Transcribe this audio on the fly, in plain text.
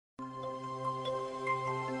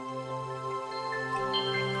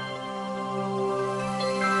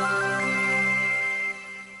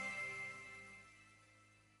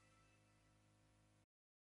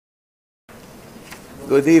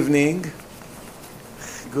Good evening.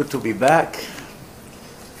 Good to be back.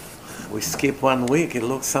 We skip 1 week. It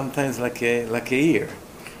looks sometimes like a year.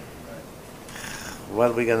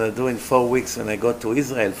 What we're gonna do in 4 weeks when I go to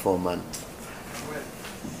Israel for a month?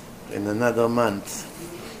 In another month.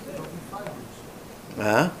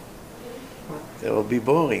 Huh? It will be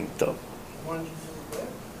boring, Tom.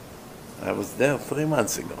 I was there 3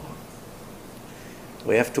 months ago.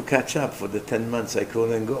 We have to catch up for the 10 months I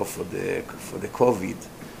couldn't go for the COVID.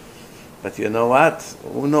 But you know what?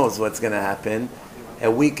 Who knows what's going to happen? A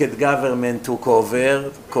wicked government took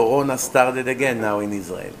over. Corona started again now in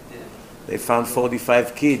Israel. They found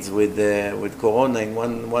 45 kids with Corona in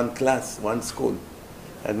one class, one school.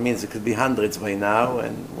 That means it could be hundreds by now,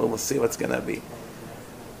 and we will see what's going to be.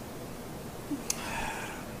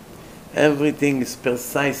 Everything is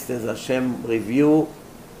precise as Hashem review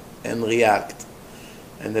and react.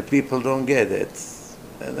 And the people don't get it.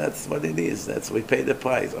 And that's what it is. We pay the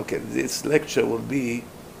price. Okay, this lecture will be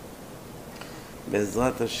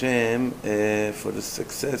Bezrat Hashem for the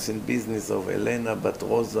success in business of Elena Bat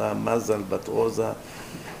Rosa, Mazal Bat Rosa,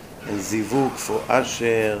 and Zivug for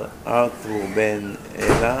Asher, Arthur Ben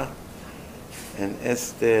Ella, and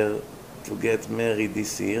Esther to get married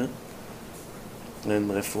this year.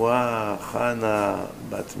 And Refuah Hana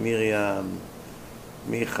Bat Miriam,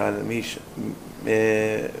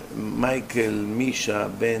 מייקל מישה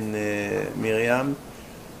בן מרים,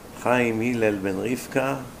 חיים הלל בן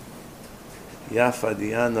רבקה, יפה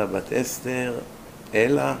דיאנה בת אסתר,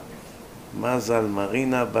 אלה, מזל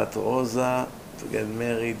מרינה בת רוזה, to get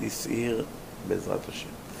married this year, בעזרת השם,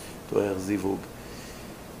 to her זיווג.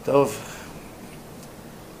 טוב,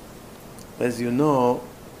 as you know,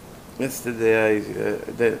 yesterday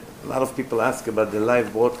a lot of people ask about the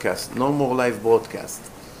live broadcast. No more live broadcast.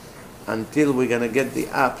 Until we're going to get the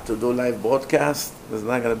app to do live broadcast, there's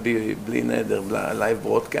not going to be Bli Neder live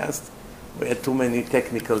broadcast. We had too many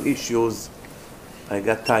technical issues. I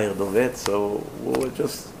got tired of it, so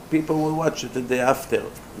people will watch it the day after.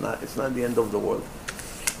 It's not the end of the world.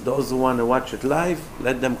 Those who want to watch it live,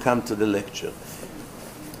 let them come to the lecture.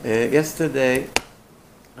 Yesterday,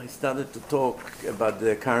 I started to talk about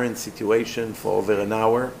the current situation for over an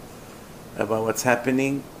hour, about what's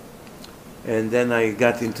happening. And then I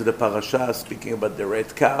got into the parasha, speaking about the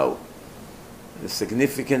red cow, the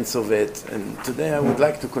significance of it. And today I would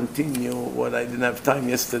like to continue what I didn't have time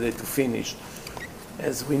yesterday to finish.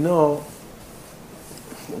 As we know,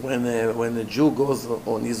 when a Jew goes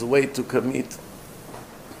on his way to commit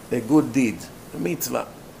a good deed, a mitzvah,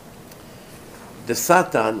 the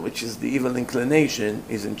Satan, which is the evil inclination,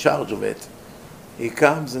 is in charge of it. He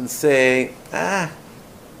comes and say, why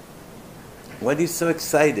are you so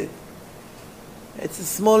excited? It's a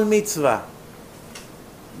small mitzvah.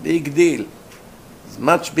 Big deal. It's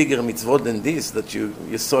much bigger mitzvot than this that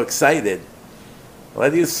you're so excited. Why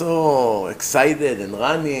are you so excited and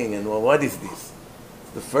running? And what is this?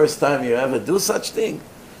 It's the first time you ever do such thing?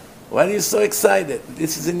 Why are you so excited?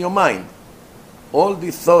 This is in your mind. All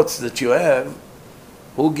the thoughts that you have,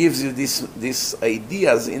 who gives you these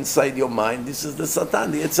ideas inside your mind? This is the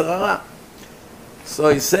Satan, the Yetzer Hara. So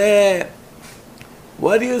he said,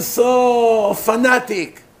 what are you so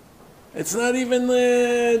fanatic? It's not even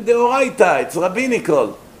deoraita, it's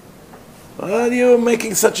rabbinical. Why are you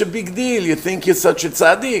making such a big deal? You think you're such a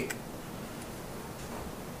tzaddik?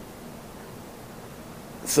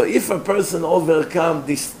 So if a person overcomes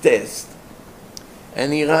this test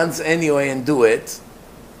and he runs anyway and do it,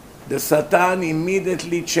 the Satan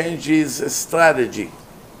immediately changes his strategy.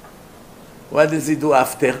 What does he do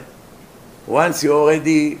after? Once you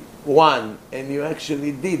already won and you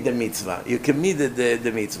actually did the mitzvah, you committed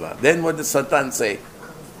the mitzvah, then what does Satan say?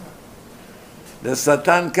 The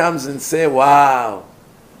Satan comes and say, wow,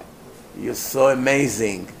 you're so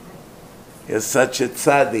amazing, you're such a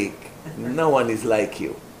tzaddik, no one is like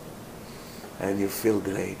you, and you feel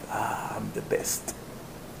great. I'm the best,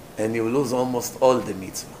 and you lose almost all the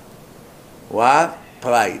mitzvah. What?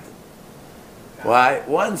 Pride. Why?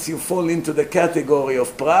 Once you fall into the category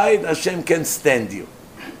of pride, Hashem can stand you.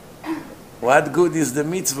 What good is the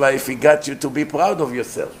mitzvah if he got you to be proud of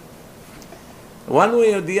yourself? One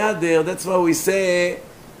way or the other, that's why we say,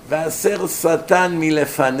 V'aser Satan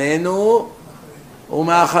milefanenu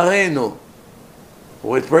u'ma'acharenu.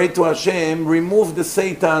 We pray to Hashem, remove the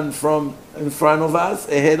Satan from in front of us,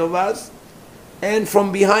 ahead of us, and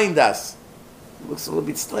from behind us. It looks a little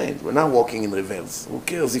bit strange. We're not walking in reverse. Who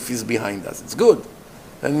cares if he's behind us? It's good.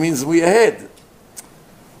 That means we're ahead.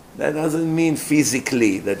 That doesn't mean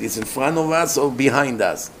physically that it's in front of us or behind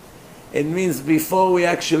us. It means before we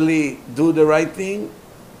actually do the right thing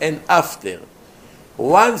and after.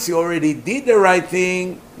 Once you already did the right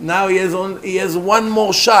thing, now he has one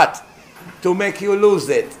more shot to make you lose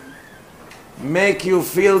it. Make you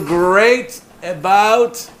feel great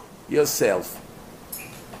about yourself.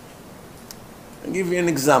 I'll give you an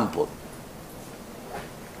example.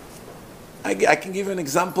 I can give you an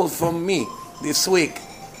example from me this week.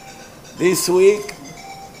 This week,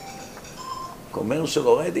 commercial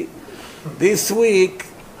already? This week,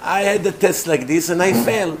 I had a test like this and I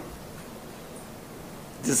failed.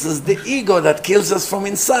 This is the ego that kills us from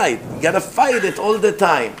inside. You gotta fight it all the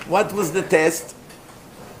time. What was the test?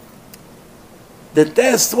 The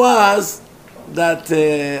test was that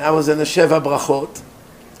I was in a Sheva Brachot,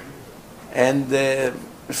 and a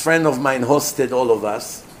friend of mine hosted all of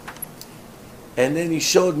us. And then he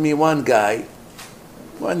showed me one guy,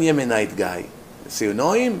 one Yemenite guy. I said, you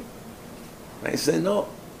know him? I said, no.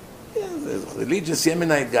 Yeah, a religious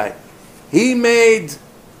Yemenite guy. He made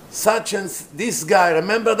such and this guy,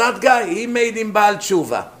 remember that guy? He made him Baal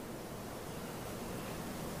Tshuva.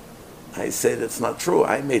 I said, that's not true.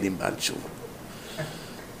 I made him Baal Tshuva.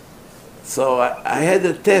 So I had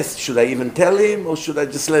a test. Should I even tell him or should I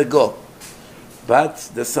just let go? But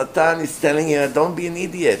the Satan is telling you, don't be an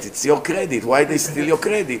idiot. It's your credit. Why they steal your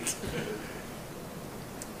credit?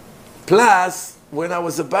 Plus, when I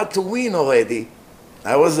was about to win already,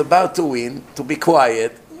 to be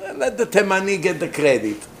quiet, let the Temani get the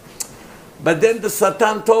credit. But then the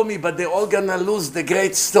Satan told me, but they're all going to lose the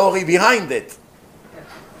great story behind it.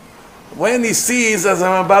 When he sees as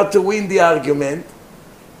I'm about to win the argument,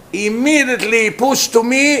 immediately pushed to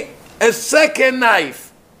me a second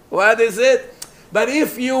knife. What is it? But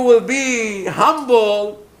if you will be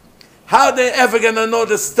humble, how they ever going to know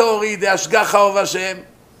the story, the Ashgacha of Hashem?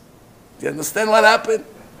 Do you understand what happened?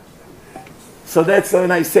 So that's when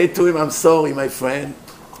I say to him, I'm sorry, my friend,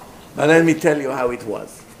 but let me tell you how it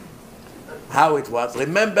was. How it was.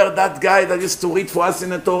 Remember that guy that used to read for us in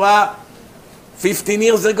the Torah 15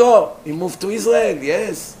 years ago? He moved to Israel,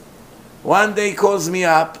 yes. One day he calls me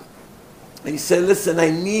up. He said, listen, I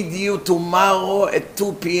need you tomorrow at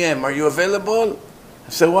 2 p.m. Are you available? I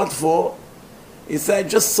said, what for? He said, I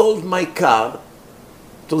just sold my car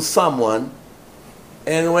to someone,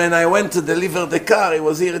 and when I went to deliver the car, it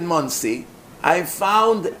was here in Monsey, I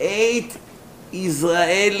found 8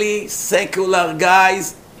 Israeli secular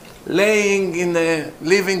guys laying in the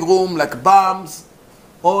living room like bombs,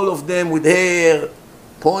 all of them with hair,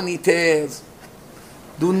 ponytails,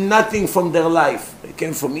 do nothing from their life. They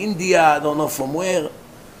came from India, I don't know from where.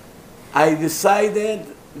 I decided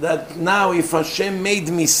that now if Hashem made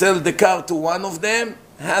me sell the car to one of them,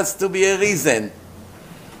 has to be a reason.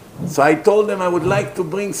 So I told them I would like to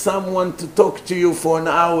bring someone to talk to you for an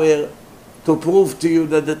hour to prove to you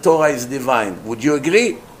that the Torah is divine. Would you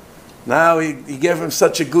agree? Now he gave them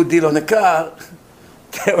such a good deal on the car,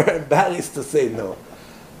 they were embarrassed to say no.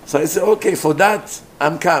 So I said, okay, for that,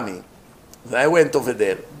 I'm coming. So I went over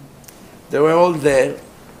there. They were all there,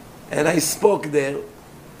 and I spoke there,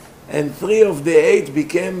 and 3 of the 8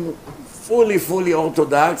 became fully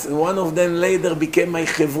Orthodox, and one of them later became my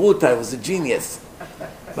Chevruta. I was a genius.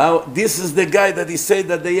 Now, this is the guy that he said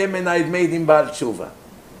that the Yemenite made him Baal Tshuva.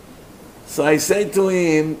 So I said to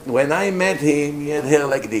him, when I met him, he had hair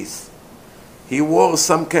like this. He wore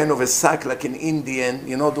some kind of a sack like an Indian.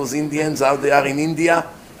 You know those Indians out there in India?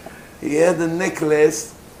 He had a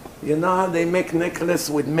necklace. You know how they make necklace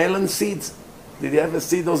with melon seeds? Did you ever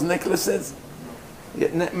see those necklaces?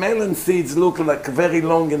 Melon seeds look like very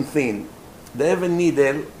long and thin. They have a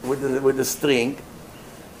needle with a string.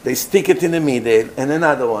 They stick it in the middle, and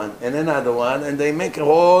another one, and they make a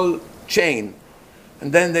whole chain.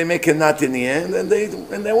 And then they make a knot in the end, and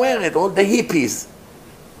they wear it, all the hippies.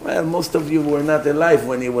 Well, most of you were not alive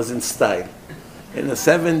when he was in style. In the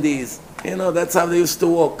 70s, you know, that's how they used to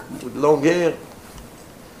walk, with long hair.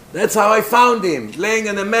 That's how I found him, laying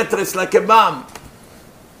on a mattress like a bomb.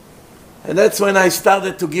 And that's when I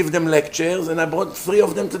started to give them lectures, and I brought 3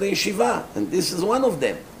 of them to the yeshiva, and this is one of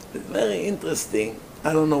them. It's very interesting.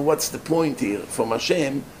 I don't know what's the point here from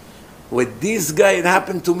Hashem. With this guy, it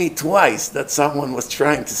happened to me twice that someone was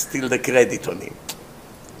trying to steal the credit on him.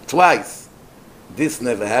 Twice. This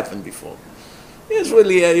never happened before.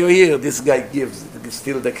 Usually you hear this guy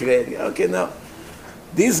steal the credit. Okay, now,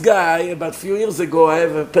 this guy, about a few years ago, I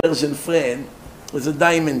have a Persian friend, who's a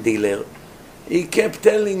diamond dealer. He kept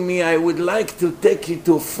telling me, I would like to take you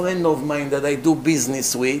to a friend of mine that I do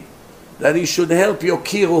business with, that he should help your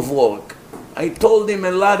Kiruv work. I told him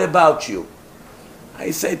a lot about you.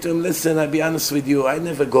 I said to him, listen, I'll be honest with you, I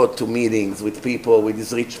never go to meetings with people, with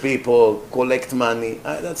these rich people, collect money.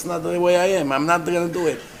 That's not the way I am. I'm not going to do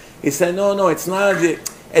it. He said, no, it's not.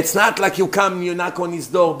 It's not like you come, you knock on his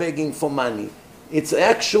door begging for money. It's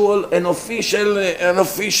an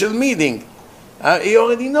official meeting. He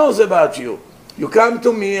already knows about you. You come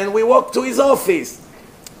to me and we walk to his office.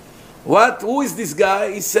 Who is this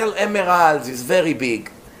guy? He sells emeralds. He's very big.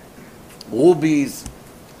 Rubies.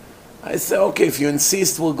 I said, okay, if you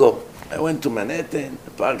insist, we'll go. I went to Manhattan,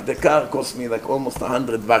 parked the car, cost me like almost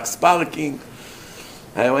 $100 parking.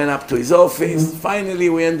 I went up to his office. Finally,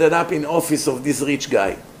 we ended up in the office of this rich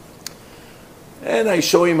guy. And I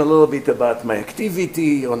show him a little bit about my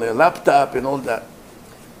activity on a laptop and all that.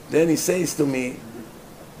 Then he says to me,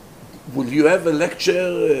 will you have a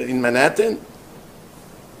lecture in Manhattan?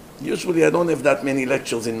 Usually I don't have that many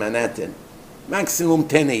lectures in Manhattan. Maximum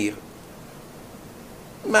 10 a year.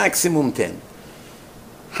 Maximum 10.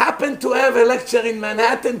 Happened to have a lecture in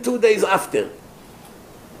Manhattan 2 days after.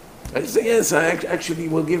 I said, yes, I actually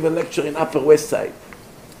will give a lecture in Upper West Side.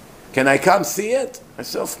 Can I come see it? I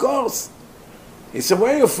said, of course. He said,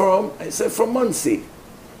 where are you from? I said, from Monsey.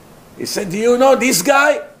 He said, do you know this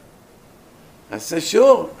guy? I said,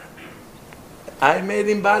 sure. I made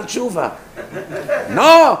him Baal Tshuva.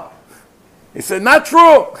 No. He said, not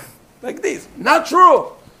true. Like this, not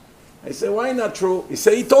true. I said, why not true? He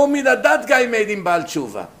said, he told me that guy made him Baal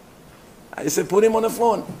Tshuva. I said, put him on the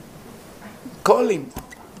phone. Call him.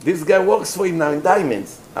 This guy works for him now in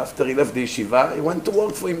Diamonds. After he left the yeshiva, he went to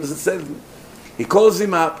work for him as a salesman. He calls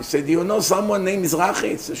him up. He said, do you know someone named Mizrahi?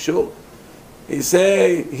 He said, sure. He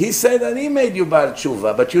said that he made you Baal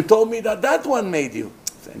Tshuva, but you told me that one made you.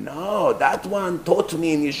 I said, no, that one taught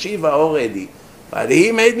me in yeshiva already. But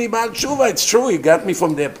he made me Baal Tshuva. It's true. He got me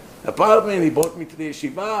from the apartment. He brought me to the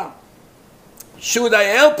yeshiva. Should I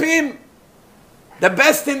help him? The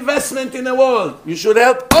best investment in the world. You should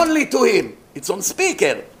help only to him. It's on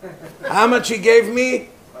speaker. How much he gave me?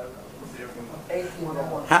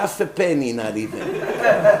 Half a penny, not even.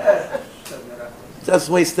 Just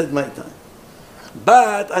wasted my time.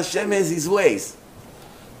 But Hashem has his ways.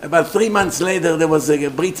 About 3 months later, there was a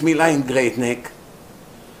Brit Milah in Great Neck.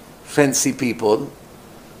 Fancy people.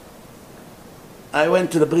 I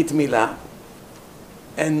went to the Brit Milah,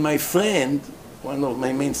 and my friend, one of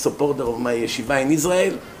my main supporters of my yeshiva in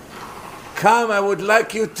Israel, come, I would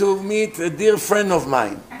like you to meet a dear friend of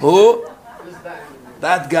mine. Who?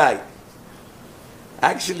 That guy.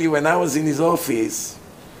 Actually, when I was in his office,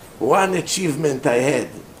 one achievement I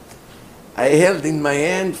held in my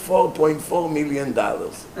hand $4.4 million.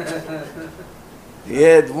 He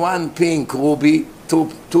had one pink ruby,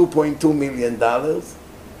 $2.2 million,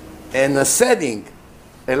 and a setting,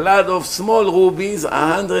 a lot of small rubies,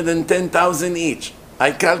 110,000 each.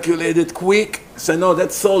 I calculated quick, so no,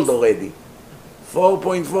 that's sold already.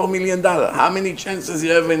 $4.4 million. How many chances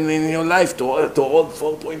you have in your life to hold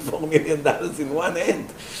 $4.4 million in one hand?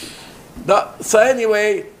 So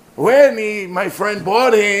anyway, when my friend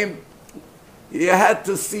brought him, he had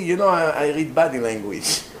to see, you know, I read body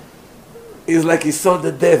language. It's like he saw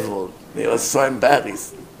the devil. He was so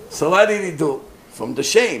embarrassed. So what did he do? From the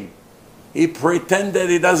shame, he pretended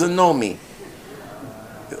he doesn't know me.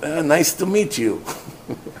 Nice to meet you.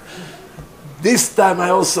 This time I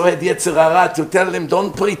also had Yetzer Hara to tell him,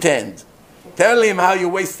 don't pretend. Tell him how you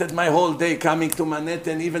wasted my whole day coming to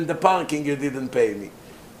Manhattan, even the parking you didn't pay me.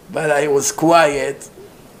 But I was quiet.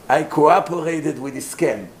 I cooperated with his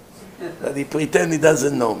scam. But he pretended he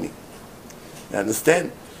doesn't know me. You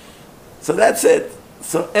understand? So that's it.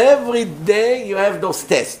 So every day you have those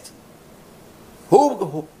tests.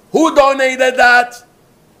 Who donated that?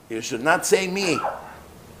 You should not say me.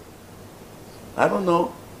 I don't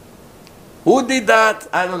know. Who did that?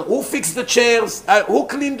 I don't know. Who fixed the chairs? Who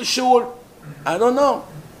cleaned the shul? I don't know.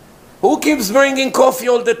 Who keeps bringing coffee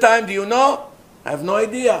all the time? Do you know? I have no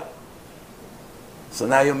idea. So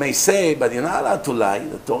now you may say, but you're not allowed to lie.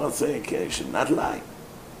 The Torah says, okay, you should not lie.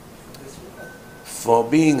 For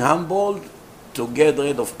being humbled, to get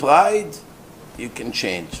rid of pride, you can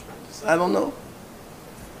change. So I don't know.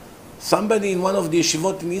 Somebody in one of the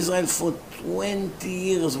yeshivot in Israel for 20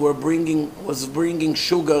 years was bringing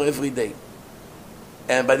sugar every day.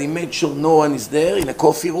 But he made sure no one is there in a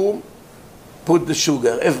coffee room, put the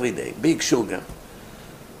sugar every day, big sugar.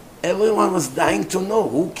 Everyone was dying to know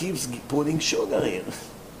who keeps putting sugar here.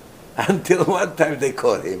 Until one time they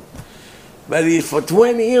caught him. But for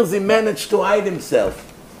 20 years he managed to hide himself.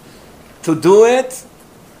 To do it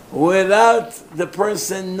without the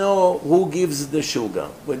person know who gives the sugar,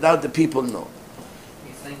 without the people know.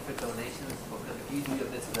 You're saying for donations, because if you do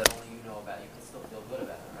the mitzvah that only you know about, you can still feel good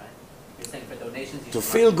about it, right? You're saying for donations, you to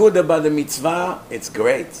feel good about the mitzvah, it's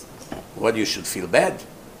great. What, you should feel bad?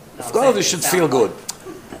 Of course you should feel good.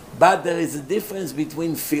 But there is a difference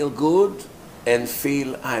between feel good and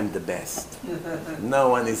feel I'm the best. No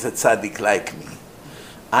one is a tzaddik like me.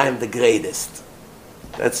 I'm the greatest.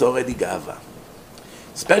 That's already gava.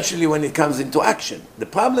 Especially when it comes into action. The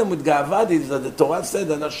problem with gava is that the Torah said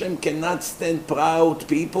that Hashem cannot stand proud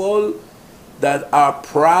people that are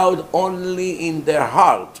proud only in their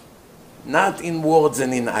heart, not in words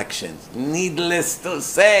and in actions. Needless to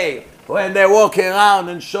say, when they walk around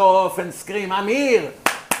and show off and scream, I'm here,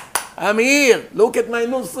 I'm here, look at my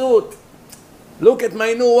new suit, look at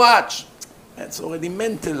my new watch. That's already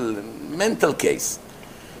mental case.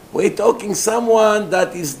 We're talking someone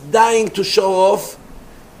that is dying to show off,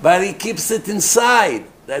 but he keeps it inside.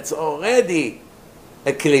 That's already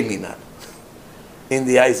a criminal in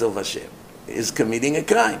the eyes of Hashem. Is committing a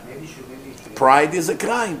crime. Pride is a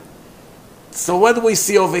crime. So what do we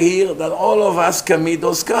see over here? That all of us commit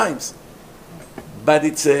those crimes. But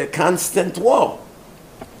it's a constant war.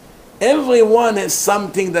 Everyone has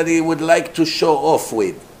something that he would like to show off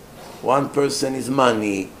with. One person is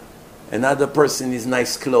money, another person is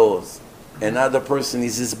nice clothes, another person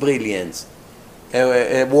is his brilliance.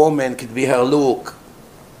 A woman could be her look.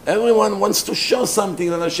 Everyone wants to show something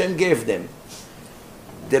that Hashem gave them.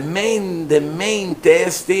 The main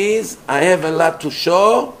test is, I have a lot to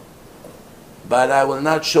show, but I will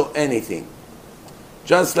not show anything.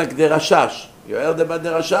 Just like the Rashash. You heard about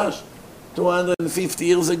the Rashash? 250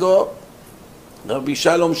 years ago, Rabbi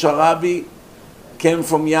Shalom Sharabi came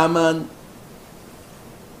from Yemen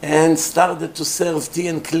and started to serve tea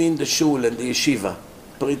and clean the shul and the yeshiva,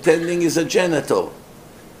 pretending he's a janitor.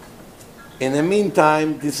 In the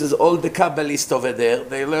meantime, this is all the Kabbalists over there.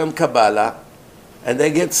 They learn Kabbalah, and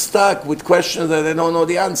they get stuck with questions that they don't know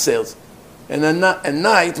the answers. And at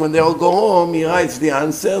night, when they all go home, he writes the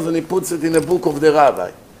answers and he puts it in the book of the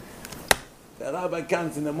rabbi. The rabbi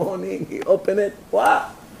comes in the morning, he opens it,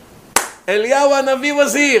 wow! Eliyahu Hanavi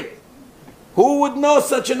was here! Who would know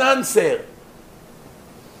such an answer?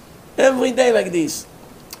 Every day like this.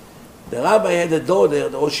 The rabbi had a daughter,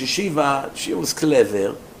 the Rosh Yeshiva, she was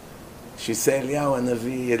clever. She said,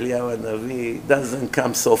 Eliyahu Hanavi doesn't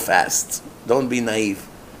come so fast. Don't be naive.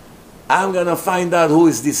 I'm going to find out who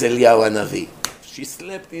is this Eliyahu Hanavi. She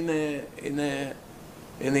slept in a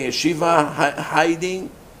yeshiva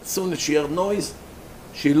hiding. As soon as she heard noise,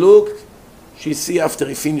 she looked. She see after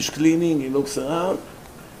he finished cleaning, he looks around.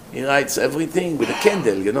 He writes everything with a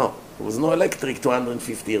candle, you know. There was no electric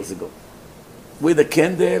 250 years ago. With a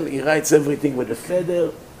candle, he writes everything with a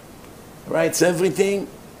feather, writes everything,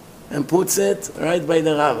 and puts it right by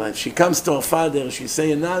the rabbi. She comes to her father, she says,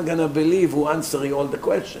 you're not going to believe who answering all the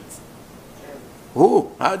questions.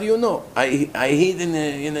 Who? How do you know? I hid in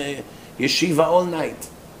a yeshiva all night.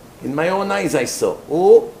 In my own eyes I saw.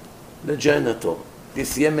 Who? The janitor.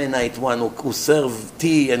 This Yemenite one who served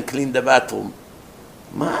tea and cleaned the bathroom.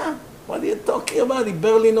 Ma? What are you talking about? He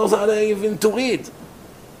barely knows how to even to read.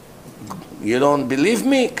 You don't believe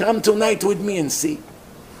me? Come tonight with me and see.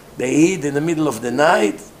 They hid in the middle of the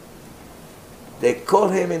night. They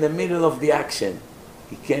caught him in the middle of the action.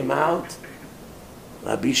 He came out.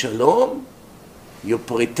 Rabbi Shalom, you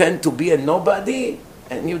pretend to be a nobody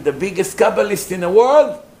and you're the biggest Kabbalist in the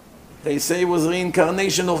world? They say he was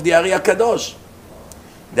reincarnation of the Ari HaKadosh.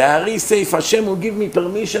 The Ari say, if Hashem will give me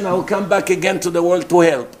permission, I will come back again to the world to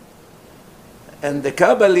help. And the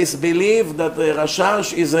Kabbalists believe that the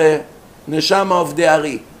Rashash is a neshama of the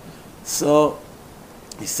Ari. So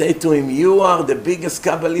he said to him, you are the biggest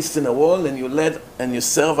Kabbalist in the world and you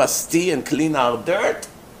serve us tea and clean our dirt?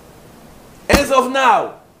 As of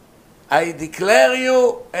now, I declare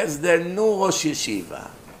you as the new Rosh Yeshiva.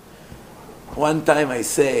 One time I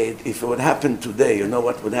said, if it would happen today, you know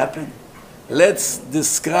what would happen? Let's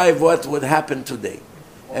describe what would happen today.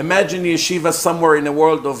 Imagine yeshiva somewhere in the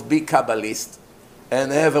world of big Kabbalists,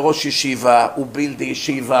 and have a Rosh Yeshiva who built the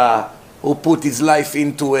yeshiva, who put his life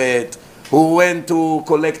into it, who went to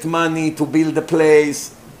collect money to build the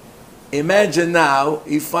place. Imagine now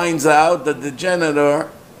he finds out that the janitor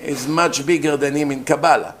is much bigger than him in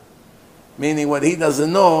Kabbalah. Meaning what he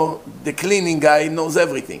doesn't know, the cleaning guy knows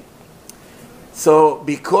everything. So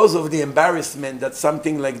because of the embarrassment that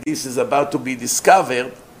something like this is about to be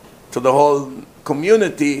discovered to the whole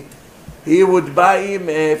community, he would buy him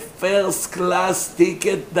a first-class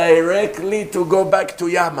ticket directly to go back to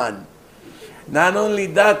Yemen. Not only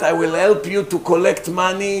that, I will help you to collect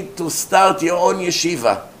money to start your own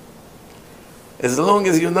yeshiva. As long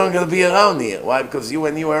as you're not going to be around here. Why? Because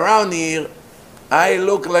when you're around here, I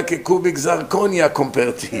look like a cubic zirconia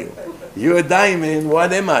compared to you. You're a diamond,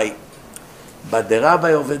 what am I? But the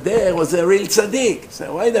rabbi over there was a real tzaddik.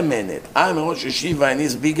 So wait a minute, I'm a Rosh Yeshiva and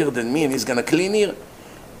he's bigger than me and he's going to clean here?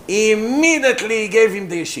 Immediately he gave him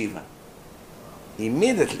the yeshiva.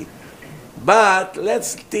 immediately. But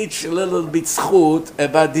let's teach a little bit zchut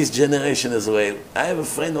about this generation as well. I have a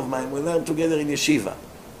friend of mine, we learned together in yeshiva.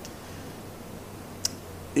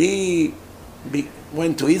 He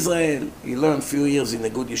went to Israel, he learned a few years in a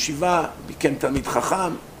good yeshiva, became Talmid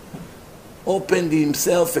Chacham, opened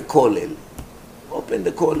himself a kollel. Opened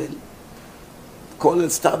the kollel. Kollel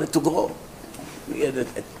started to grow. He had at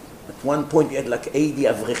one point he had like 80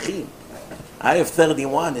 avrechim. I have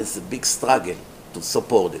 31, it's a big struggle to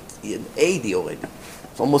support it. He had 80 already.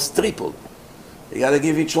 It's almost triple. You got to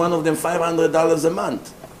give each one of them $500 a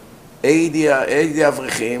month. 80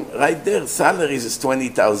 avrechim, right there, salaries is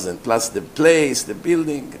 20,000 plus the place, the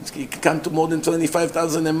building. It can come to more than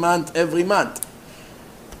 25,000 a month every month.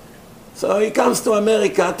 So he comes to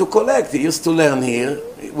America to collect. He used to learn here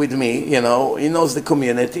with me, you know. He knows the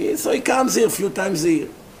community, so he comes here a few times a year.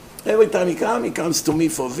 Every time he comes to me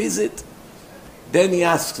for a visit. Then he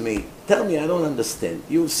asks me, tell me, I don't understand.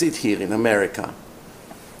 You sit here in America.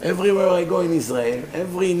 Everywhere I go in Israel,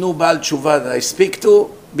 every new Baal Tshuva that I speak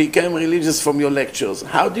to became religious from your lectures.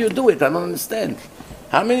 How do you do it? I don't understand.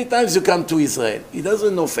 How many times you come to Israel? He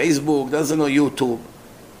doesn't know Facebook, doesn't know YouTube.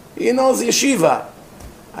 He knows yeshiva.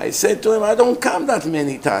 I said to him, I don't come that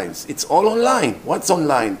many times. It's all online. What's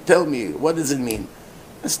online? Tell me, what does it mean?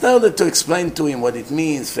 I started to explain to him what it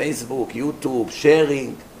means, Facebook, YouTube,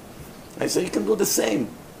 sharing. I said, you can do the same.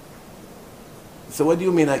 So what do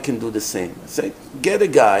you mean I can do the same? I said, get a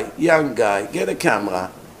guy, young guy, get a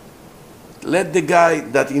camera, let the guy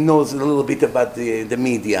that he knows a little bit about the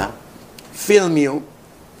media, film you,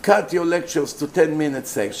 cut your lectures to 10-minute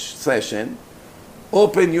session,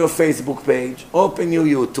 open your Facebook page, open your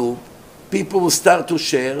YouTube, people will start to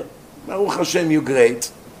share, Baruch Hashem, you're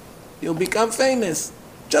great, you'll become famous,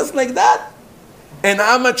 just like that. And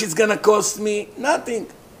how much it's going to cost me? Nothing.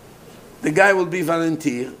 The guy will be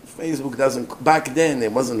volunteer. Facebook doesn't, back then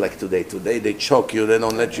it wasn't like today. Today they choke you, they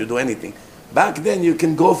don't let you do anything. Back then you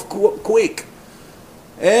can go quick.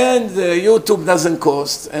 And YouTube doesn't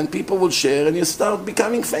cost, and people will share, and you start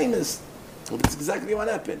becoming famous. That's exactly what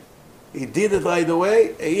happened. He did it right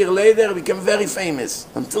away. A year later he became very famous.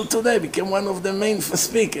 Until today became one of the main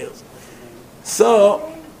speakers.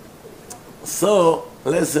 So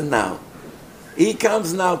listen now. He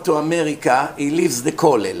comes now to America, he leaves the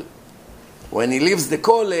kollel. When he leaves the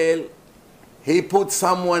kollel, he puts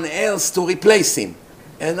someone else to replace him.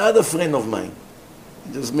 Another friend of mine.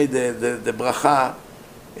 He just made the bracha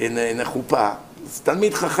in a chuppah.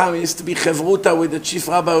 Talmid Chacham used to be chevruta with the chief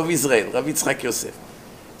rabbi of Israel, Rav Yitzchak Yosef.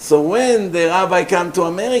 So when the rabbi came to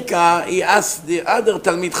America, he asked the other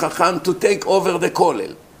Talmid Chacham to take over the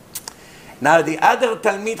kollel. Now the other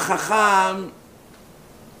Talmid Chacham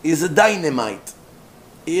is a dynamite.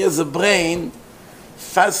 He has a brain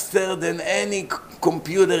faster than any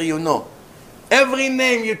computer you know. Every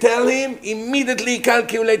name you tell him, immediately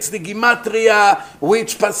calculates the gematria,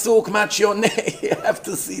 which pasuk match your name. You have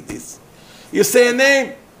to see this. You say a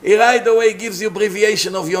name, he right away gives you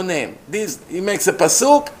abbreviation of your name. This, he makes a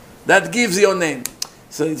pasuk that gives your name.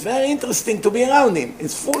 So it's very interesting to be around him.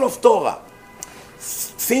 It's full of Torah.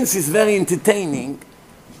 Since it's very entertaining,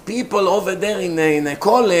 people over there in a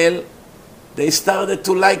kollel, they started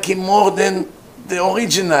to like him more than the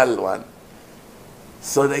original one.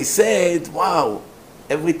 So they said, wow,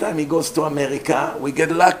 every time he goes to America, we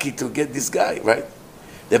get lucky to get this guy, right?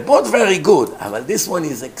 They're both very good, but this one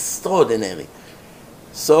is extraordinary.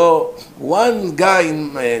 So one guy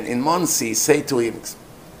in Monsey said to him,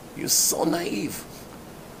 you're so naive.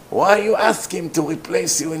 Why you ask him to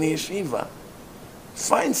replace you in yeshiva?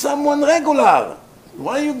 Find someone regular.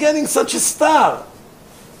 Why are you getting such a star?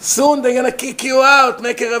 Soon they're going to kick you out,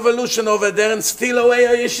 make a revolution over there and steal away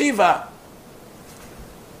your yeshiva.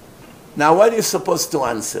 Now what are you supposed to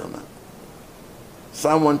answer now?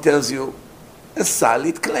 Someone tells you a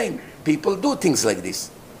solid claim. People do things like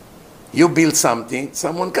this. You build something,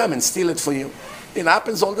 someone come and steal it for you. It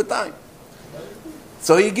happens all the time.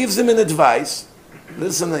 So he gives him an advice.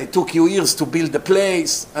 Listen, it took you years to build the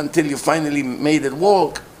place until you finally made it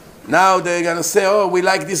work. Now they're going to say, oh, we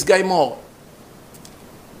like this guy more.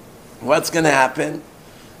 What's going to happen?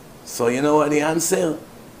 So you know what he answered?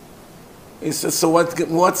 He says, so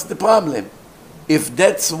what's the problem? If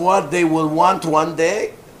that's what they will want one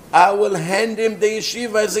day, I will hand him the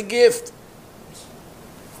yeshiva as a gift.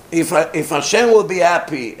 If Hashem will be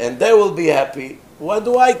happy and they will be happy, what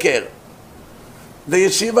do I care? The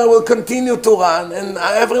yeshiva will continue to run and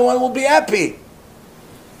everyone will be happy.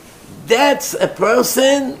 That's a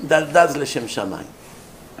person that does L'Shem Shamayim.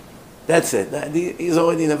 That's it. He's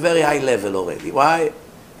already in a very high level already. Why?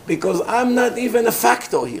 Because I'm not even a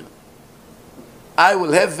factor here. I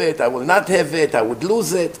will have it, I will not have it, I would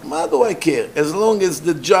lose it. What do I care? As long as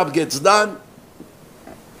the job gets done,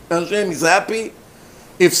 Hashem is happy.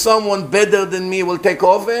 If someone better than me will take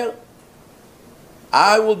over,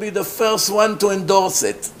 I will be the first one to endorse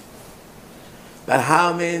it. But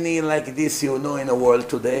how many like this you know in the world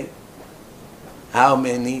today? How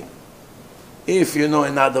many? If you know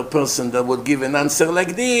another person that would give an answer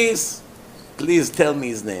like this, please tell me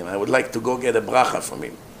his name. I would like to go get a bracha from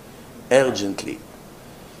him, urgently.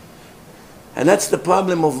 And that's the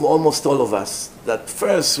problem of almost all of us, that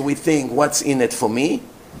first we think, what's in it for me?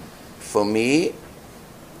 For me.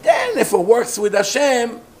 Then if it works with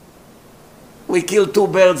Hashem, we kill two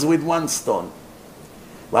birds with one stone.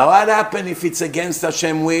 But what happens if it's against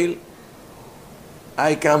Hashem's will?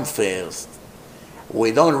 I come first.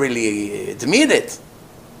 We don't really admit it.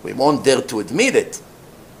 We won't dare to admit it.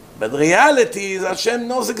 But the reality is Hashem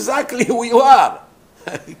knows exactly who you are.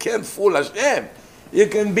 You can't fool Hashem. You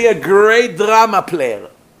can be a great drama player.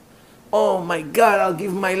 Oh my God, I'll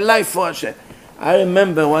give my life for Hashem. I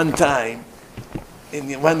remember one time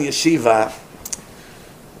in one yeshiva,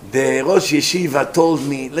 the Rosh Yeshiva told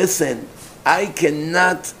me, listen, I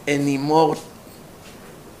cannot anymore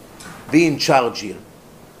be in charge here.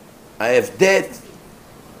 I have debt.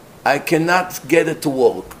 I cannot get it to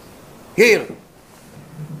work. Here,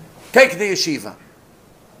 take the yeshiva.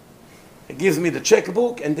 He gives me the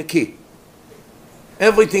checkbook and the key.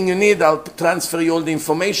 Everything you need, I'll transfer you all the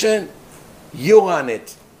information. You run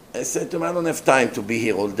it. I said to him, I don't have time to be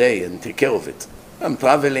here all day and take care of it. I'm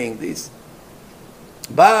traveling, this.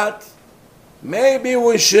 But maybe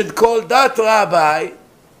we should call that rabbi.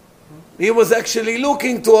 He was actually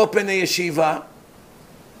looking to open a yeshiva.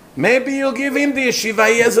 Maybe you give him the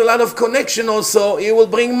yeshiva. He has a lot of connection also. He will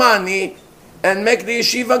bring money and make the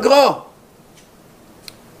yeshiva grow.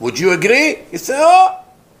 Would you agree? He said, oh,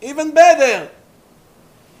 even better.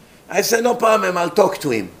 I said, no problem, I'll talk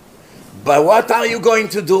to him. But what are you going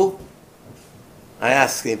to do? I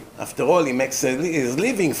asked him. After all, he makes his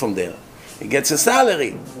living from there. He gets a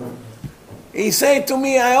salary. He said to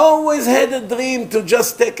me, I always had a dream to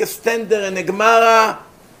just take a standard and a Gemara,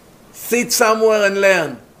 sit somewhere and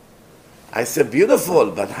learn. I said,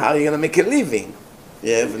 beautiful, but how are you going to make a living?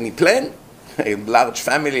 You have any plan? A large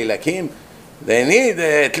family like him, they need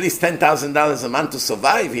at least $10,000 a month to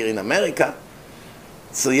survive here in America.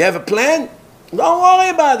 So you have a plan? Don't worry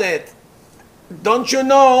about it. Don't you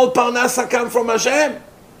know all Parnasa come from Hashem?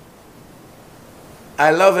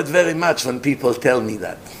 I love it very much when people tell me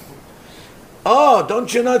that. Oh,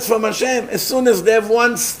 don't you know it's from Hashem? As soon as they have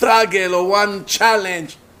one struggle or one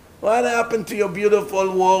challenge, what happened to your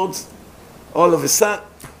beautiful words? All of a sudden.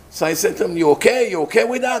 So I said to him, you okay? You okay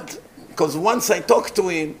with that? Because once I talk to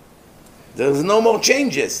him, there's no more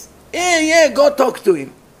changes. Yeah, go talk to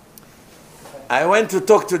him. I went to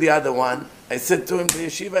talk to the other one. I said to him, the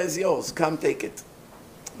yeshiva is yours. Come take it.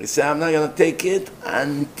 He said, I'm not going to take it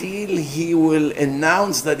until he will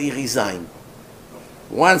announce that he resigned.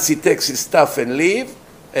 Once he takes his stuff and leave,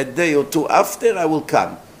 a day or two after, I will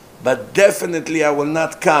come. But definitely I will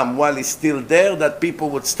not come while he's still there, that people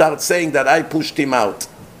would start saying that I pushed him out.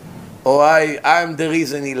 Or I'm the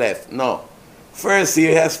reason he left. No. First he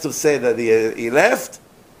has to say that he left,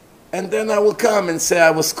 and then I will come and say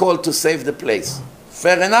I was called to save the place.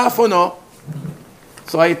 Fair enough or no?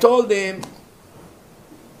 So I told him,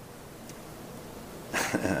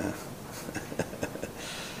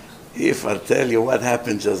 if I tell you what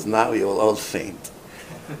happened just now, you'll all faint.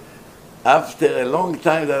 After a long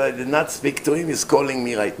time that I did not speak to him, he's calling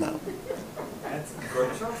me right now.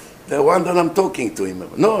 The one that I'm talking to him.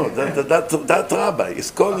 No, that rabbi is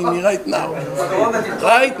calling me right now.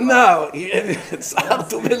 Right now. It's hard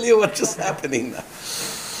to believe what's just happening now.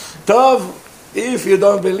 Tov, if you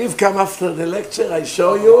don't believe, come after the lecture. I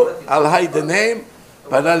show you. I'll hide the name,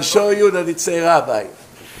 but I'll show you that it's a rabbi.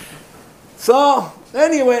 So,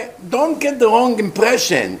 anyway, don't get the wrong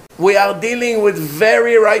impression. We are dealing with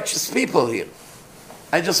very righteous people here.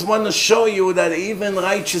 I just want to show you that even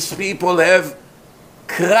righteous people have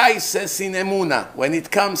crisis in Emunah when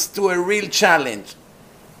it comes to a real challenge.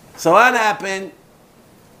 So what happened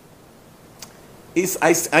is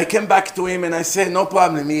I came back to him and I said, no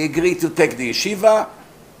problem, he agreed to take the yeshiva.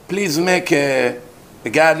 Please make a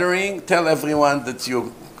gathering, tell everyone that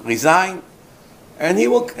you resign, and he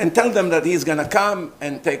will, and tell them that he's going to come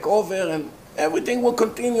and take over, and everything will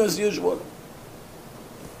continue as usual.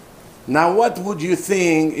 Now what would you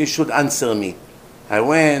think he should answer me? I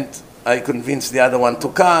went, I convinced the other one to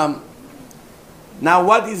come. Now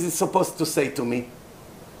what is he supposed to say to me?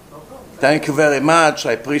 Thank you very much,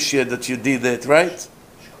 I appreciate that you did it, right?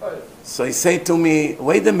 So he said to me,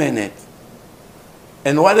 wait a minute.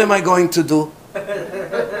 And what am I going to do? Well,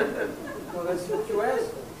 that's what you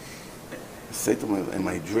asked. I say to him, am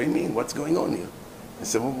I dreaming? What's going on here? I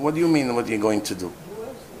said, well, what do you mean what you're going to do?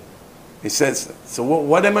 He says, so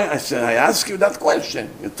what am I? I said, I asked you that question.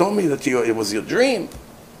 You told me that it was your dream.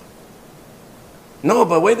 No,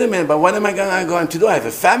 but wait a minute, but what am I going to do? I have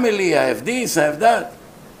a family, I have this, I have that.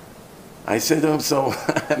 I said to him, so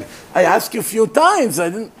I asked you a few times.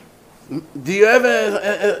 Do you have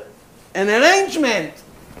an arrangement?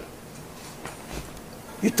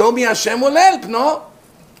 You told me Hashem will help, no?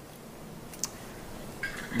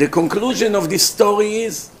 The conclusion of this story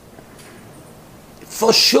is,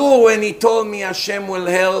 for sure when he told me Hashem will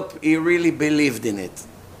help, he really believed in it.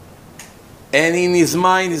 And in his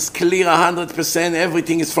mind is clear 100%,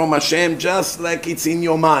 everything is from Hashem, just like it's in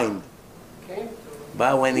your mind.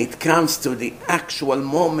 But when it comes to the actual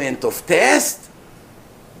moment of test,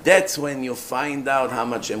 that's when you find out how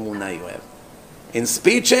much emunah you have. In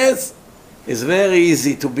speeches, it's very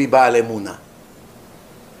easy to be Baal Emunah.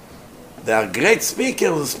 There are great speakers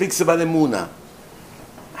who speak about emunah.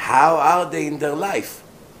 How are they in their life?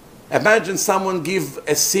 Imagine someone give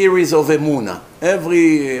a series of emunah.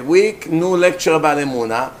 Every week, new lecture about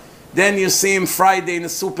emunah. Then you see him Friday in a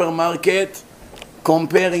supermarket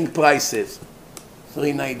comparing prices.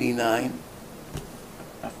 $3.99,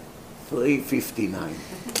 $3.59.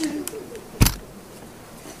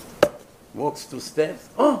 Walks 2 steps.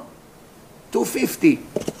 Oh, $2.50.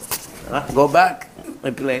 Go back,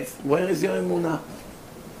 replace. Where is your emunah?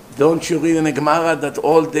 Don't you read in the Gemara that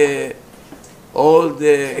all the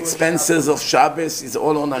expenses of Shabbos is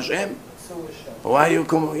all on Hashem? Why you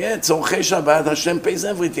come? Yeah, it's Tzorchei Shabbat. Hashem pays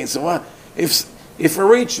everything. So what? If a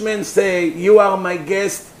rich man say, "You are my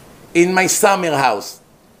guest in my summer house.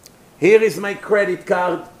 Here is my credit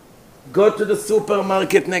card. Go to the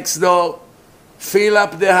supermarket next door. Fill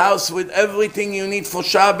up the house with everything you need for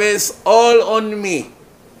Shabbos, all on me."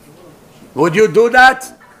 Would you do that?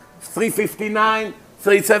 $3.59,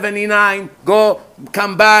 $3.79. Go,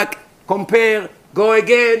 come back, compare, go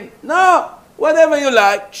again. No, whatever you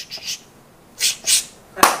like.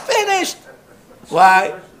 Finished.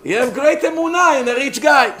 Why? You have great emunah and a rich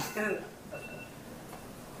guy.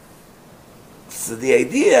 So the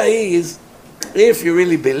idea is, if you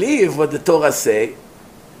really believe what the Torah say,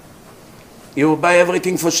 you will buy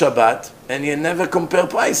everything for Shabbat and you never compare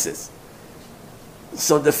prices.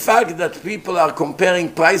 So the fact that people are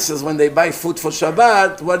comparing prices when they buy food for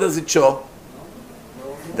Shabbat, what does it show?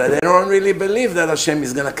 That they don't really believe that Hashem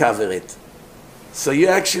is going to cover it. So you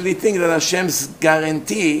actually think that Hashem's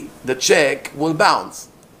guarantee, the check, will bounce.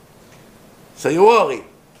 So you worry.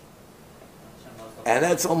 And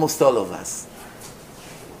that's almost all of us.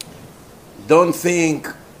 Don't think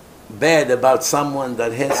bad about someone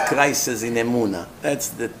that has crisis in emunah. That's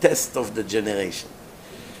the test of the generation.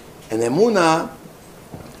 And emunah,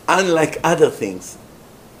 unlike other things,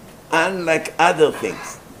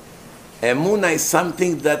 emunah is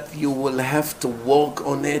something that you will have to work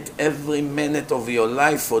on it every minute of your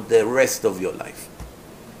life for the rest of your life.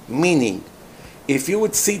 Meaning, if you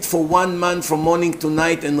would sit for 1 month from morning to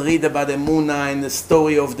night and read about emunah and the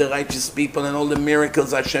story of the righteous people and all the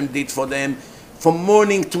miracles Hashem did for them, from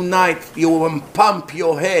morning to night you will pump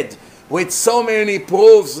your head with so many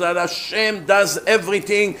proofs that Hashem does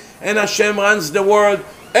everything and Hashem runs the world,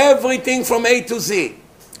 everything from A to Z.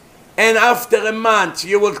 And after a month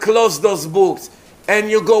you will close those books and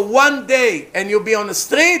you go 1 day and you'll be on the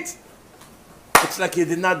street, it's like you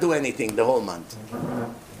did not do anything the whole month.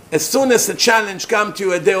 As soon as the challenge comes to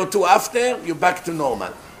you a day or two after, you're back to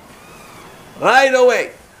normal. Right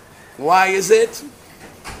away. Why is it?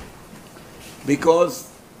 Because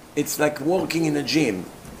it's like working in a gym.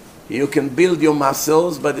 You can build your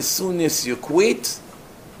muscles, but as soon as you quit,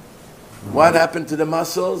 what happened to the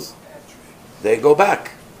muscles? They go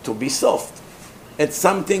back to be soft. It's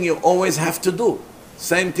something you always have to do.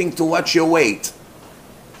 Same thing to watch your weight.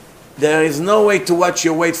 There is no way to watch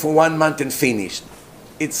your weight for 1 month and finish.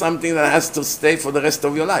 It's something that has to stay for the rest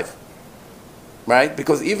of your life. Right?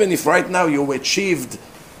 Because even if right now you achieved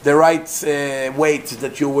the right weight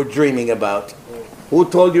that you were dreaming about, who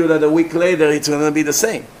told you that a week later it's going to be the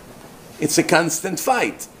same? It's a constant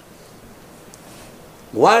fight.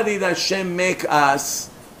 Why did Hashem make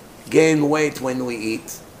us gain weight when we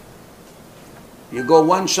eat? You go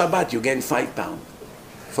 1 Shabbat, you gain 5 pounds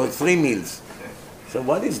for 3 meals. So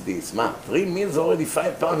what is this? 3 meals already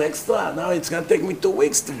 5 pounds extra? Now it's going to take me 2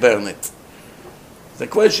 weeks to burn it. The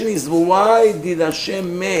question is, why did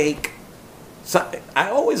Hashem make... So I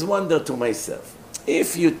always wonder to myself,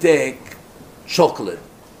 if you take chocolate,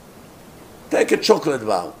 take a chocolate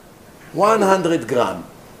bar, 100 grams,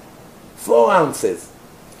 4 ounces.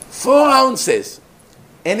 4 ounces.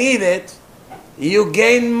 And eat it, you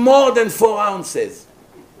gain more than 4 ounces.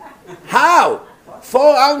 How?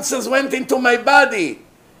 4 ounces went into my body.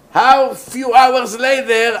 How few hours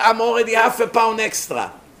later, I'm already half a pound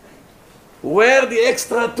extra? Where the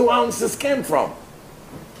extra 2 ounces came from?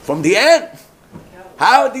 From the air?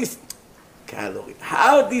 How this calorie?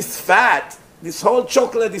 How this fat, this whole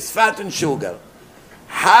chocolate is fat and sugar?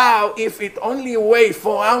 How, if it only weighed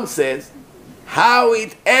 4 ounces, how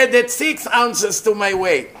it added 6 ounces to my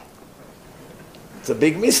weight? It's a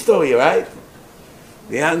big mystery, right?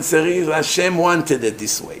 The answer is Hashem wanted it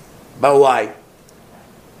this way. But why? You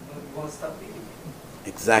won't stop eating.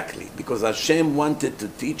 Exactly. Because Hashem wanted to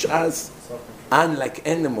teach us, unlike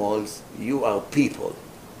animals, you are people.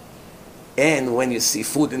 And when you see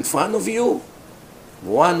food in front of you,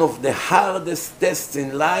 one of the hardest tests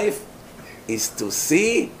in life is to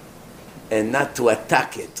see and not to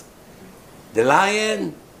attack it. The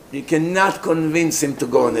lion, you cannot convince him to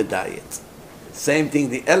go on a diet. Same thing,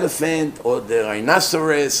 the elephant or the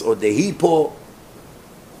rhinoceros or the hippo.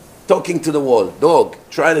 Talking to the wall. Dog,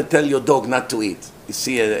 try to tell your dog not to eat. You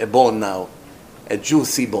see a bone now, a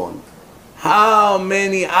juicy bone. How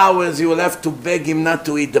many hours you will have to beg him not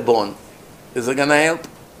to eat the bone? Is it going to help?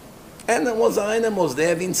 Animals are animals, they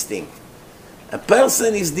have instinct. A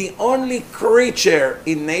person is the only creature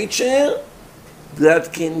in nature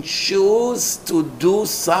that can choose to do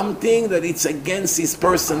something that it's against his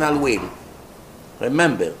personal will.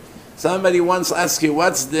 Remember, somebody once asked you,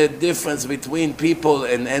 what's the difference between people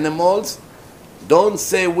and animals? Don't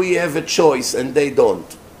say we have a choice and they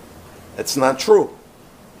don't. That's not true.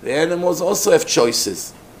 The animals also have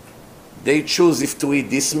choices. They choose if to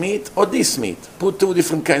eat this meat or this meat. Put 2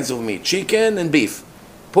 different kinds of meat, chicken and beef.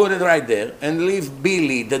 Put it right there and leave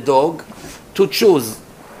Billy, the dog, to choose.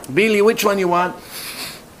 Billy, which one you want?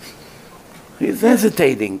 He's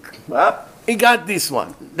hesitating. Well, he got this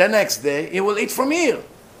one. The next day, he will eat from here.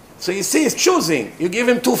 So you see, he's choosing. You give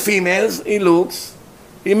him 2 females, he looks.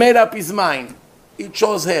 He made up his mind. He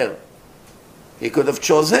chose her. He could have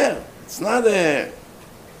chose her. It's not a...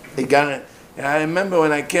 I remember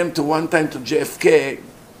when I came to one time to JFK,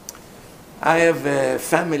 I have a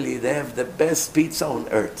family, they have the best pizza on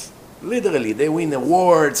earth. Literally, they win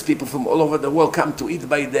awards, people from all over the world come to eat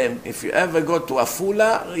by them. If you ever go to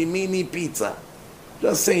Afula, Rimini Pizza.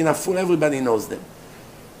 Just saying, Afula, everybody knows them.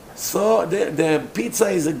 So the pizza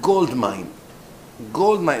is a gold mine.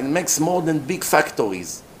 Gold mine, it makes more than big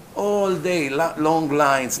factories. All day, long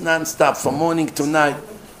lines, non-stop, from morning to night.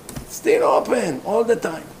 Still open, all the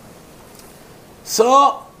time.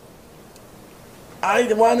 So,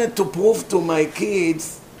 I wanted to prove to my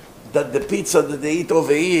kids that the pizza that they eat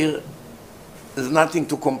over here is nothing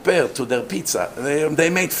to compare to their pizza. They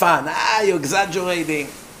made fun. You're exaggerating.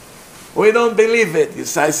 We don't believe it.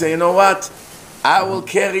 I say, you know what? I will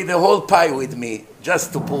carry the whole pie with me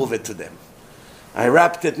just to prove it to them. I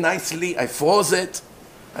wrapped it nicely. I froze it.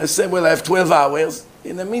 I said, well, I have 12 hours.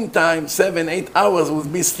 In the meantime, 7, 8 hours will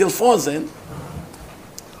be still frozen.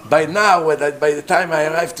 By now, by the time I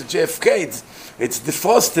arrive to JFK, it's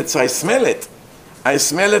defrosted, so I smell it. I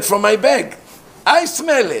smell it from my bag. I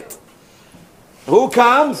smell it. Who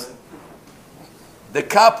comes? The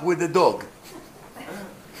cop with the dog.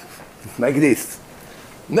 Like this.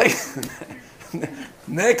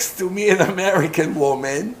 Next to me, an American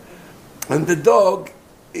woman, and the dog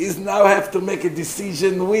is now have to make a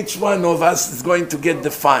decision which one of us is going to get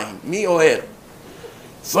the fine, me or her.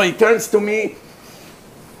 So he turns to me,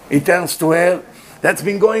 he turns to her. That's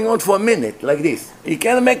been going on for a minute, like this. He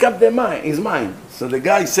can't make up his mind. So the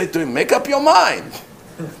guy said to him, make up your mind.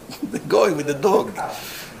 The guy with the dog.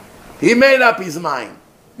 He made up his mind.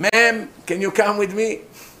 Ma'am, can you come with me?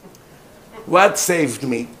 What saved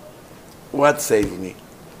me? What saved me?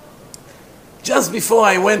 Just before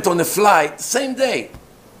I went on a flight, same day,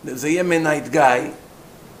 there's a Yemenite guy,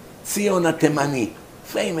 Zion Atemani,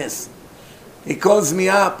 famous. He calls me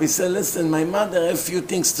up. He said, listen, my mother has a few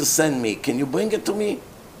things to send me. Can you bring it to me?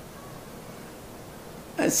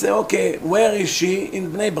 I say, okay, where is she?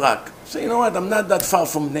 In Bnei Brak. I say, you know what, I'm not that far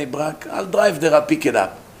from Bnei Brak. I'll drive there, I'll pick it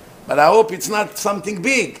up. But I hope it's not something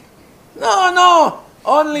big. No,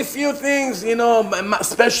 only few things,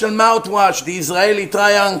 special mouthwash, the Israeli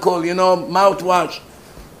triangle, mouthwash.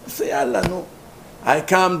 I say, yalla, no. I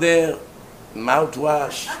come there,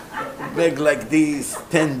 mouthwash, bag like this,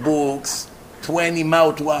 10 books, 20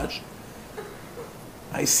 mouthwash.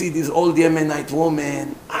 I see this old Yemenite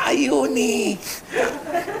woman, Ayuni.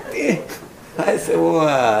 I say,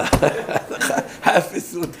 wow, half a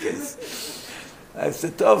suitcase. I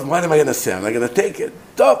said, Tov, what am I going to say? Am I going to take it?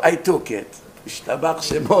 Tov, I took it. Ishtabach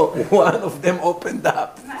Shemo, one of them opened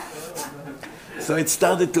up. So it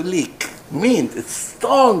started to leak. Mint, it's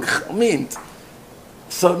strong mint.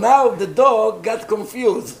 So now the dog got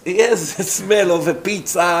confused. He has the smell of a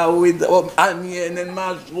pizza with onion and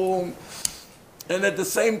mushroom. And at the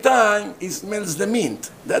same time, he smells the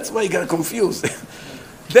mint. That's why he got confused.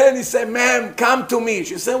 Then he said, ma'am, come to me.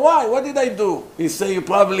 She said, why? What did I do? He said, you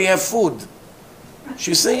probably have food.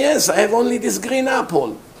 She said, yes, I have only this green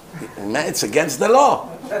apple. Man, it's against the law.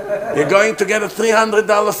 You're going to get a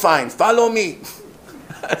 $300 fine. Follow me.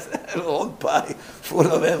 An old pie full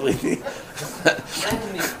of everything.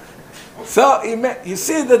 So, you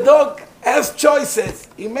see, the dog has choices.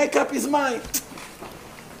 He make up his mind.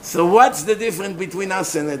 So what's the difference between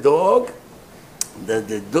us and a dog? That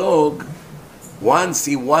the dog, once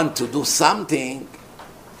he wants to do something,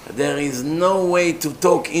 there is no way to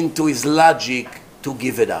talk into his logic to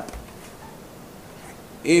give it up.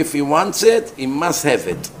 If he wants it, he must have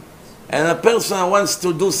it. And a person wants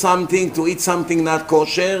to do something, to eat something not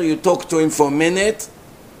kosher, you talk to him for a minute,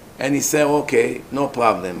 and he says, okay, no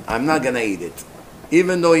problem, I'm not going to eat it.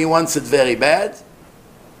 Even though he wants it very bad.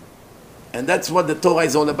 And that's what the Torah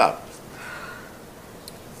is all about.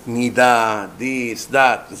 Nida, this,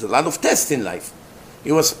 that. There's a lot of tests in life.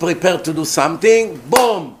 He was prepared to do something,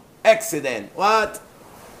 boom, accident. What?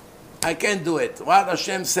 I can't do it. What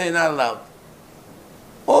Hashem say not allowed.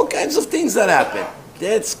 All kinds of things that happen.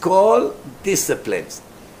 That's called disciplines.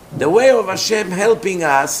 The way of Hashem helping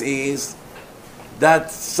us is that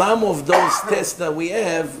some of those tests that we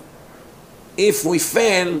have, if we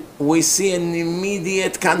fail, we see an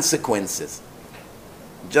immediate consequences.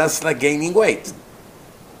 Just like gaining weight.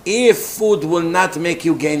 If food will not make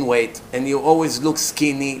you gain weight and you always look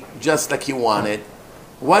skinny just like you wanted,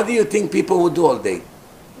 what do you think people would do all day?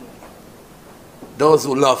 Those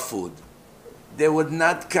who love food. They would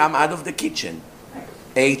not come out of the kitchen.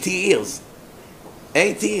 80 years.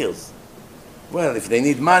 80 years. Well, if they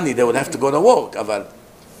need money, they would have to go to work. But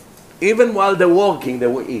even while they're working, they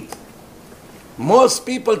will eat. Most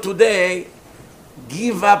people today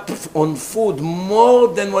give up on food more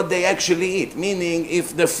than what they actually eat. Meaning,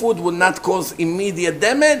 if the food would not cause immediate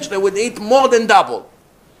damage, they would eat more than double.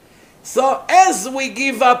 So, as we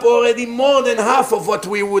give up already more than half of what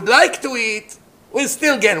we would like to eat, we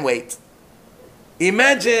still gain weight.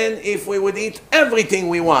 Imagine if we would eat everything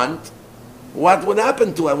we want, what would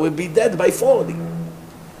happen to us? We'd be dead by 40.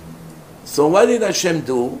 So what did Hashem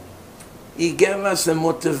do? He gave us a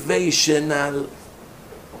motivational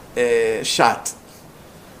shot.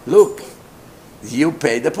 Look, you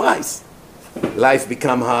pay the price. Life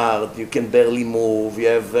become hard, you can barely move, you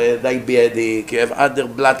have diabetic, you have other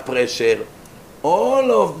blood pressure.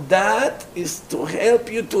 All of that is to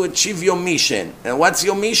help you to achieve your mission. And what's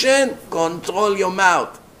your mission? Control your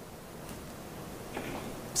mouth.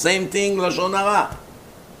 Same thing, Lashon Hara.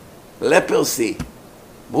 Leprosy.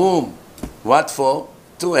 Boom. What for?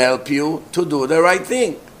 To help you to do the right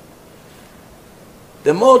thing.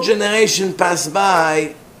 The more generation pass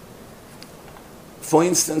by, for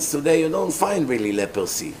instance, today you don't find really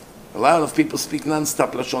leprosy. A lot of people speak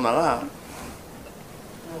non-stop Lashon Hara,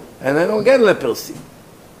 and they don't get leprosy.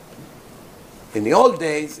 In the old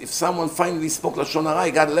days, if someone finally spoke Lashon Hara,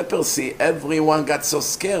 he got leprosy, everyone got so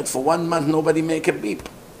scared. For 1 month, nobody make a beep.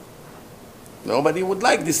 Nobody would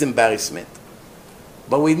like this embarrassment.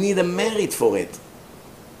 But we need a merit for it.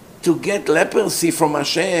 To get leprosy from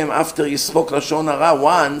Hashem after you spoke Lashon Hara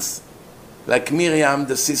once, like Miriam,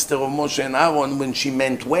 the sister of Moshe and Aaron, when she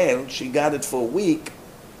meant well, she got it for a week.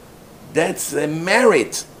 That's a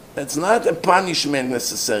merit. That's not a punishment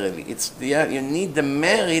necessarily. You need the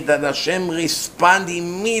merit that Hashem respond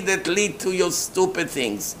immediately to your stupid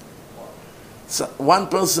things. So one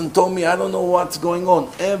person told me, I don't know what's going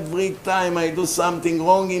on. Every time I do something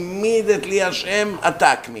wrong, immediately Hashem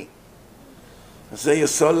attack me. I say, you're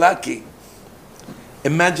so lucky.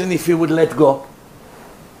 Imagine if you would let go.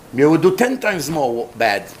 You would do 10 times more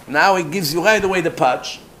bad. Now it gives you right away the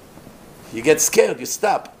patch. You get scared, you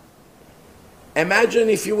stop. Imagine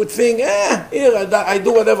if you would think, here, I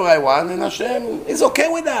do whatever I want, and Hashem is okay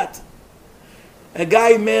with that. A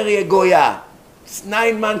guy marry a Goya.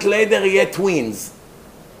 9 months later, he had twins.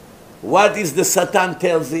 What is the Satan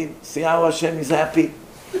tells him? See how Hashem is happy?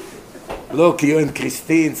 Look, you and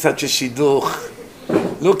Christine, such a shidduch.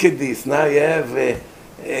 Look at this. Now you have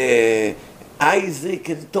Isaac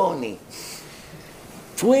and Tony.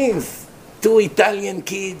 Twins. 2 Italian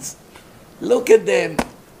kids. Look at them.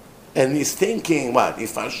 And he's thinking, what?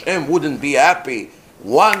 If Hashem wouldn't be happy,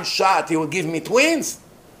 1 shot, he would give me twins?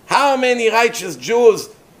 How many righteous Jews,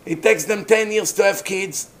 it takes them 10 years to have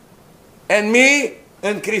kids? And me,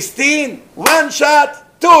 And Christine, 1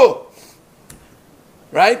 shot, 2.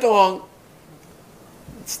 Right or wrong?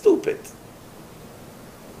 It's stupid.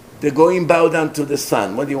 The goyim bow down to the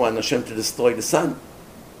sun. What do you want, Hashem to destroy the sun?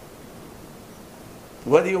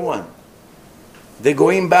 What do you want? The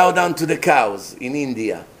goyim bow down to the cows in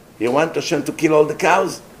India. You want Hashem to kill all the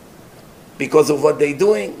cows? Because of what they're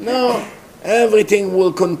doing? No. Everything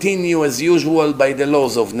will continue as usual by the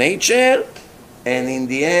laws of nature, and in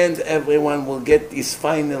the end, everyone will get his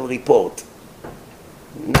final report.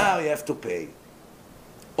 Now you have to pay.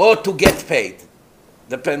 Or to get paid.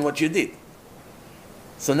 Depend what you did.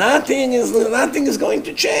 So nothing is going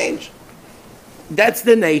to change. That's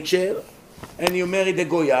the nature. And you marry the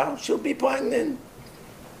Goya, she'll be pregnant.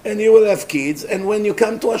 And you will have kids. And when you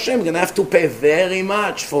come to Hashem, you're going to have to pay very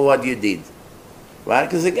much for what you did. Right?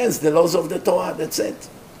 Because against the laws of the Torah, that's it.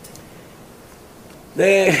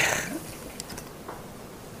 The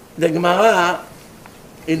Gemara,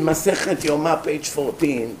 in Masechet Yomah, page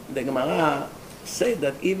 14, the Gemara say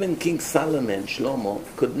that even King Solomon, Shlomo,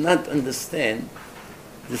 could not understand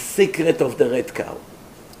the secret of the red cow.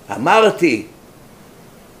 אמרתי,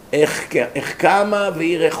 איך קמה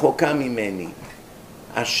והיא רחוקה ממני.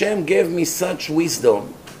 Hashem gave me such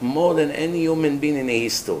wisdom, more than any human being in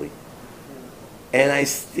history. And I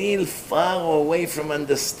still far away from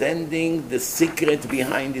understanding the secret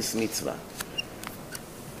behind this mitzvah.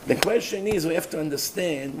 The question is, we have to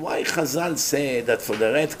understand why Chazal say that for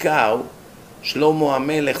the red cow, Shlomo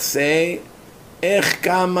HaMelech say, איך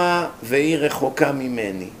קמה והיא רחוקה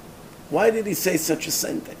ממני. Why did he say such a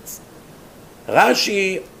sentence?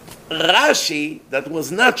 Rashi, that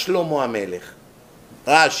was not Shlomo HaMelech.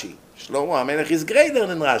 Rashi. Shlomo HaMelech is greater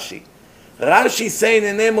than Rashi. Rashi say in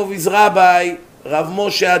the name of his rabbi, Rav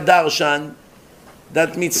Moshe Adarshan,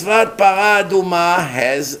 that mitzvat para aduma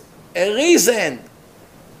has a reason.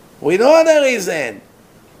 We know the reason.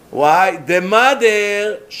 Why? The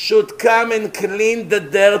mother should come and clean the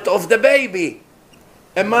dirt of the baby.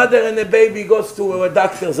 A mother and a baby goes to a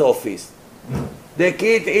doctor's office. The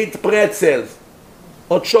kid eats pretzels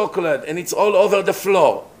or chocolate and it's all over the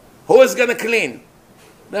floor. Who is going to clean?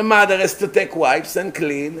 The mother has to take wipes and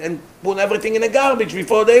clean and put everything in the garbage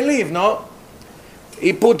before they leave, no?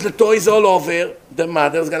 He put the toys all over. The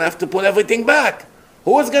mother is going to have to put everything back.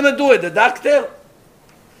 Who is going to do it? The doctor?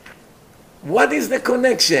 What is the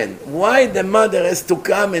connection? Why the mother has to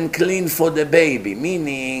come and clean for the baby?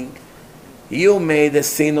 Meaning, you made a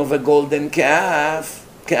sin of a golden calf.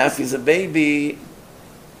 Calf is a baby.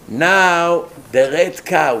 Now, the red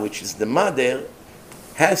cow, which is the mother,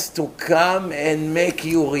 has to come and make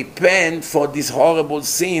you repent for this horrible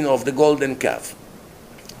sin of the golden calf.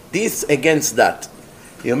 This against that.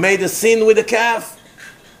 You made a sin with the calf.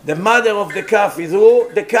 The mother of the calf is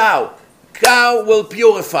who? The cow. Cow will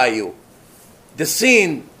purify you. The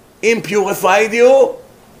sin impurified you.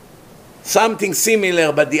 Something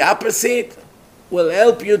similar but the opposite will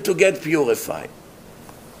help you to get purified.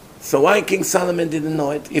 So why King Solomon didn't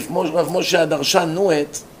know it? If Rav Moshe Adarshan knew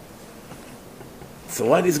it, so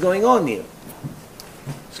what is going on here?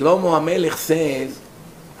 Shlomo HaMelech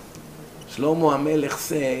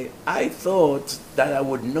says, I thought that I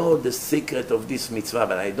would know the secret of this mitzvah,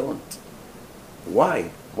 but I don't. Why?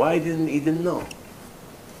 Why didn't he know?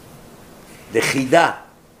 The Chida,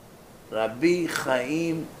 Rabbi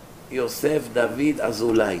Chaim Yosef David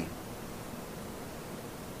Azulai,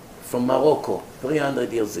 from Morocco,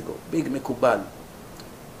 300 years ago, big Mekubal.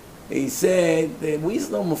 He said the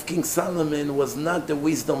wisdom of King Solomon was not the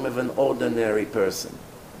wisdom of an ordinary person.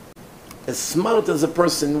 As smart as a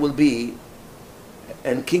person will be,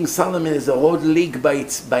 and King Solomon is a whole league by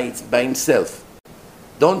himself.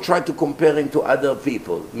 Don't try to compare him to other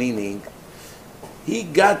people, meaning he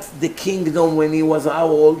got the kingdom when he was how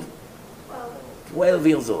old? 12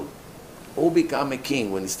 years old. Who become a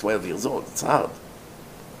king when he's 12 years old? It's hard.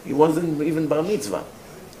 He wasn't even bar mitzvah.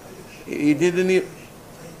 He didn't.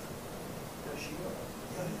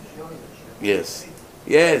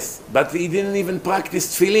 Yes, but he didn't even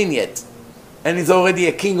practice tefillin yet, and he's already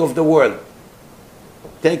a king of the world,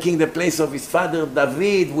 taking the place of his father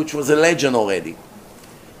David, which was a legend already,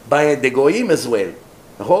 by the goyim as well.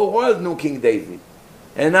 The whole world knew King David,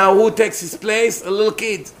 and now who takes his place? A little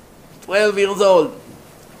kid, 12 years old.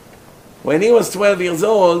 When he was 12 years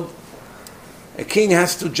old, a king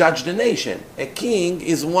has to judge the nation. A king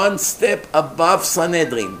is one step above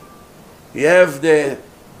Sanhedrin. You have the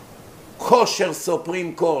kosher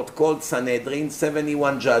Supreme Court called Sanhedrin,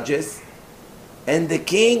 71 judges, and the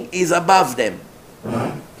king is above them.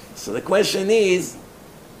 So the question is,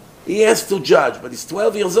 he has to judge, but he's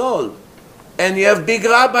 12 years old. And you have big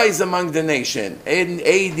rabbis among the nation,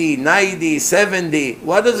 80, 90, 70.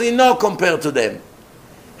 What does he know compared to them?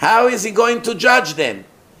 How is he going to judge them?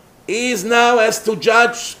 He is now has to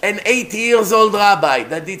judge an 80 years old rabbi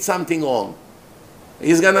that did something wrong.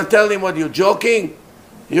 He's going to tell him, what, you joking?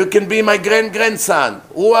 You can be my grandson.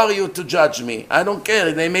 Who are you to judge me? I don't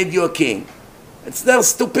care. They made you a king. It's their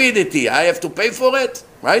stupidity. I have to pay for it?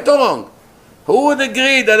 Right or wrong? Who would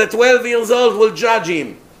agree that a 12 years old will judge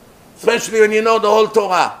him? Especially when you know the whole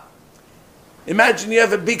Torah. Imagine you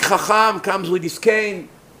have a big chacham, comes with his cane,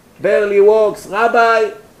 barely walks.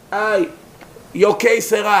 Rabbi, your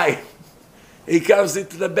case arai. He comes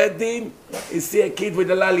into the bed din, he see a kid with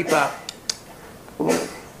a lollipop.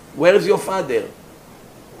 Where is your father?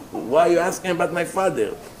 Why are you asking about my father?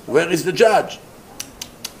 Where is the judge?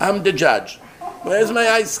 I'm the judge. Where's my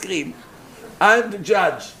ice cream? I'm the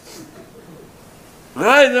judge.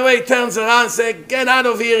 Right away he turns around and says, get out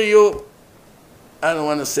of here, you. I don't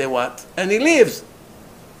want to say what. And he leaves.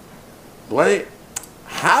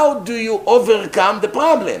 How do you overcome the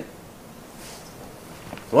problem?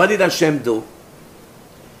 What did Hashem do?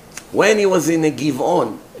 When he was in a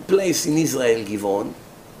Givon, a place in Israel, Givon,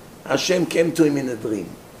 Hashem came to him in a dream.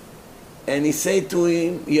 And he said to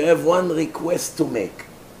him, you have one request to make.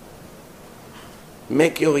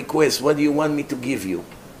 Make your request. What do you want me to give you?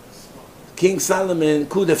 King Solomon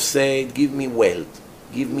could have said, give me wealth,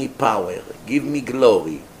 give me power, give me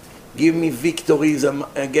glory, give me victories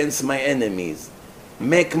against my enemies,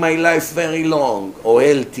 make my life very long or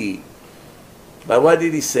healthy. But what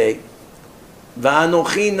did he say?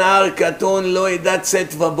 "Va'anochi nar katon lo edat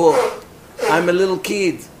tzet vabo." I'm a little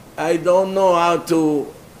kid. I don't know how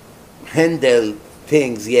to handle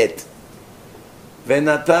things yet.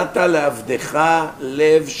 ונתת לעבדך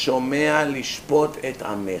לב שומע לשפוט את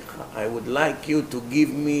עמך. I would like you to give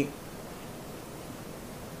me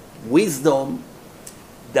wisdom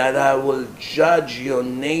that I will judge your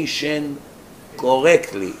nation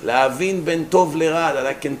correctly. להבין בין טוב לרע, that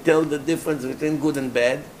I can tell the difference between good and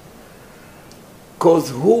bad.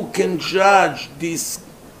 Because who can judge this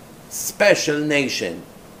special nation?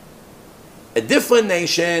 A different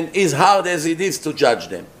nation is hard as it is to judge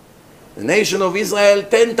them. The nation of Israel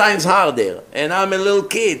 10 times harder, and I'm a little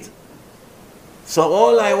kid. So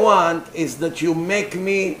all I want is that you make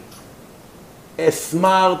me a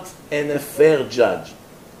smart and a fair judge.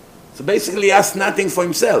 So basically he asked nothing for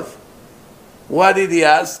himself. What did he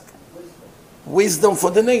ask? Wisdom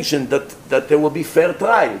for the nation, that there will be fair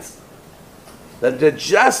trials. That the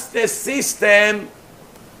justice system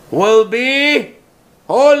will be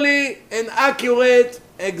holy and accurate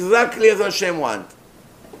exactly as Hashem wants.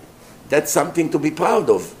 That's something to be proud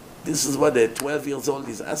of. This is what a 12 years old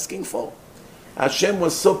is asking for. Hashem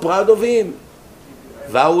was so proud of him.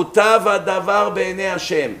 והוטב הדבר בעיני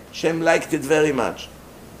השם. Hashem liked it very much.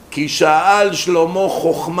 כי שאל שלמה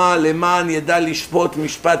חוכמה למען ידע לשפוט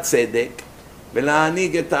משפט צדק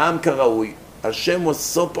ולהנהיג את העם כראוי. Hashem was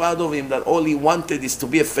so proud of him that all he wanted is to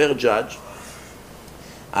be a fair judge.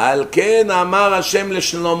 על כן אמר השם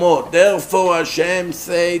לשלמה. Therefore Hashem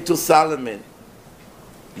say to Solomon,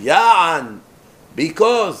 יען,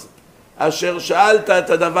 because אשר שאלת את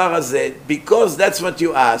הדבר הזה, because that's what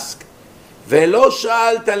you ask, ולא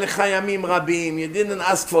שאלת לך ימים רבים, you didn't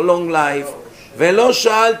ask for long life, ולא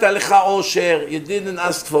שאלת לך עושר, you didn't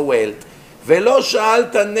ask for wealth, ולא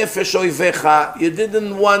שאלת נפש אויביך, you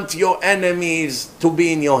didn't want your enemies to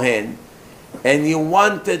be in your hand, and you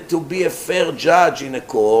wanted to be a fair judge in a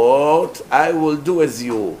court, I will do as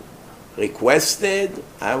you requested,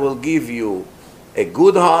 I will give you a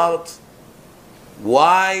good heart,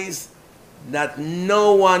 wise, that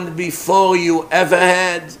no one before you ever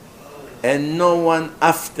had, and no one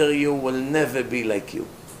after you will never be like you.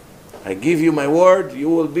 I give you my word, you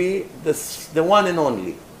will be the one and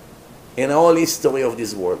only in the whole history of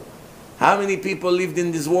this world. How many people lived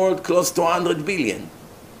in this world? Close to 100 billion.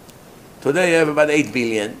 Today you have about 8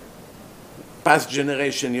 billion. Past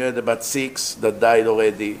generation you had about 6 that died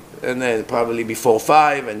already, and then probably before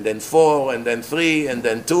 5, and then 4, and then 3, and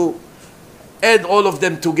then 2. Add all of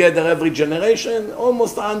them together every generation,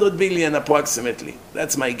 almost 100 billion approximately.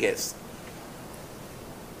 That's my guess.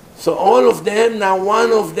 So all of them, now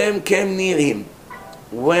one of them came near him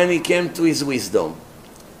when he came to his wisdom.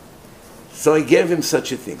 So he gave him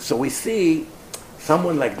such a thing. So we see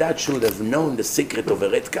someone like that should have known the secret of a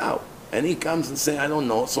red cow. And he comes and says, I don't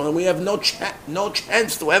know. So we have no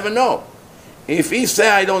chance to ever know. If he say,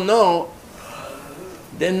 I don't know,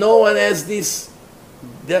 then no one has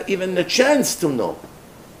even the chance to know.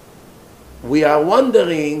 We are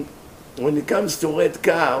wondering, when it comes to red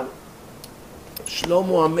cow,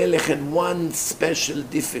 Shlomo HaMelech had one special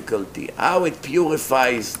difficulty, how it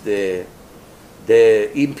purifies the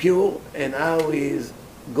impure and how he's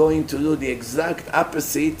going to do the exact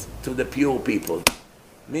opposite to the pure people.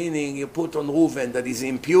 Meaning you put on Reuven that is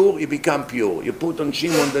impure, he becomes pure. You put on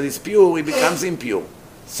Shimon that is pure, he becomes impure.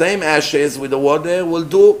 Same ashes with the water will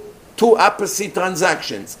do two opposite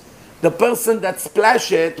transactions. The person that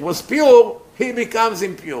splashed it was pure, he becomes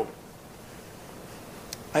impure.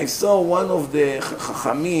 I saw one of the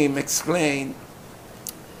Chachamim explain,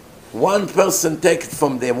 one person take it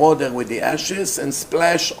from the water with the ashes and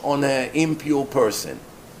splash on an impure person.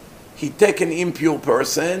 He take an impure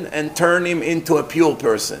person and turn him into a pure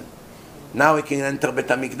person. Now he can enter Bet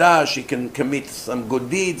HaMikdash, he can commit some good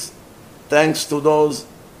deeds, thanks to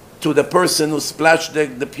the person who splashed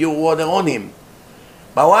the pure water on him.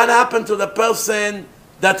 But what happened to the person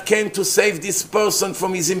that came to save this person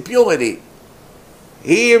from his impurity?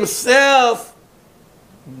 He himself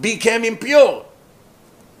became impure.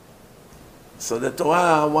 So the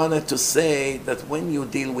Torah wanted to say that when you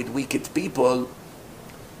deal with wicked people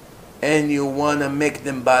and you want to make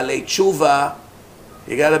them Baalei Tshuva,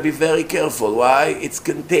 you got to be very careful. Why? It's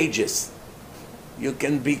contagious. You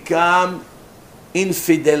can become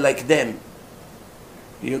infidel like them.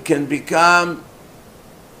 You can become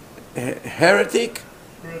heretic?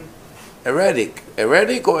 Heretic.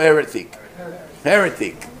 Heretic or heretic?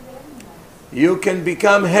 Heretic. You can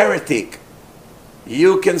become heretic.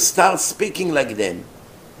 You can start speaking like them.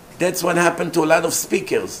 That's what happened to a lot of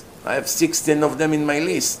speakers. I have 16 of them in my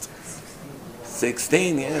list.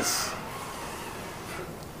 16, yes.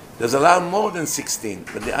 There's a lot more than 16,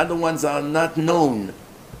 but the other ones are not known.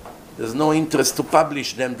 There's no interest to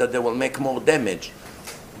publish them that they will make more damage.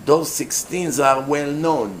 Those 16s are well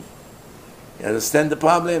known. You understand the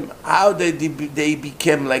problem? How they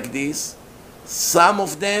became like this? Some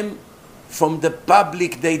of them from the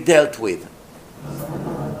public they dealt with.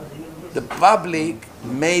 The public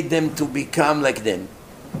made them to become like them.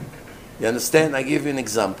 You understand? I give you an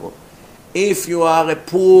example. If you are a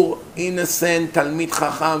poor, innocent Talmid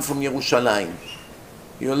Chacham from Yerushalayim,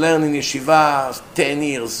 you learn in yeshiva 10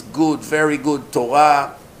 years, good, very good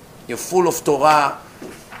Torah, you're full of Torah,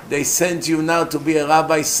 they send you now to be a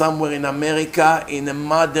rabbi somewhere in America in a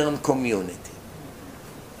modern community.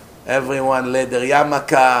 Everyone leather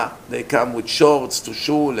yarmulke, they come with shorts to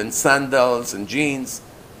shul and sandals and jeans.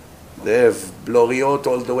 They have bloriot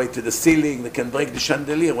all the way to the ceiling. They can break the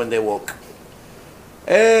chandelier when they walk.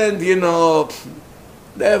 And, you know,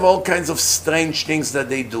 they have all kinds of strange things that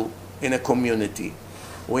they do in a community.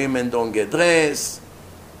 Women don't get dressed.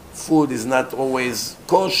 Food is not always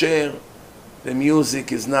kosher. The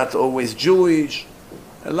music is not always Jewish.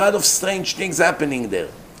 A lot of strange things happening there.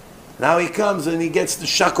 Now he comes and he gets the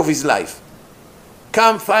shock of his life.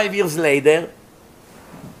 Come 5 years later,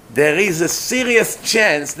 there is a serious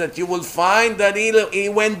chance that you will find that he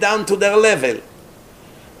went down to their level.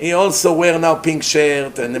 He also wear now pink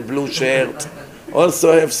shirt and a blue shirt.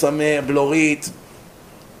 Also have some blorit.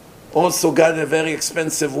 Also got a very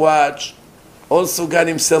expensive watch. Also got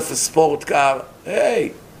himself a sport car.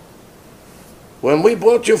 Hey, when we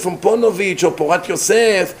brought you from Ponovich or Porat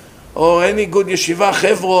Yosef or any good yeshiva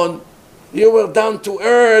Chevron, you were down to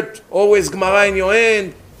earth, always Gemara in your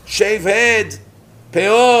hand, shave head,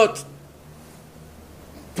 peot,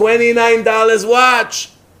 $29 watch.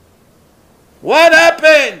 What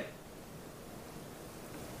happened?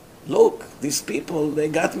 Look, these people, they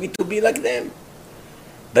got me to be like them.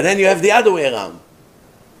 But then you have the other way around.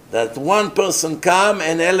 That one person come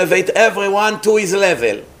and elevate everyone to his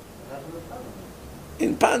level.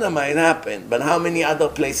 In Panama it happened, but how many other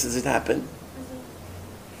places it happened?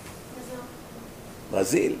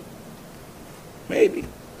 Brazil. Maybe.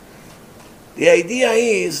 The idea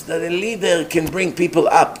is that a leader can bring people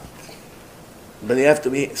up, but you have to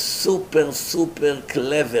be super, super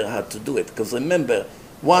clever how to do it. Because remember,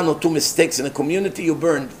 1 or 2 mistakes in a community, you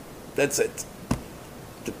burned. That's it.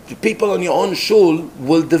 The people on your own shul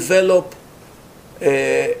will develop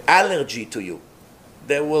allergy to you.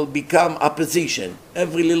 They will become opposition.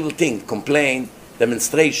 Every little thing, complaint,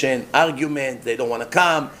 demonstration, argument, they don't want to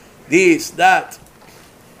come, this, that.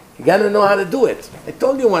 You got to know how to do it. I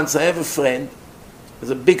told you once, I have a friend, he's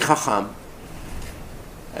a big chacham,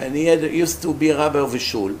 and he used to be a rabbi of a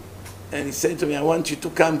shul, and he said to me, I want you to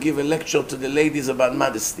come give a lecture to the ladies about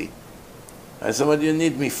modesty. I said, what do you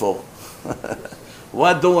need me for?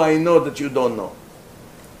 What do I know that you don't know?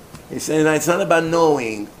 He said, it's not about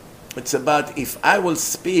knowing, it's about if I will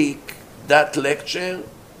speak that lecture,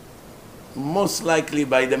 most likely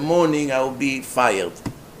by the morning I will be fired.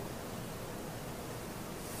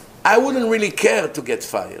 I wouldn't really care to get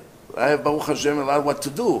fired. I have, Baruch Hashem, a lot what to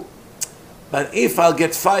do. But if I'll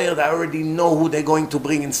get fired, I already know who they're going to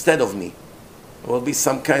bring instead of me. It will be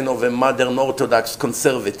some kind of a modern Orthodox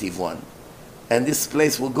conservative one. And this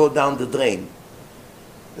place will go down the drain.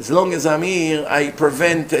 As long as I'm here, I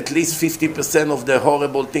prevent at least 50% of the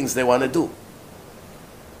horrible things they want to do.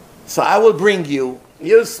 So I will bring you.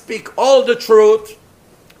 You speak all the truth.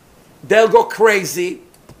 They'll go crazy.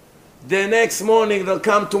 The next morning they'll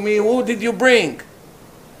come to me. Who did you bring?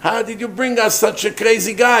 How did you bring us such a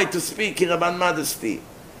crazy guy to speak here about modesty?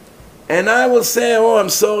 And I will say, oh, I'm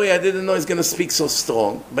sorry, I didn't know he's going to speak so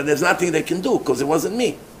strong. But there's nothing they can do because it wasn't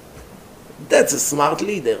me. That's a smart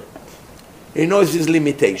leader. He knows his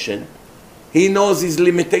limitation. He knows his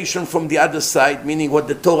limitation from the other side, meaning what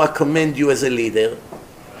the Torah commands you as a leader.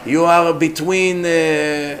 You are between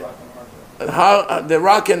the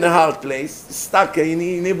rock and the hard place. Stuck. In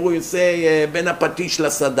Hebrew you say, ben apatish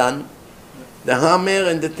lasadan. The hammer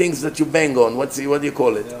and the things that you bang on. What do you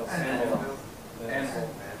call it?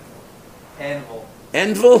 Anvil.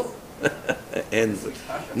 Anvil? Anvil.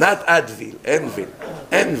 Not Advil. Anvil.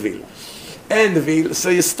 Anvil. Anvil. So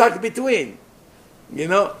you're stuck between. You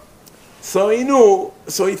know? So he knew.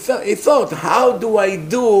 So he thought, how do I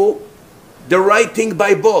do the right thing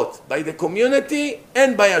by both? By the community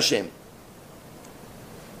and by Hashem.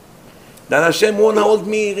 That Hashem won't hold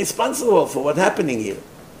me responsible for what's happening here.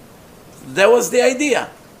 That was the idea.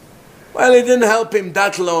 Well, it didn't help him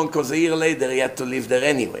that long because a year later he had to live there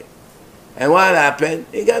anyway. And what happened?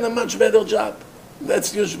 He got a much better job.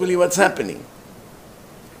 That's usually what's happening.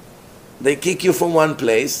 They kick you from one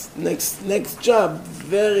place, next job,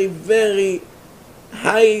 very, very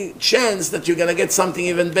high chance that you're going to get something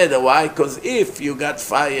even better. Why? Because if you got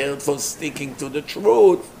fired for sticking to the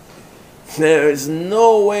truth, there is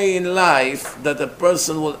no way in life that a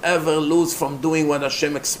person will ever lose from doing what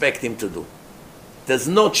Hashem expects him to do. There's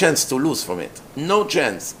no chance to lose from it. No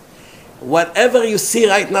chance. Whatever you see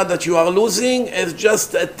right now that you are losing is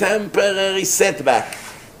just a temporary setback.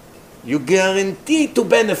 You guarantee to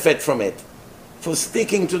benefit from it for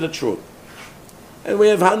sticking to the truth. And we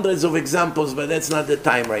have hundreds of examples, but that's not the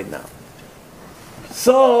time right now.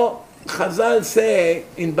 So, Chazal say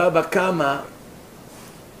in Baba Kama,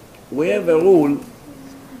 we have a rule,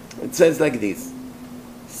 it says like this.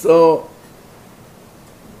 So,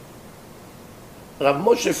 Rav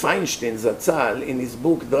Moshe Feinstein Zatzal, in his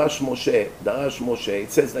book Darash Moshe,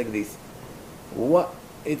 it says like this.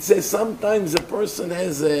 It says sometimes a person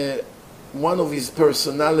has one of his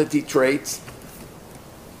personality traits.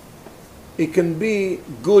 It can be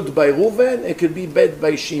good by Reuven, it could be bad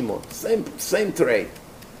by Shimon. Same trait.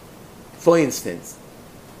 For instance,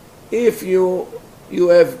 if you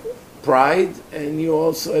have pride and you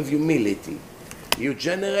also have humility. You're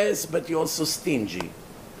generous, but you're also stingy.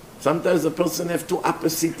 Sometimes a person has two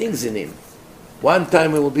opposite things in him. One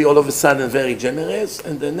time he will be all of a sudden very generous,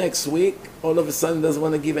 and the next week, all of a sudden doesn't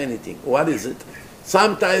want to give anything. What is it?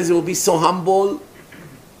 Sometimes he will be so humble,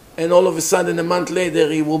 and all of a sudden, a month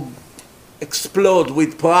later, he will explode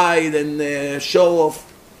with pride and show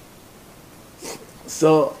off.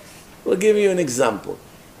 So, we'll give you an example.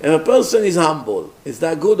 If a person is humble, is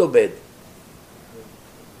that good or bad?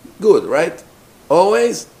 Good, right?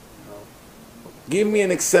 Always? No. Give me an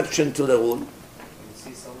exception to the rule. You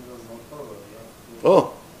see someone does not follow, yeah.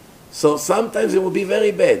 Oh, so sometimes it will be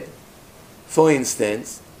very bad. For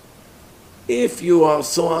instance, if you are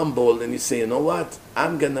so humble and you say, you know what,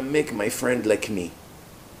 I'm going to make my friend like me.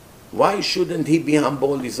 Why shouldn't he be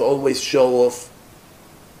humble? He's always show off.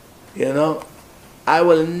 You know, I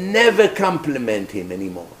will never compliment him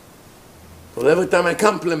anymore. Because every time I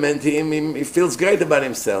compliment him, he feels great about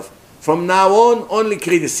himself. From now on, only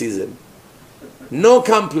criticism. No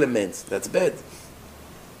compliments. That's bad.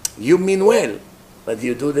 You mean well, but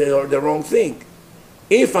you do the wrong thing.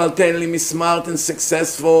 If I'll tell him he's smart and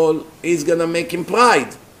successful, he's going to make him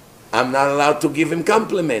pride. I'm not allowed to give him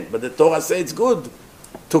compliment, but the Torah says it's good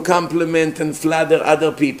to compliment and flatter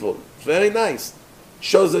other people. It's very nice.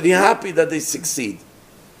 Shows that you're happy that they succeed.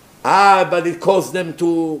 But it caused them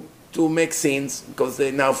to make sins because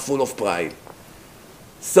they're now full of pride.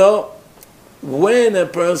 So, when a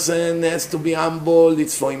person has to be humble,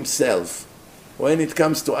 it's for himself. When it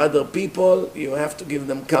comes to other people, you have to give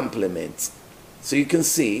them compliments. So you can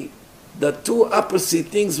see that two opposite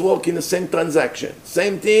things work in the same transaction.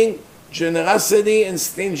 Same thing, generosity and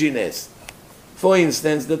stinginess. For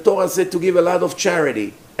instance, the Torah said to give a lot of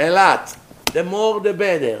charity. A lot. The more, the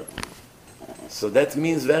better. So that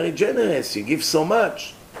means very generous. You give so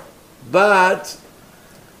much. But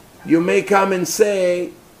you may come and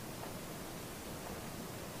say,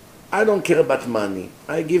 I don't care about money.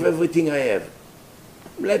 I give everything I have.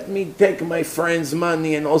 let me take my friend's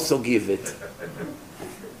money and also give it.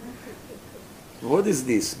 What is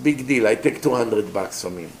this? Big deal. I take $200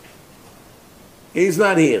 from him. He's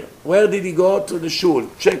not here. Where did he go? To the shul.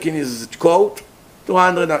 Check in his coat.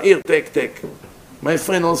 200. Here, take. My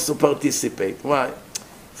friend also participate. Why?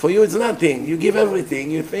 For you, it's nothing. You give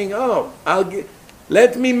everything. You think, oh,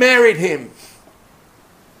 let me marry him.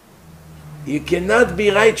 You cannot be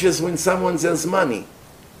righteous when someone sells money.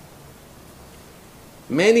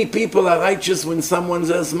 Many people are righteous when someone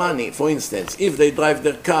sells money. For instance, if they drive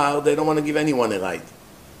their car, they don't want to give anyone a ride.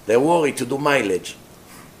 They're worried to do mileage.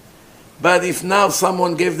 But if now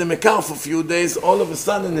someone gave them a car for a few days, all of a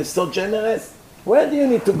sudden they're so generous. Where do you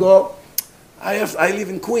need to go? I live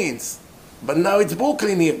in Queens, but now it's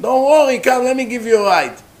Brooklyn here. Don't worry, come, let me give you a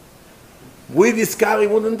ride. With this car, he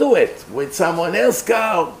wouldn't do it. With someone else's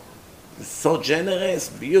car, so generous,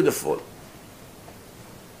 beautiful.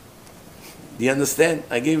 Do you understand?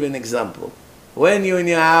 I give you an example. When you're in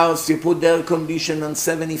your house, you put the air conditioner on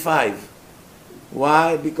 75.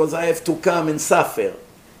 Why? Because I have to come and suffer.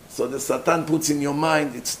 So the Satan puts in your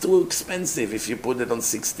mind, it's too expensive if you put it on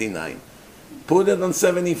 69. Put it on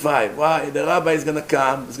 75. Why? The rabbi is going to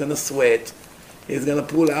come, he's going to sweat, he's going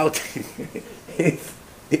to pull out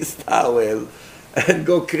his towel and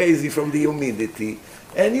go crazy from the humidity.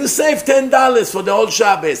 And you save $10 for the whole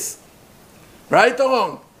Shabbos. Right or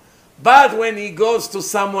wrong? But when he goes to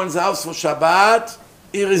someone's house for Shabbat,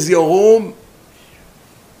 here is your room,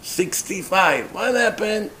 65. What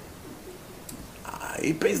happened?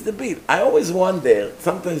 He pays the bill. I always wonder,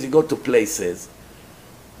 sometimes you go to places,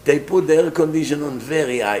 they put the air conditioner on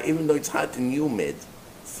very high, even though it's hot and humid.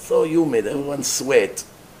 So humid, everyone sweat.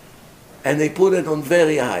 And they put it on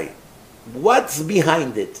very high. What's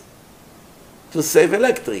behind it? To save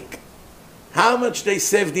electric. How much they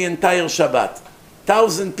save the entire Shabbat?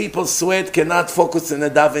 1,000 people sweat, cannot focus in a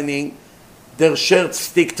davening. Their shirts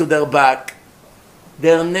stick to their back.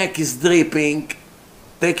 Their neck is dripping.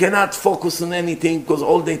 They cannot focus on anything because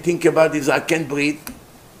all they think about is, I can't breathe.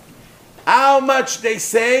 How much they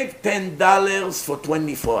save? $10 for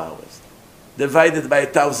 24 hours. Divided by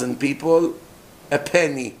 1,000 people, a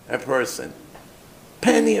penny a person.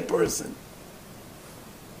 Penny a person.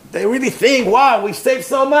 They really think, wow, we saved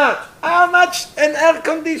so much. How much an air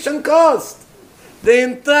condition cost? The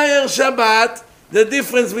entire Shabbat, the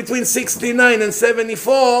difference between 69 and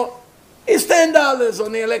 74 is $10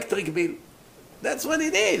 on the electric bill. That's what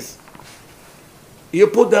it is. You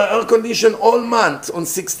put the air condition all month on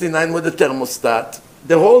 69 with the thermostat,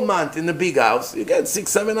 the whole month in the big house, you get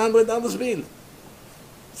 $600-700 bill.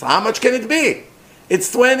 So how much can it be?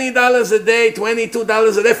 It's $20 a day,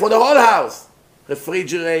 $22 a day for the whole house.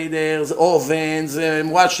 Refrigerators, ovens,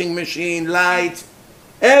 washing machine, lights,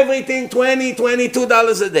 everything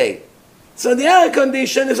 $22 a day. So the air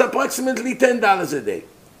condition is approximately $10 a day.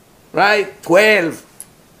 Right? 12.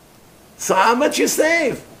 So how much you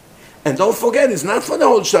save? And don't forget, it's not for the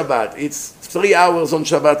whole Shabbat. It's 3 hours on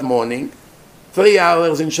Shabbat morning, 3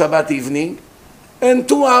 hours in Shabbat evening, and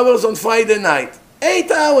 2 hours on Friday night.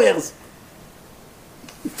 8 hours.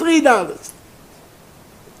 $3.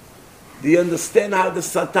 Do you understand how the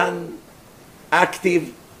Satan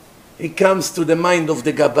active? He comes to the mind of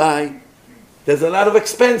the Gabbai. There's a lot of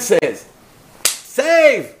expenses.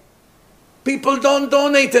 Save! People don't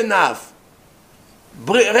donate enough.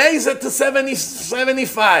 Raise it to 70,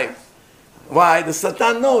 75. Why? The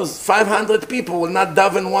Satan knows 500 people will not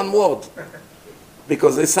daven one word.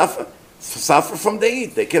 Because they suffer from the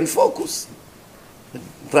heat. They can't focus. It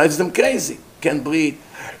drives them crazy. Can't breathe.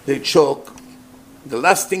 They choke. The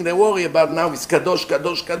last thing they worry about now is Kadosh,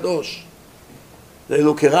 Kadosh, Kadosh. They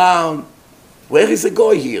look around. Where is a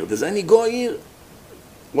goy here? Does any goy here?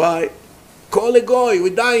 Why? Call a goy.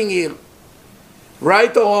 We're dying here.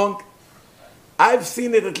 Right or wrong? I've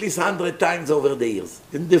seen it at least 100 times over the years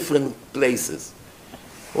in different places.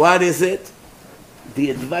 What is it? The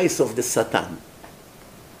advice of the Satan.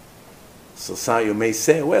 So you may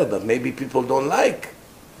say, well, but maybe people don't like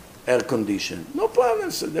air condition. No problem,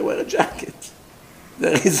 so they wear a jacket.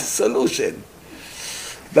 There is a solution.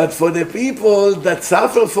 But for the people that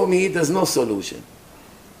suffer from heat, there's no solution.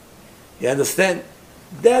 You understand?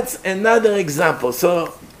 That's another example.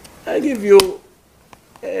 So I give you,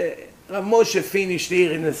 Rav Moshe finished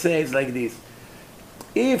here and it says like this.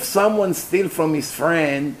 If someone steals from his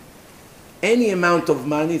friend any amount of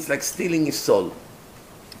money, it's like stealing his soul.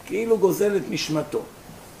 כאילו גוזל את נשמתו.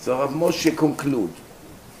 So Rav Moshe conclude.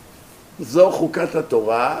 זו חוקת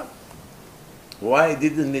התורה. Why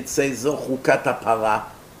didn't it say זו חוקת הפרה?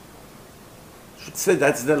 It should say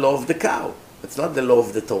that's the law of the cow. It's not the law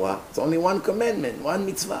of the Torah. It's only one commandment, one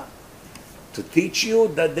mitzvah. to teach you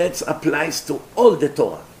that that applies to all the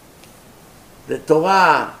Torah. The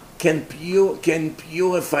Torah can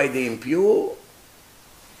purify the impure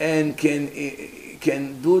and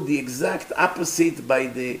can do the exact opposite by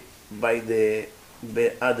the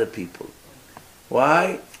other people.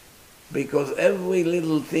 Why? Because every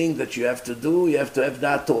little thing that you have to do, you have to have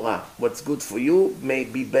that Torah. What's good for you may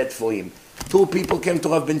be bad for him. Two people came to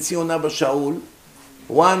Rav Ben Zion Abba Shaul.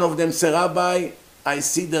 One of them said, Rabbi, I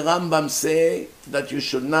see the Rambam say that you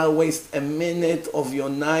should not waste a minute of your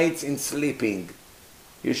nights in sleeping.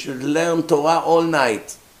 You should learn Torah all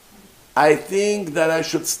night. I think that I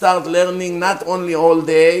should start learning not only all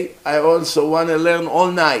day, I also want to learn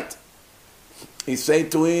all night. He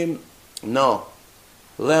said to him, no.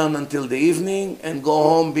 Learn until the evening and go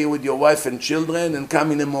home, be with your wife and children, and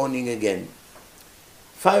come in the morning again.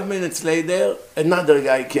 5 minutes later, another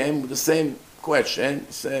guy came with the same question,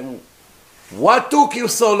 saying, what took you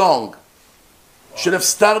so long? Should have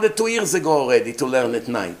started 2 years ago already to learn at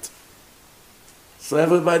night. So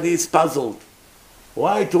everybody is puzzled.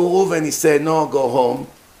 Why to Reuven he said, no, go home.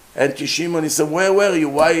 And to Shimon he said, where were you?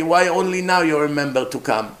 Why only now you remember to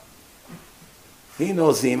come? He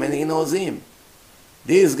knows him and he knows him.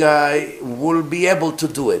 This guy will be able to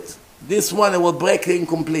do it. This one will break him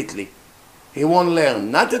completely. He won't learn,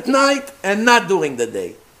 not at night and not during the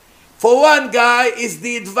day. For one guy is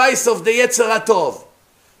the advice of the Yetzer HaTov.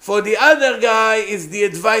 For the other guy is the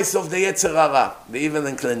advice of the Yetzer Hara, the evil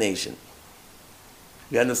inclination.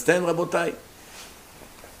 You understand, Rabotai?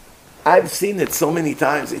 I've seen it so many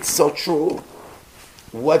times. It's so true.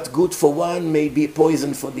 What's good for one may be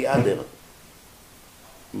poison for the other.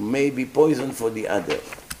 May be poison for the other.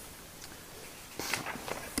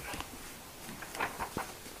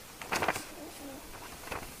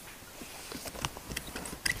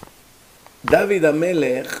 David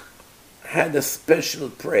HaMelech had a special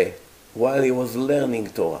prayer while he was learning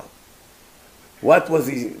Torah. What was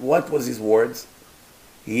his words?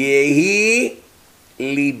 Yehi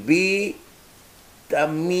libi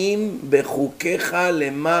tamim bechukecha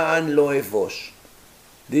leman lo evosh.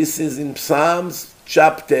 This is in Psalms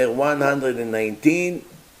chapter 119,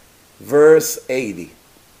 verse 80.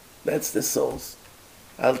 That's the source.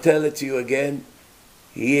 I'll tell it to you again.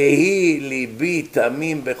 Yehi libi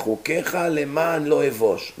tamim bechukecha leman lo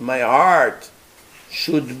evosh. My heart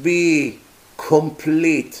should be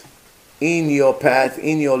complete in your path,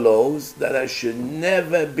 in your laws, that I should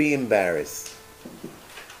never be embarrassed.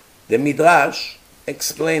 The Midrash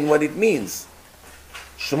explain what it means.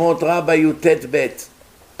 Shmot Rabbah Yutet Bet.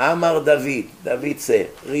 Amar David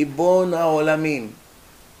said, Ribon HaOlamim,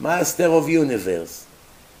 Master of Universe,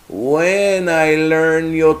 when I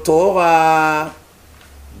learn your Torah,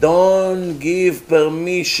 don't give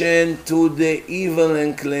permission to the evil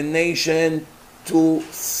inclination to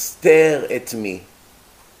stare at me.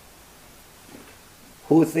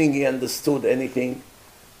 Who think he understood anything?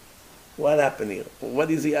 What happened here? What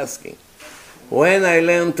is he asking? When I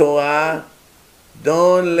learn Torah,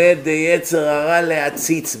 don't let the Yetzer Hara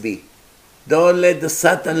le'atzitz bi. Don't let the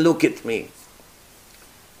Satan look at me.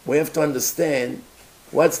 We have to understand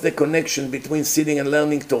what's the connection between sitting and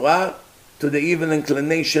learning Torah to the evil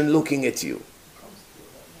inclination looking at you.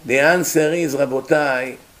 The answer is,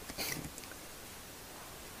 Rabotai,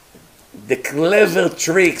 the clever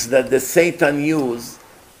tricks that the Satan use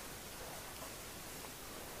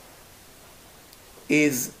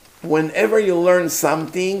is whenever you learn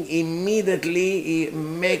something, immediately it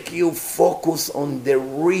make you focus on the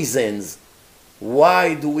reasons.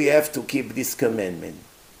 Why do we have to keep this commandment?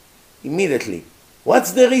 Immediately.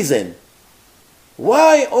 What's the reason?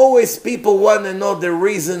 Why always people want to know the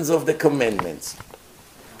reasons of the commandments?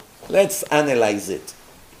 Let's analyze it.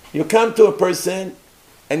 You come to a person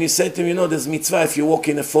and you say to him, you know, there's mitzvah if you walk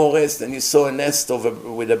in a forest and you saw a nest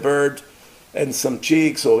with a bird and some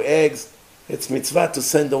chicks or eggs. It's mitzvah to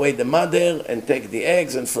send away the mother and take the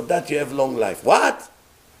eggs, and for that you have long life. What?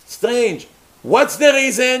 Strange. What's the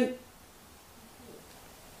reason?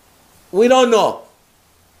 We don't know.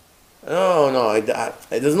 No,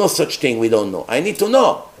 there's no such thing we don't know. I need to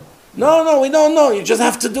know. No, we don't know. You just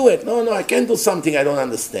have to do it. No, I can't do something I don't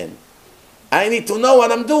understand. I need to know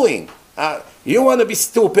what I'm doing. You want to be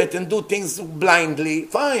stupid and do things blindly?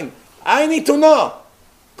 Fine. I need to know.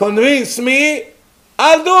 Convince me,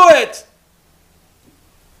 I'll do it.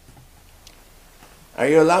 Are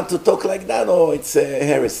you allowed to talk like that, or it's a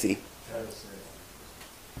heresy?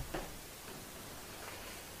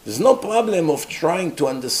 There's no problem of trying to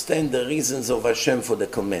understand the reasons of Hashem for the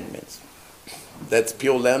commandments. That's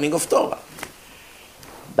pure learning of Torah.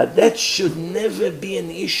 But that should never be an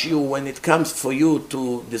issue when it comes for you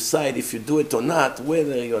to decide if you do it or not.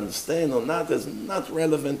 Whether you understand or not is not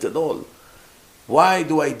relevant at all. Why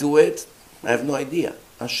do I do it? I have no idea.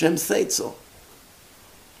 Hashem said so.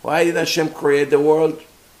 Why did Hashem create the world?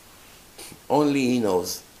 Only He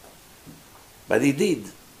knows. But He did.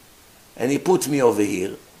 And He put me over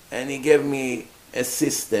here. And He gave me a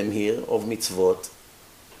system here of mitzvot.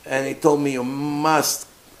 And He told me you must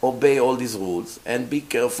obey all these rules and be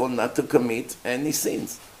careful not to commit any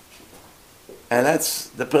sins. And that's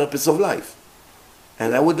the purpose of life.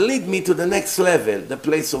 And that would lead me to the next level, the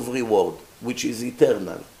place of reward, which is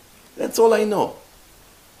eternal. That's all I know.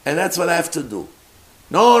 And that's what I have to do.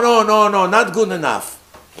 No, not good enough.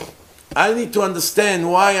 I need to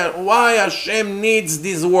understand why Hashem needs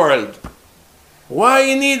this world. Why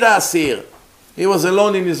He needs us here. He was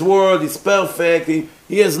alone in His world, He's perfect,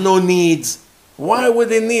 He has no needs. Why would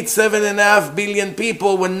He need 7.5 billion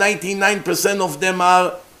people when 99% of them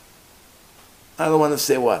are, I don't want to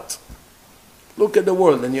say what. Look at the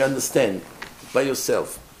world and you understand by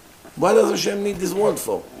yourself. What does Hashem need this world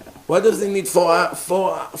for? What does He need for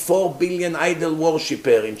 4 billion idol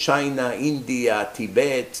worshippers in China, India,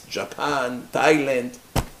 Tibet, Japan, Thailand?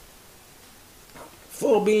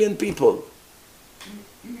 4 billion people.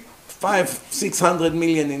 600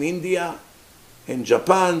 million in India, in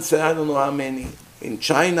Japan, say I don't know how many, in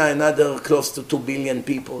China another close to 2 billion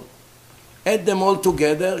people. Add them all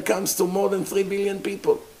together, comes to more than 3 billion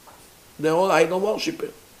people. They're all idol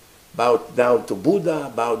worshippers. Bow down to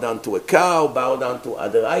Buddha, bow down to a cow, bow down to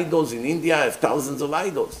other idols. In India I have thousands of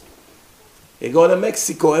idols. You go to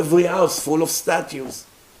Mexico, every house full of statues.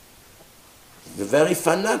 They're very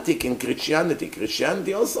fanatic in Christianity.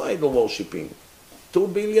 Christianity also idol worshipping. 2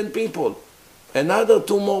 billion people. Another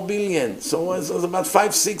 2 more billion. So there's about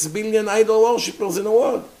 5-6 billion idol worshippers in the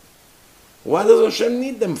world. What does Hashem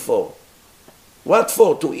need them for? What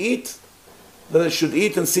for? To eat? That they should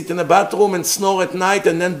eat and sit in a bathroom and snore at night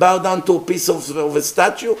and then bow down to a piece of a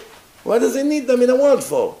statue? What does He need them in the world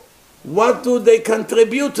for? What do they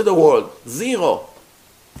contribute to the world? Zero.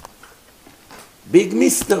 Big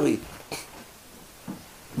mystery.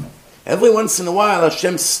 Every once in a while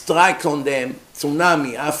Hashem strikes on them.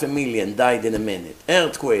 Tsunami, 500,000 died in a minute.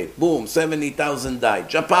 Earthquake, boom, 70,000 died.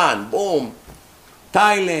 Japan, boom.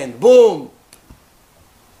 Thailand, boom.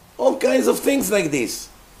 All kinds of things like this.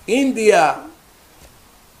 India.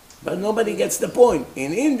 But nobody gets the point.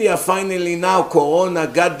 In India, finally now, Corona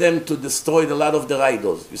got them to destroy a lot of their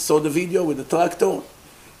idols. You saw the video with the tractor?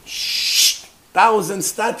 1,000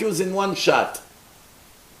 statues in one shot.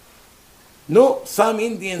 No, some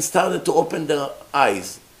Indians started to open their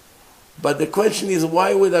eyes. But the question is,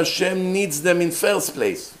 why would Hashem needs them in first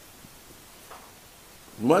place?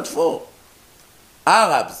 What for?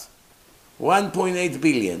 Arabs, 1.8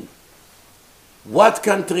 billion. What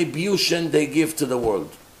contribution they give to the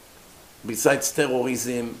world? Besides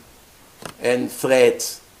terrorism and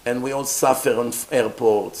threats, and we all suffer on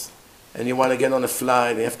airports, and you want to get on a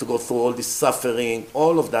flight, you have to go through all this suffering,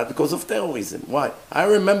 all of that because of terrorism. Why? I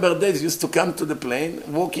remember days used to come to the plane,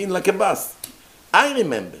 walk in like a bus. I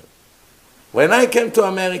remember. When I came to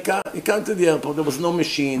America, you come to the airport, there was no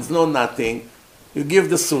machines, no nothing. You give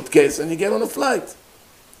the suitcase and you get on a flight.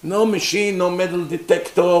 No machine, no metal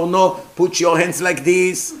detector, no put your hands like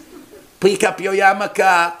this, pick up your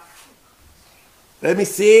yarmulke. Let me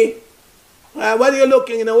see. What are you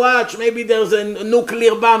looking in a watch? Maybe there's a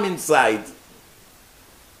nuclear bomb inside.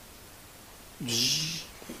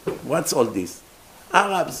 What's all this?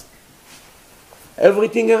 Arabs.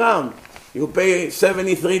 Everything around. You pay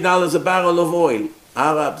 $73 a barrel of oil.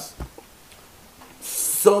 Arabs.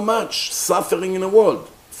 So much suffering in the world.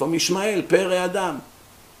 From Ishmael, Pere Adam.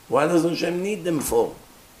 What does Hashem need them for?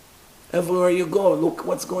 Everywhere you go, look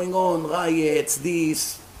what's going on. Riots,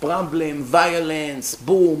 this, problem, violence,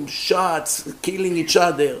 boom, shots, killing each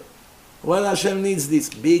other. Well, Hashem needs this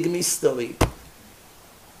big mystery.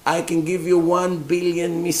 I can give you 1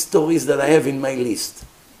 billion mysteries that I have in my list.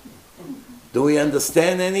 Do we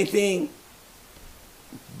understand anything?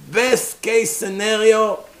 Best case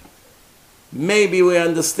scenario, maybe we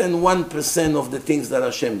understand 1% of the things that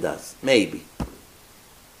Hashem does. Maybe.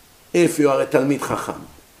 If you are a Talmid Chacham.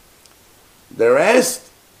 The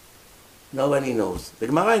rest, nobody knows. The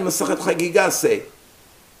Gemara in Masachet Chagiga say,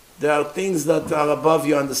 there are things that are above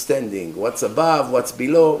your understanding. What's above, what's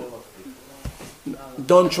below.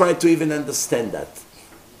 Don't try to even understand that.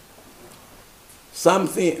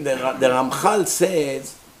 Something, the Ramchal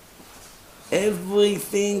says,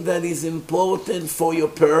 everything that is important for your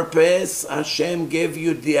purpose, Hashem gave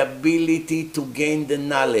you the ability to gain the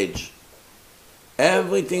knowledge.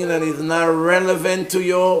 Everything that is not relevant to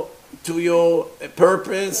your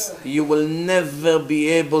purpose, you will never be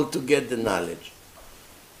able to get the knowledge.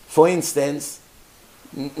 For instance,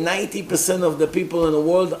 90% of the people in the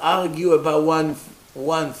world argue about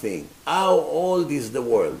one thing. How old is the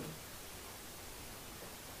world?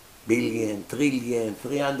 Billion, trillion,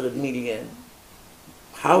 300 million.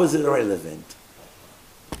 How is it relevant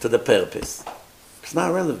to the purpose? It's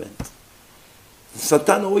not relevant.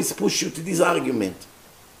 Satan always pushes you to this argument.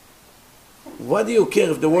 What do you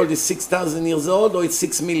care if the world is 6,000 years old or it's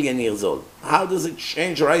 6 million years old? How does it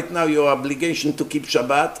change right now your obligation to keep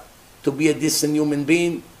Shabbat, to be a decent human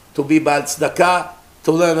being, to be Baal Tzedakah,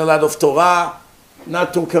 to learn a lot of Torah,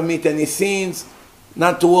 not to commit any sins,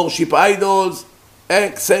 not to worship idols,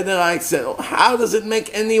 etc., etc. How does it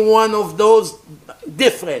make any one of those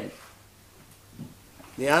different?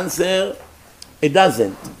 The answer, it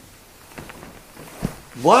doesn't.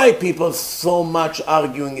 Why people so much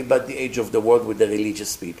arguing about the age of the world with the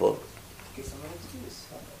religious people?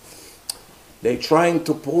 They're trying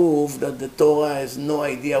to prove that the Torah has no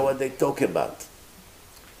idea what they talk about.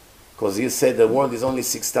 Because you said the world is only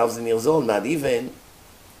 6,000 years old, not even,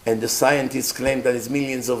 and the scientists claim that it's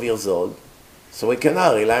millions of years old, so we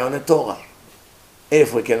cannot rely on the Torah.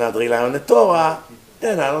 If we cannot rely on the Torah,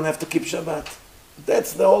 then I don't have to keep Shabbat.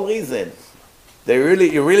 That's the whole reason.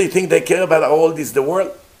 You really think they care about how old is the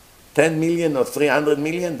world? 10 million or 300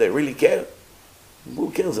 million? They really care? Who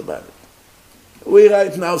cares about it? We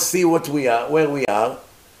right now see what we are, where we are.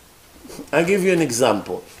 I'll give you an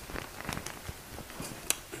example.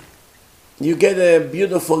 You get a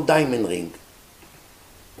beautiful diamond ring.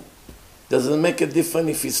 Does it make a difference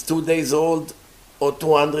if it's 2 days old or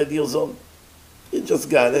 200 years old? You just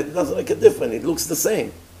got it. It doesn't make a difference. It looks the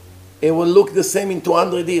same. It will look the same in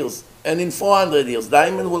 200 years. And in 400 years,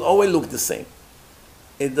 diamond will always look the same.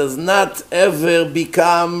 It does not ever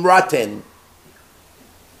become rotten.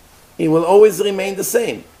 It will always remain the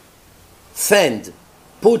same. Sand.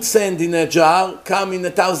 Put sand in a jar, come in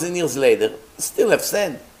 1,000 years later, still have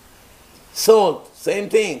sand. Salt, same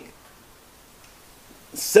thing.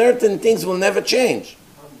 Certain things will never change.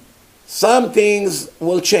 Some things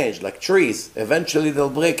will change, like trees. Eventually they'll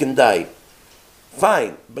break and die.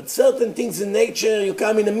 Fine. But certain things in nature, you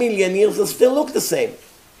come in 1,000,000 years, they'll still look the same.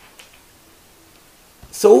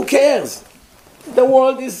 So who cares? The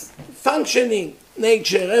world is functioning.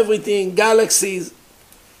 Nature, everything, galaxies.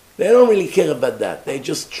 They don't really care about that. They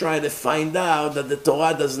just try to find out that the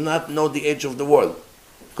Torah does not know the age of the world,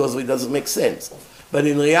 because it doesn't make sense. But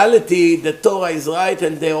in reality, the Torah is right,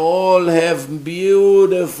 and they all have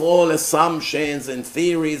beautiful assumptions and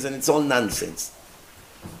theories, and it's all nonsense.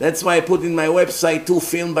 That's why I put in my website 2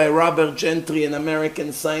 films by Robert Gentry, an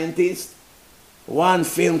American scientist. One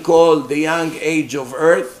film called The Young Age of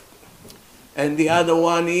Earth, and the other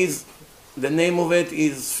one is, the name of it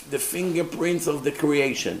is The Fingerprints of the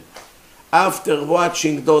Creation. After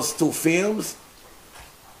watching those 2 films,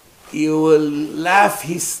 you will laugh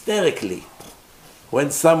hysterically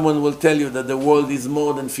when someone will tell you that the world is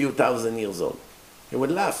more than a few thousand years old. You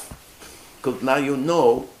would laugh, because now you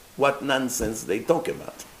know what nonsense they talk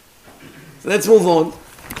about. So let's move on.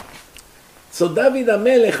 So David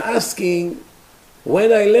HaMelech asking,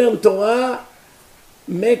 when I learn Torah,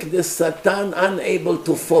 make the Satan unable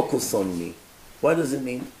to focus on me. What does it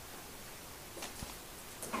mean?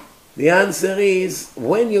 The answer is,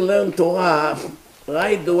 when you learn Torah,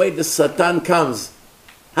 right away the Satan comes.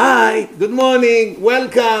 Hi, good morning,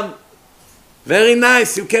 welcome. Very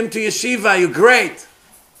nice, you came to yeshiva, you're great.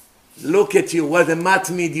 Look at you, what a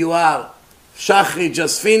matmid you are. Shachri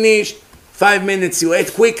just finished, 5 minutes you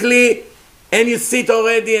ate quickly, and you sit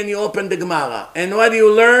already and you open the Gemara. And what do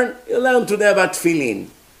you learn? You learn today about tefillin.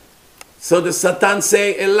 So the Satan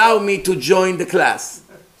say, allow me to join the class.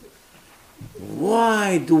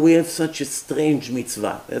 Why do we have such a strange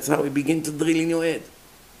mitzvah? That's how we begin to drill in your head.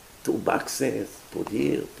 2 boxes, put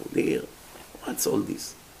here, put here. What's all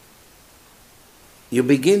this? You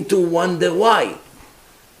begin to wonder why.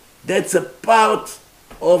 That's a part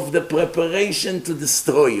of the preparation to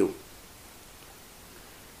destroy you.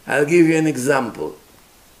 I'll give you an example.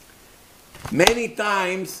 Many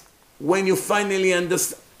times when you finally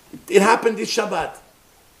understand, it happened this Shabbat.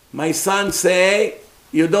 My son say,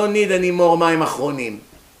 you don't need any more mayim achronim.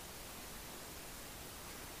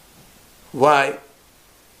 Why?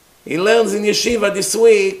 He learns in yeshiva this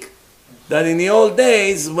week that in the old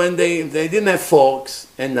days when they didn't have forks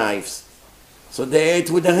and knives, so they ate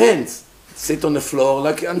with their hands. Sit on the floor,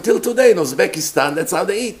 like until today in Uzbekistan, that's how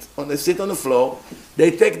they eat. When they sit on the floor, they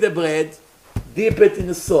take the bread, dip it in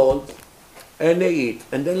the salt, and they eat.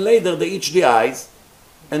 And then later they itch the eyes,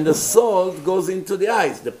 and the salt goes into the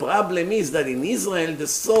eyes. The problem is that in Israel, the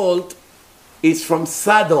salt is from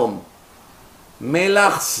Sodom,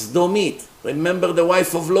 Melach Sdomit. Remember the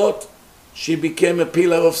wife of Lot? She became a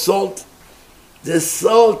pillar of salt. The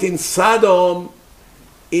salt in Sodom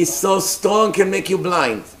is so strong, can make you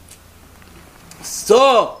blind.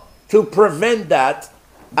 So, to prevent that,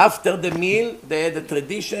 after the meal, they had a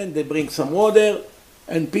tradition, they bring some water,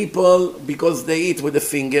 and people, because they eat with the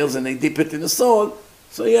fingers and they dip it in the salt,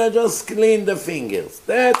 so you just clean the fingers.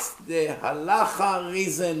 That's the halacha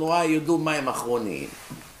reason why you do mayim achronim.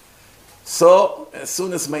 So, as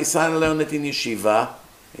soon as my son learned it in yeshiva,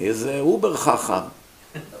 he's a uber chacham.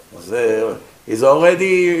 He's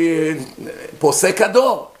already posek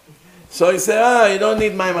ador. So he said, you don't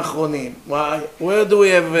need mayim achronim. Why? Where do we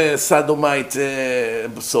have sodomite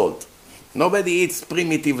salt? Nobody eats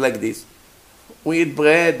primitive like this. We eat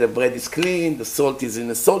bread, the bread is clean, the salt is in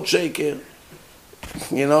a salt shaker.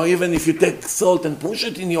 You know, even if you take salt and push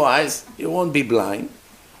it in your eyes, you won't be blind.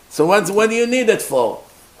 So what do you need it for?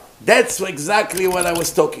 That's exactly what I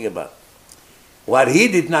was talking about. What he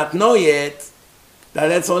did not know yet,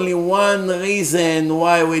 that's only one reason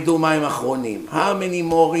why we do mayim achronim. How many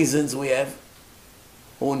more reasons we have?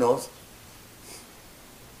 Who knows?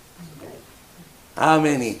 How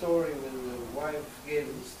many? Story when the wife gave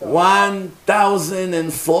him stuff.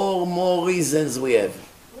 1,004 more reasons we have.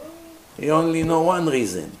 You only know one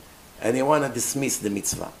reason, and you want to dismiss the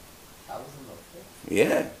mitzvah.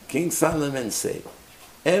 Yeah, King Solomon said,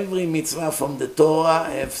 every mitzvah from the Torah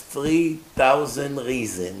have 3,000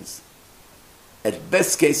 reasons. At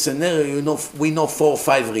best case scenario, we know 4 or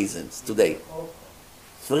 5 reasons today.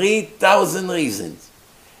 3,000 reasons.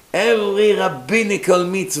 Every rabbinical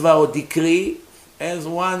mitzvah or decree has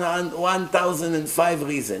 1,005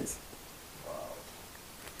 reasons.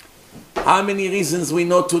 How many reasons we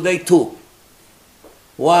know today? 2.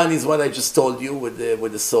 One is what I just told you with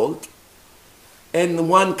the salt. And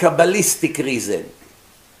one Kabbalistic reason.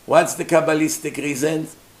 What's the Kabbalistic reason?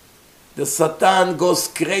 The Satan goes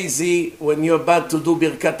crazy when you're about to do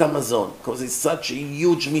Birkat Hamazon, because it's such a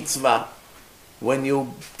huge mitzvah when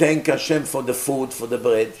you thank Hashem for the food, for the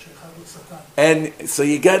bread. And so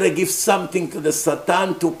you got to give something to the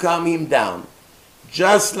Satan to calm him down.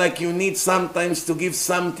 Just like you need sometimes to give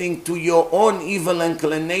something to your own evil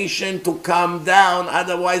inclination to calm down,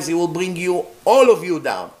 otherwise he will bring you, all of you,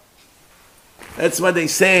 down. That's what they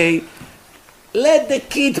say. Let the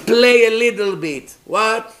kid play a little bit.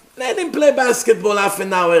 What? Let him play basketball half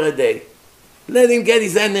an hour a day. Let him get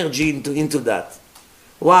his energy into that.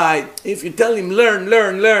 Why? If you tell him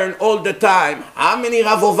learn all the time, how many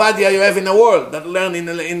Rav Ovadia you have in the world that learn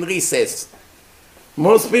in recess?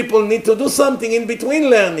 Most people need to do something in between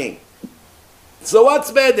learning. So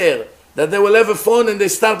what's better? That they will have a phone and they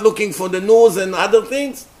start looking for the news and other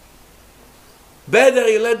things? Better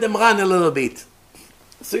you let them run a little bit.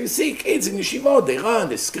 So you see kids in yeshiva, they run,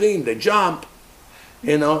 they scream, they jump,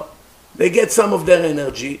 you know. They get some of their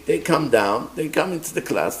energy, they come down, they come into the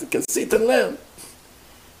class, they can sit and learn.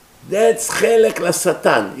 That's chelek la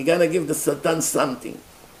Satan. You gotta give the Satan something.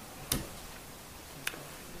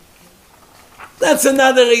 That's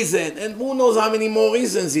another reason. And who knows how many more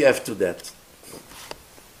reasons you have to that.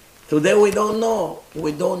 Today we don't know.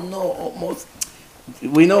 We don't know almost.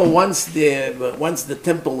 We know once the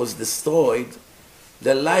temple was destroyed,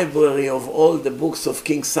 the library of all the books of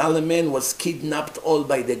King Solomon was kidnapped all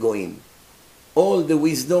by the Goyim. All the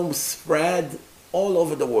wisdom spread all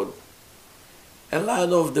over the world. A lot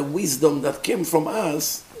of the wisdom that came from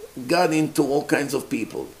us got into all kinds of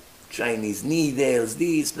people. Chinese needles,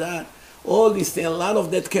 this, that. All these things, a lot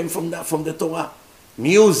of that came from the Torah.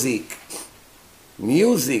 Music,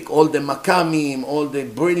 all the makamim, all the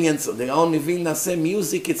brilliance, the only Vilna say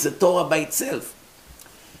music, it's a Torah by itself.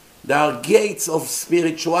 There are gates of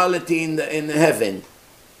spirituality in heaven.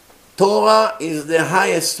 Torah is the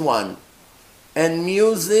highest one. And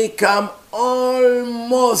music come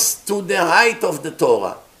almost to the height of the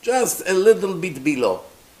Torah. Just a little bit below.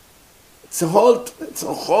 It's a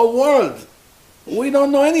whole world. We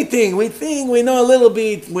don't know anything. We think we know a little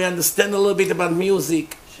bit. We understand a little bit about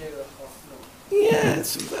music.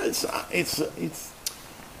 Yes, it's.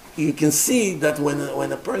 You can see that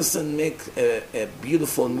when a person makes a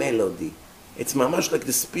beautiful melody, it's mamash like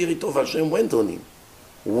the spirit of Hashem went on him.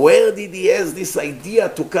 Where did he have this idea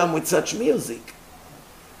to come with such music?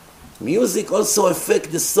 Music also affects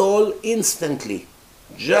the soul instantly,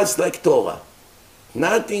 just like Torah.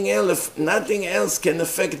 Nothing else can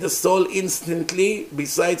affect the soul instantly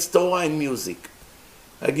besides Torah and music.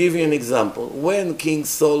 I'll give you an example. When King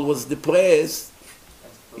Saul was depressed,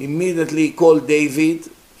 immediately he called David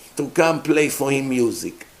to come play for him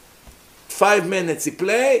music. 5 minutes he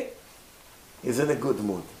play, he's in a good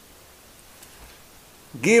mood.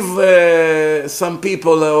 Give some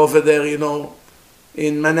people over there, you know,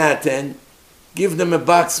 in Manhattan, give them a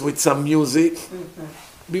box with some music.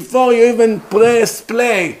 Before you even press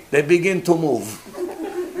play, they begin to move.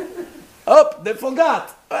 Oh, they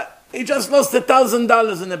forgot. He just lost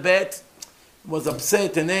 $1,000 in a bet. Was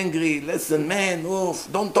upset and angry. Listen, man, oof,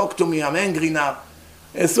 don't talk to me. I'm angry now.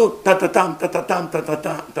 And so, ta-ta-tam, ta-ta-tam,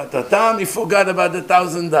 ta-ta-tam, ta-ta-tam. He forgot about the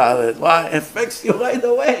 $1,000. Why? It affects you right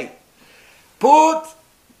away. Put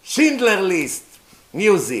Schindler List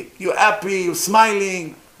music. You're happy, you're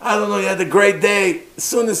smiling. I don't know, you had a great day. As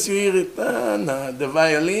soon as you hear it, no, the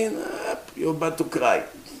violin, you're about to cry.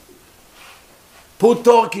 Put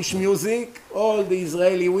Turkish music, all the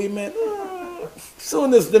Israeli women, as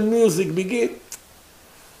soon as the music begins,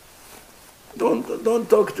 don't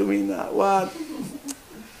talk to me now. What?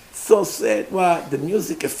 So sad. What? The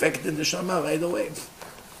music affected the Shama right away.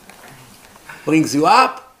 Brings you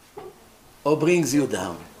up or brings you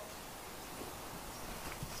down.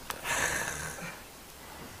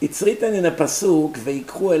 It's written in a pasuk,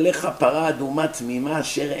 ויקחו אליך פרה אדומה תמימה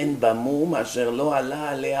אשר אין בה מום, אשר לא עלה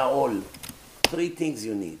עליה עול. 3 things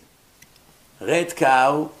you need. Red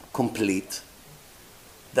cow, complete,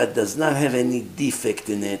 that does not have any defect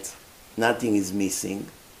in it, nothing is missing,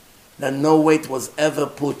 that no weight was ever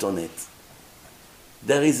put on it.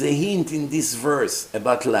 There is a hint in this verse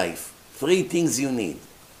about life. 3 things you need.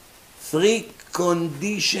 3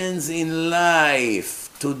 conditions in life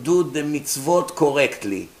to do the mitzvot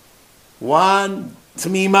correctly. 1,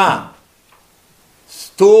 tmima.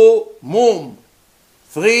 2, mum.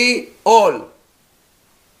 3, all.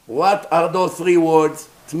 What are those 3 words?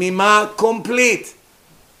 Tmima, complete.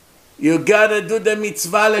 You gotta do the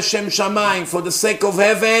mitzvah l'shem shamayim, for the sake of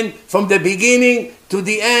heaven, from the beginning to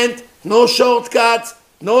the end. No shortcuts,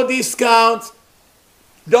 no discounts.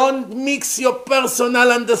 Don't mix your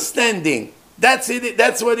personal understanding. That's it.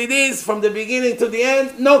 That's what it is, from the beginning to the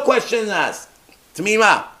end. No questions asked.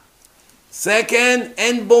 Tmima. Second,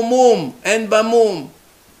 en bomum, en bamum.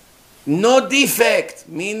 No defect,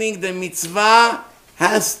 meaning the mitzvah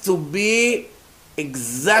has to be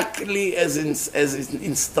exactly as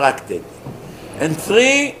instructed. And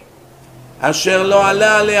 3, asher lo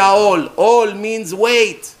ala alea ol. Ol means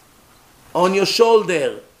weight on your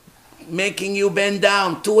shoulder, making you bend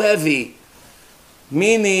down, too heavy.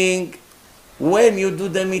 Meaning, when you do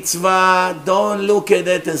the mitzvah, don't look at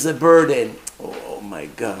it as a burden. Oh my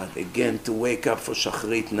God, again to wake up for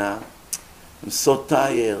Shachrit now. I'm so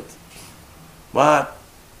tired. What?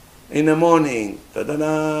 In the morning,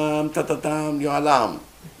 ta-da-dam, ta-ta-tam, your alarm.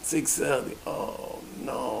 6:30. Oh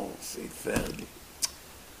no, 6:30.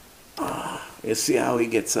 You see how he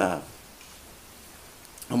gets up.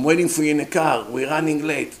 I'm waiting for you in the car. We're running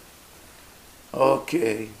late.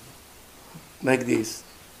 Okay. Like this.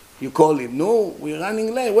 You call him. No, we're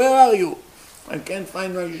running late. Where are you? I can't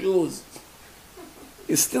find my shoes.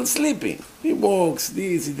 He's still sleeping. He walks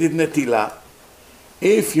this, he did netila.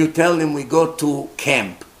 If you tell him we go to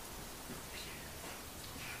camp,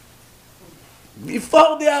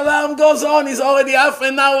 before the alarm goes on, he's already half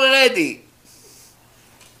an hour ready.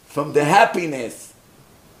 From the happiness.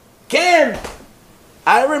 Camp!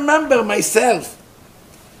 I remember myself.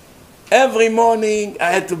 Every morning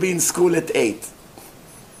I had to be in school at 8.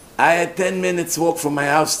 I had 10 minutes walk from my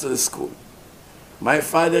house to the school. My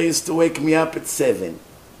father used to wake me up at 7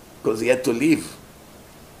 because he had to leave.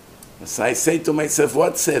 So I say to myself,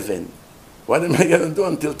 what 7? What am I going to do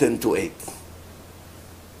until 10 to 8?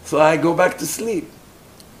 So I go back to sleep.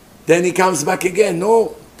 Then he comes back again.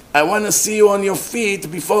 No, I want to see you on your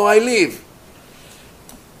feet before I leave.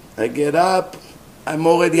 I get up. I'm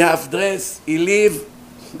already half dressed. He leaves.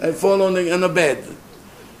 I fall on a bed.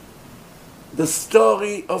 The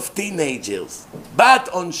story of teenagers. But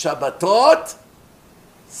on Shabbatot,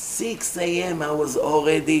 6 a.m. I was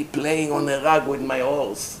already playing on a rug with my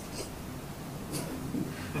horse.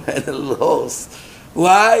 And a little horse.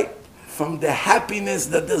 Why? From the happiness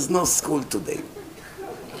that there's no school today.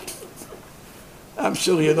 I'm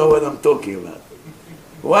sure you know what I'm talking about.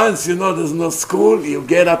 Once you know there's no school, you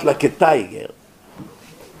get up like a tiger.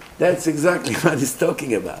 That's exactly what he's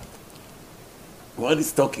talking about. What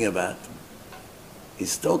he's talking about?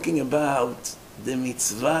 He's talking about the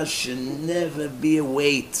mitzvah should never be a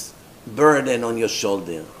weight, burden on your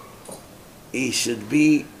shoulder. It should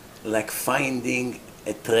be like finding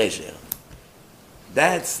a treasure.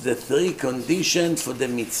 That's the 3 conditions for the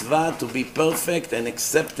mitzvah to be perfect and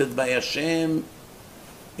accepted by Hashem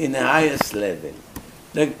in the highest level.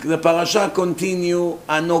 The parasha continue,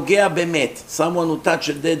 הנוגע באמת, someone who touch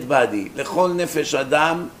a dead body, לכל נפש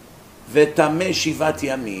אדם וטמא 7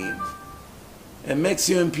 ימים. It makes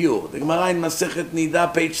you impure. The Gemara in Masechet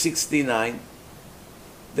Nida, page 69.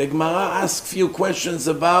 The Gemara asks few questions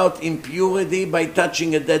about impurity by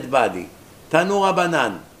touching a dead body. Tanu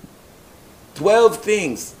Rabbanan. 12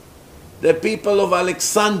 things. The people of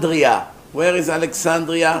Alexandria. Where is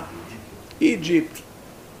Alexandria? Egypt.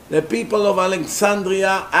 The people of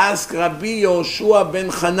Alexandria ask Rabbi Yoshua ben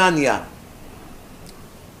Hanania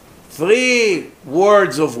 3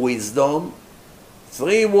 words of wisdom,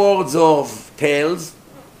 3 words of tales,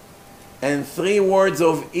 and 3 words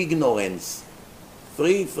of ignorance.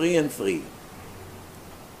 3, 3, and 3.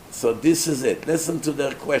 So this is it. Listen to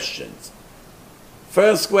their questions.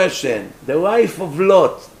 First question, the wife of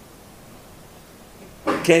Lot.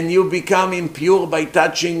 Can you become impure by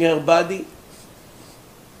touching her body?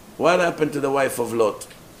 What happened to the wife of Lot?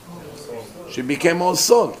 She became all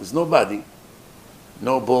salt. There's no body,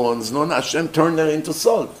 no bones, no. Hashem turned her into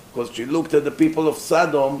salt because she looked at the people of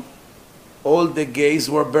Sodom. All the gays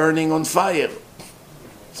were burning on fire.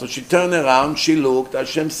 So she turned around, she looked.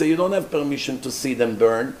 Hashem said, you don't have permission to see them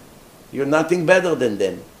burn. You're nothing better than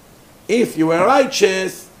them. If you are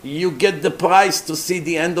righteous, you get the prize to see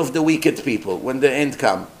the end of the wicked people when the end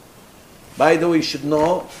comes. By the way, you should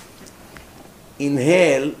know, in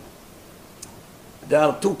hell, there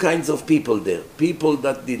are 2 kinds of people there. People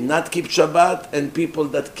that did not keep Shabbat and people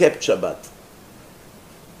that kept Shabbat.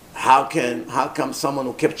 How come someone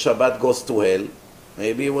who kept Shabbat goes to hell?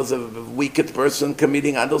 Maybe he was a wicked person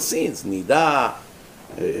committing other sins, nida,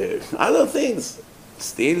 other things,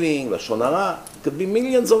 stealing, lashon hara. Could be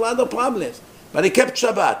millions of other problems. But he kept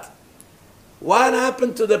Shabbat. What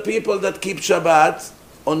happened to the people that keep Shabbat?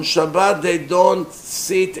 On Shabbat they don't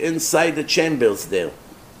sit inside the chambers there.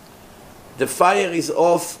 The fire is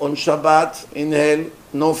off on Shabbat in hell,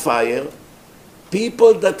 no fire.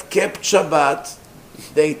 People that kept Shabbat,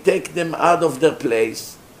 they take them out of their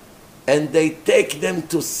place and they take them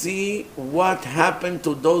to see what happened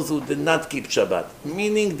to those who did not keep Shabbat.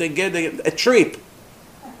 Meaning they get a trip,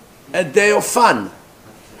 a day of fun.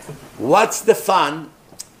 What's the fun?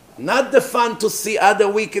 Not the fun to see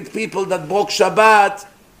other wicked people that broke Shabbat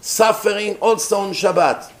suffering also on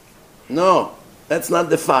Shabbat. No, that's not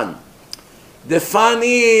the fun. The fun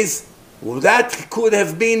is, that could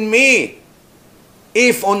have been me.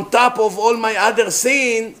 If on top of all my other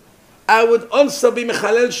sins, I would also be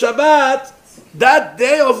Mechalel Shabbat, that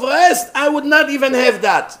day of rest, I would not even have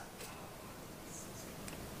that.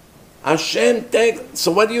 Hashem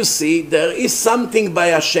so what do you see? There is something by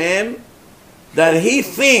Hashem that he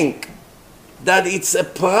think that it's a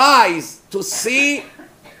prize to see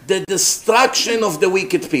the destruction of the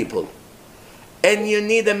wicked people. And you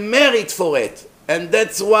need a merit for it. And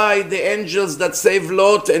that's why the angels that saved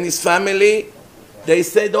Lot and his family, they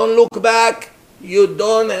say, don't look back. You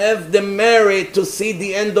don't have the merit to see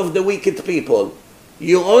the end of the wicked people.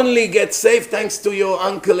 You only get saved thanks to your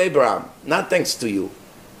uncle Abraham, not thanks to you.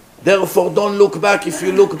 Therefore, don't look back. If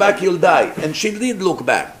you look back, you'll die. And she did look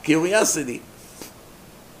back. Curiosity.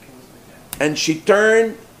 And she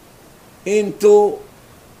turned into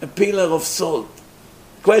a pillar of salt.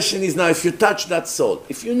 Question is now, if you touch that salt,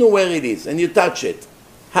 if you know where it is and you touch it,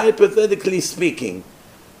 hypothetically speaking,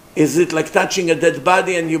 is it like touching a dead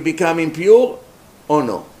body and you become impure or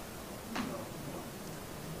no?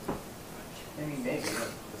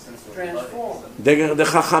 Transform. The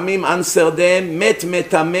Chachamim answer them, met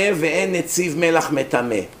metame ve'en netziv melach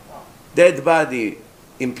metame. Dead body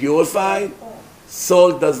impurified,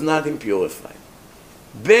 salt does not impurify.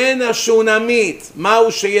 Ben Ashunamit, ma'u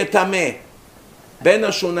sheyetame. Ben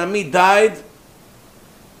Ashunamit died,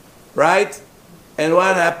 right? And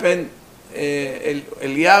what happened?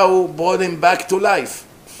 Eliyahu brought him back to life.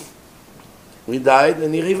 He died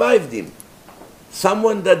and he revived him.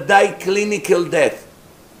 Someone that died clinical death.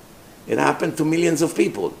 It happened to millions of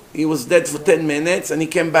people. He was dead for 10 minutes and he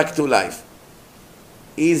came back to life.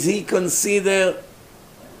 Is he considered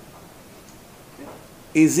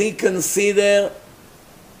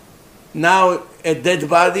now a dead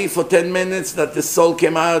body for 10 minutes that the soul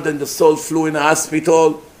came out and the soul flew in the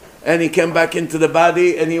hospital and he came back into the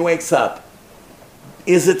body and he wakes up?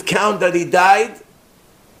 Is it count that he died?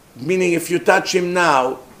 Meaning if you touch him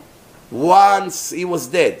now, once he was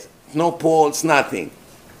dead, no pulse, nothing.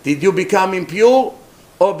 Did you become impure?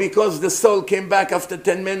 Or because the soul came back after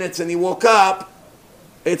 10 minutes and he woke up,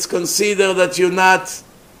 it's considered that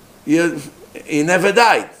he never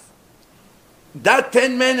died. That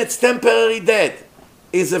 10 minutes temporary death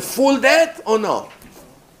is a full death or no?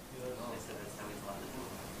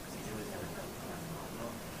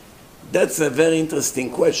 That's a very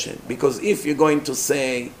interesting question, because if you're going to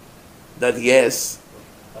say that yes,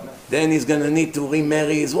 then he's going to need to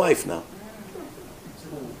remarry his wife now.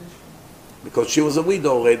 Because she was a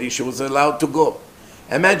widow already, she was allowed to go.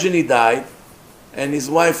 Imagine he died, and his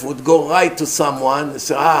wife would go right to someone and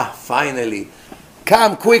say, finally,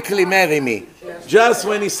 come quickly, marry me. Just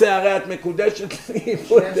when he said, Arat Mekudeshet,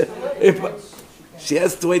 she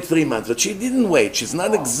has to wait 3 months. But she didn't wait. She's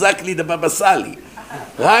not exactly the Baba Sali.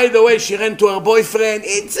 Right away, she ran to her boyfriend.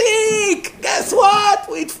 Itzik, guess what?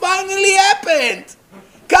 It finally happened.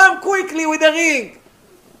 Come quickly with the ring.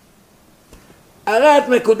 Arat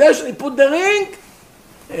Mekudeshet, he put the ring.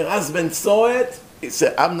 Her husband saw it. He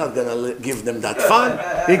said, I'm not going to give them that fun.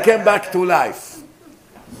 He came back to life.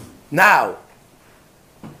 Now,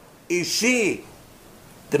 is she,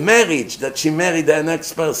 the marriage that she married the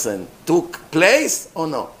next person, took place or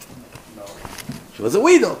not? No. She was a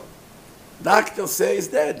widow. Doctor says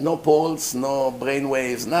dead. No pulse, no brain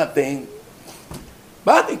waves, nothing.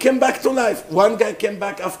 But he came back to life. One guy came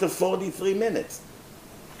back after 43 minutes.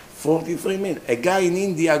 43 minutes. A guy in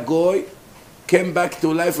India, Goy, came back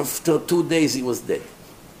to life after 2 days. He was dead.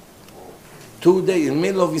 2 days, in the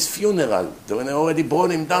middle of his funeral. When they already brought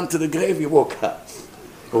him down to the grave, he woke up.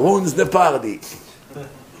 Ruins the party.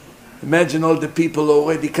 Imagine all the people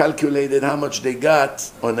already calculated how much they got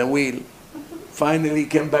on a wheel. Finally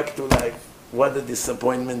came back to life. What a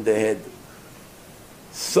disappointment they had.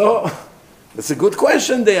 So, that's a good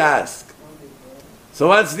question they ask. So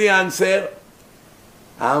what's the answer?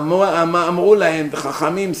 אמרו להם, the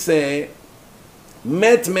חכמים say,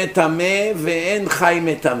 מת מטמא ואין חי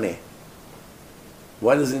מטמא.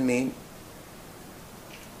 What does it mean?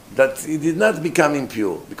 That he did not become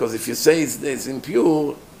impure. Because if you say it's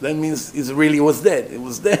impure, that means he really was dead. He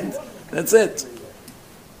was dead. That's it.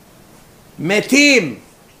 Metim,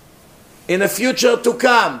 in a future to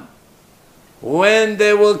come, when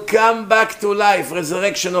they will come back to life,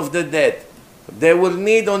 resurrection of the dead, they will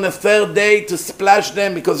need on the 3rd day to splash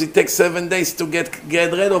them, because it takes 7 days to get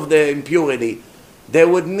rid of the impurity. They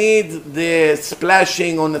would need the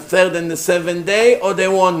splashing on the 3rd and the 7th day, or they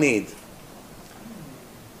won't need?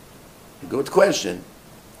 Good question.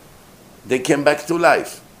 They came back to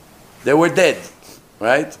life. They were dead,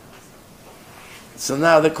 right? So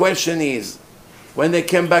now the question is, when they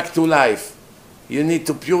came back to life, you need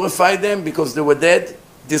to purify them because they were dead?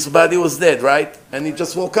 This body was dead, right? And he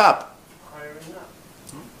just woke up.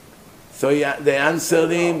 So they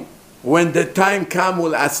answered him, when the time comes,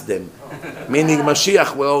 we'll ask them. Meaning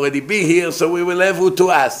Mashiach will already be here, so we will have who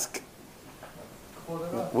to ask.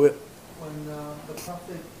 When the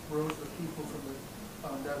prophet rose the people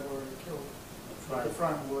from that were killed at the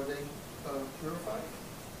front, were they purified?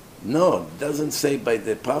 No, it doesn't say by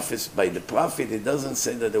the prophets. By the prophet, it doesn't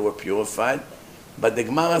say that they were purified. But the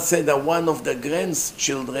Gemara said that one of the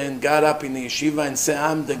grandchildren got up in the yeshiva and said,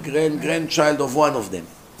 I'm the grandchild of one of them.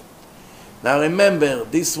 Now remember,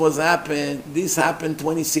 this happened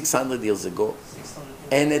 2,600 years ago.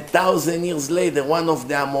 And 1,000 years later, one of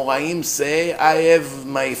the Amoraim say, I have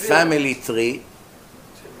my family tree.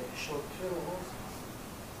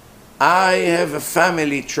 I have a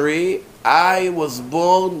family tree. I was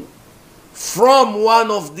born from one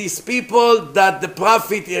of these people that the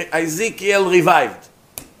prophet Ezekiel revived.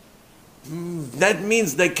 That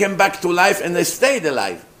means they came back to life and they stayed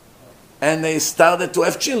alive. And they started to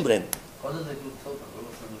have children. What did they do till then? Where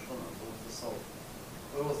was the neshama? Where was the soul?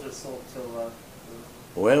 Where was their soul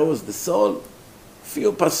till? Where was the soul?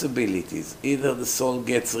 Few possibilities. Either the soul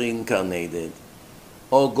gets reincarnated,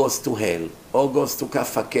 or goes to hell, or goes to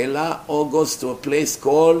Kafakela, or goes to a place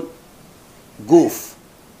called Guf.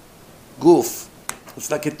 Guf.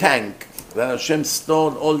 It's like a tank that Hashem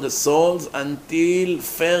stored all the souls until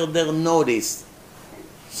further notice.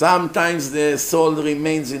 Sometimes the soul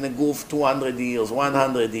remains in a Guf 200 years,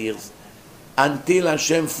 100 years, until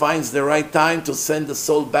Hashem finds the right time to send the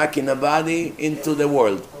soul back in a body into the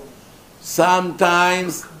world.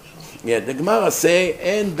 Sometimes, the Gemara say,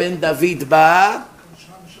 En ben David ba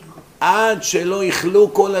ad shelo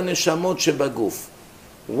yichlu kol haneshamot shebaguf.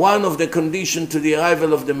 One of the conditions to the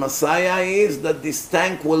arrival of the Messiah is that this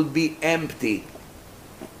tank will be empty.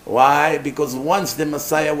 Why? Because once the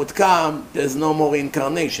Messiah would come, there's no more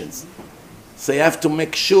incarnations. So you have to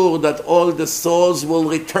make sure that all the souls will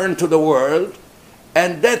return to the world,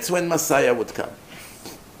 and that's when Messiah would come.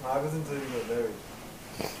 What happens until you get buried?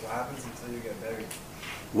 What happens until you get buried?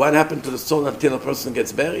 What happened to the soul until a person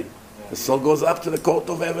gets buried? Yeah. The soul goes up to the court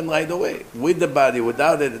of heaven right away. With the body,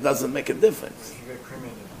 without it, it doesn't make a difference. You get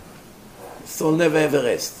cremated. The soul never ever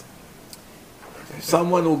rests.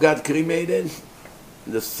 Someone who got cremated,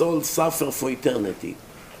 the soul suffers for eternity.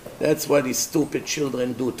 That's what his stupid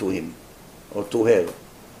children do to him or to her.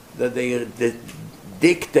 That they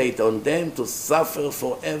dictate on them to suffer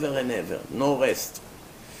forever and ever, no rest.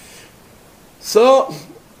 So,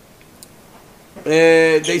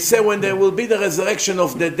 they say when there will be the resurrection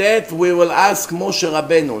of the dead, we will ask Moshe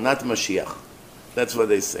Rabbeinu, not Mashiach. That's what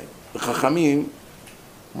they say. The Chachamim,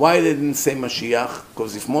 why they didn't say Mashiach?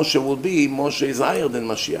 Because if Moshe will be, Moshe is higher than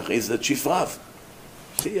Mashiach. He's the chief Rav.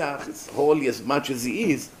 Mashiach is holy as much as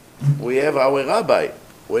he is. We have our rabbi.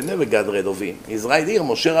 We never got rid of him. He's right here,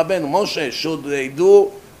 Moshe Rabbeinu. Moshe, should they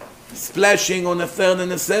do splashing on a third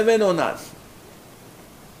and a seven or not?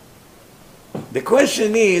 The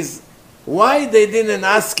question is, why they didn't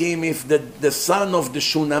ask him if the son of the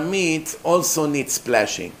Shunamit also needs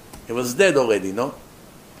splashing? He was dead already, no?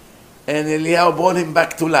 And Eliyahu brought him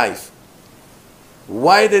back to life.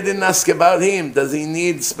 Why they didn't ask about him? Does he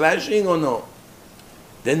need splashing or no?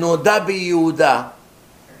 The Noda Yehuda,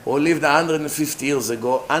 who lived 150 years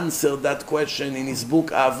ago, answered that question in his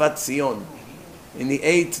book Ahavat Zion, in the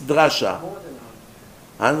 8th drasha.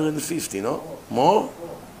 150, no? More?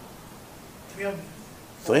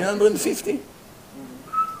 350?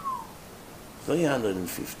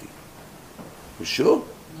 350. You sure?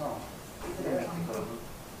 No.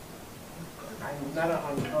 Not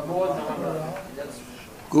 100. More than 100.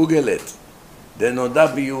 Google it. The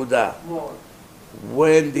Noda Yehuda. More.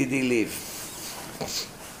 When did he live?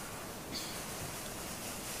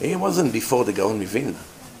 He wasn't before the Gaon Mivilna.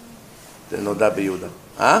 The Noda Yehuda.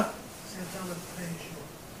 Huh?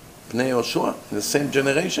 Pnei Yoshua? The same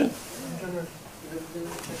generation?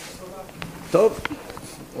 Top.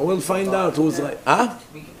 We'll find out who's right. Huh?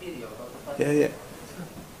 Wikipedia. Yeah.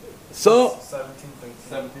 So,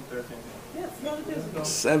 1713.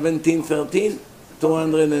 1713,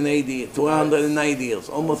 290 years,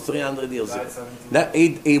 almost 300 years ago. Died 17. That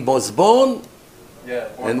he was born, Yeah.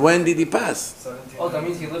 and when did he pass? 17. Oh, that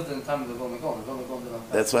means he lived in the time of the Vilna Gaon. The Vilna Gaon did not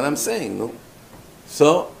pass. That's what I'm saying. No?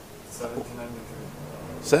 So,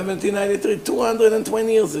 1793. 1793,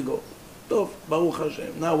 220 years ago. Tov, Baruch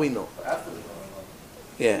Hashem. Now we know. After the Vilna Gaon.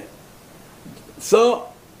 Yeah. So,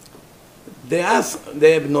 they ask,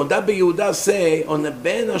 the Noda Yehuda say, on the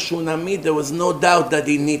Ben Shunamit, there was no doubt that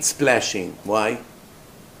he needs splashing. Why?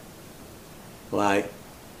 Why?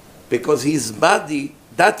 Because his body,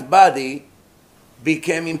 that body,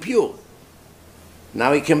 became impure.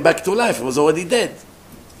 Now he came back to life. He was already dead.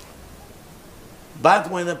 But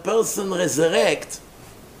when a person resurrects,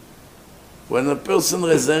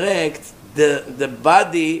 the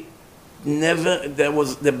body never,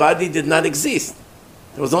 the body did not exist.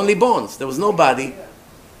 There was only bones. There was no body.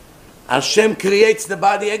 Hashem creates the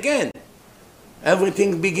body again.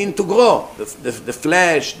 Everything begins to grow. The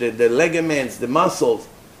flesh, the ligaments, the muscles.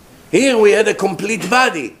 Here we had a complete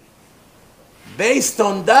body. Based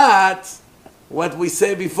on that, what we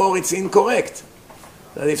say before, it's incorrect.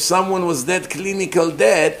 That if someone was dead, clinical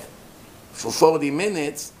death, for 40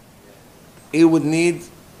 minutes, he would need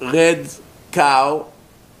red cow,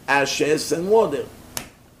 ashes, and water.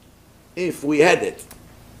 If we had it,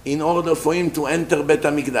 in order for him to enter Bet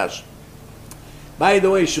HaMikdash. By the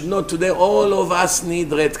way, you should know today, all of us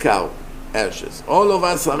need red cow, ashes. All of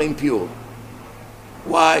us are impure.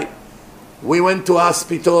 Why? We went to a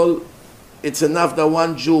hospital. It's enough that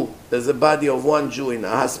one Jew, there's a body of one Jew in a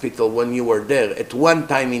hospital when you were there. At one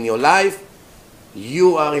time in your life,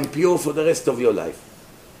 you are impure for the rest of your life.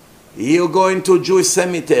 You go into a Jewish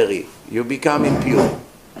cemetery, you become impure.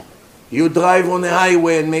 You drive on a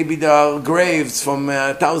highway and maybe there are graves from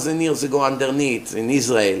 1,000 years ago underneath in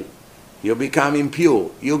Israel. You become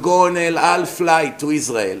impure. You go on El Al flight to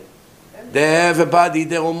Israel. They have a body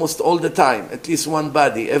there almost all the time, at least one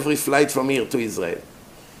body, every flight from here to Israel.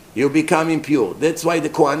 You become impure. That's why the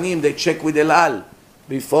Kohanim, they check with El Al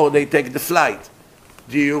before they take the flight.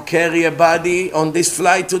 Do you carry a body on this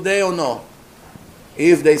flight today or no?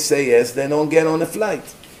 If they say yes, they don't get on a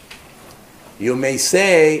flight. You may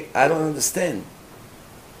say, I don't understand.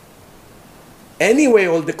 Anyway,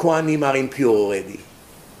 all the Kohanim are impure already.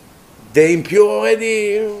 They impure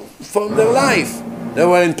already from their life. They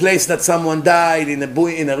were in place that someone died, in a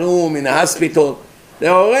room, in a hospital.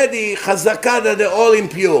 They're already chazakah that they're all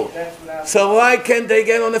impure. So why can't they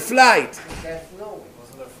get on a flight? That's knowing. It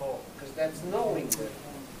wasn't their fault. Because that's knowing.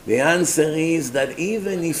 The answer is that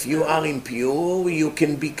even if you are impure, you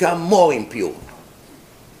can become more impure.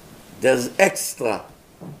 There's extra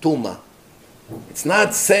tuma. It's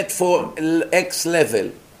not set for X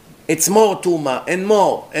level. It's more tuma and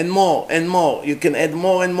more and more and more. You can add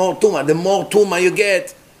more and more tuma. The more tuma you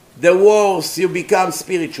get, the worse you become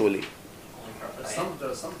spiritually. There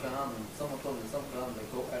are some Kahanim, someone told me some Kahanim, they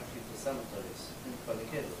go actually to cemeteries for the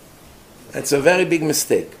kids. That's a very big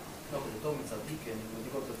mistake. No, but the Tom is tzaddik, and when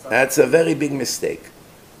you go to tzaddik, That's a very big mistake.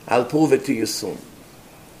 I'll prove it to you soon.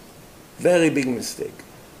 Very big mistake.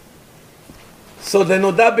 So the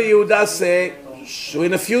Noda Yehuda say,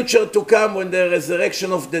 in the future to come, when the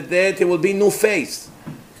resurrection of the dead, there will be no face.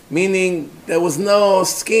 Meaning, there was no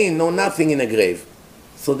skin, no nothing in the grave.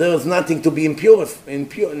 So there was nothing to be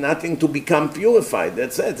nothing to become purified.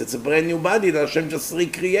 That's it. It's a brand new body that Hashem just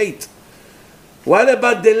recreate. What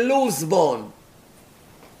about the loose bone?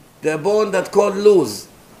 The bone that called loose.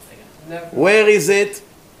 Where is it?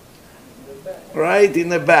 Right in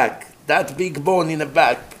the back. That big bone in the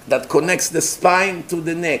back that connects the spine to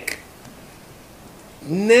the neck.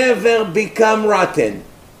 Never become rotten.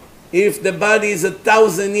 If the body is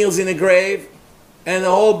 1,000 years in a grave and the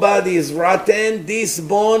whole body is rotten, this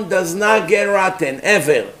bone does not get rotten,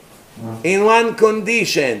 ever. In one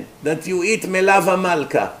condition, that you eat melava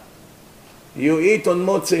malka. You eat on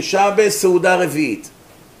Motzei Shabbos, Seuda Revi'it.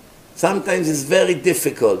 Sometimes it's very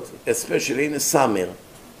difficult, especially in the summer.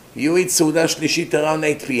 You eat Seuda Shlishit around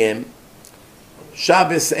 8 p.m.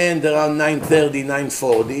 Shabbos end around 9:30,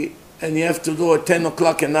 9:40, and you have to do at 10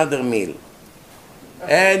 o'clock another meal.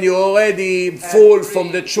 And you're already full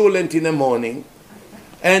from the chulent in the morning,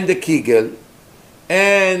 and the kigel,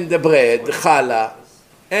 and the bread, the challah,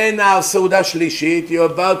 and now Seuda Shlishit,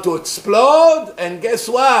 you're about to explode, and guess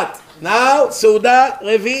what? Now Seuda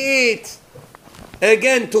Revi'it.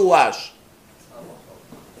 Again to wash.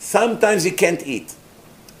 Sometimes you can't eat.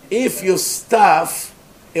 If you stuff,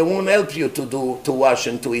 it won't help you to wash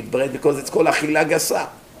and to eat bread because it's called achila gasa.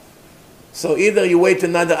 So either you wait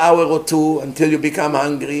another hour or two until you become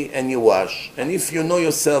hungry and you wash. And if you know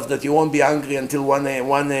yourself that you won't be hungry until 1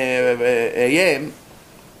 a.m.,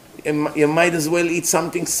 you might as well eat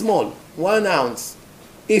something small, 1 ounce,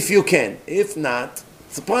 if you can. If not,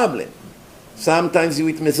 it's a problem. Sometimes you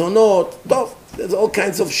eat mezonot, tof, there's all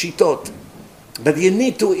kinds of shitot. But you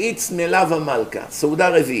need to eat melava malka,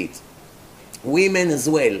 Seuda Revi'it. Women as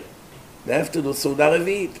well. They have to do Seuda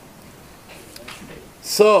Revi'it.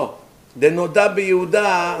 So, the Noda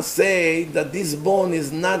Yehuda say that this bone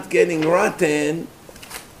is not getting rotten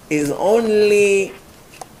is only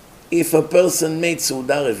if a person made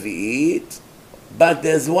Seuda Revi'it, but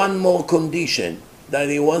there's one more condition, that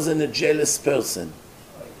he wasn't a jealous person.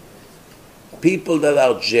 People that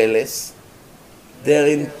are jealous, their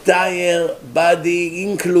entire body,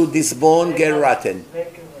 include this bone, get rotten.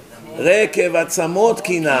 Rekev atzamot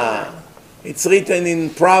kina. It's written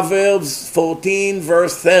in Proverbs 14,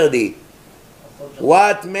 verse 30.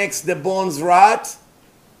 What makes the bones rot?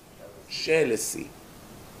 Jealousy.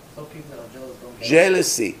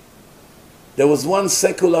 Jealousy. There was one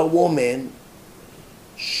secular woman,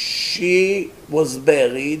 she was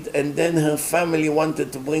buried, and then her family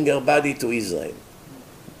wanted to bring her body to Israel.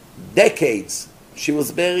 Decades. She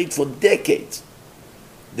was buried for decades.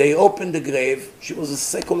 They opened the grave. She was a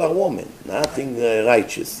secular woman, nothing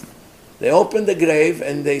righteous. They opened the grave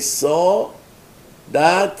and they saw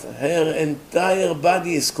that her entire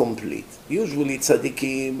body is complete. Usually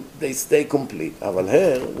tzaddikim, they stay complete. But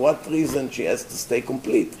her, what reason she has to stay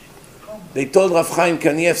complete? They told Rav Chaim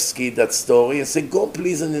Kanievsky that story and said, go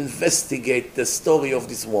please and investigate the story of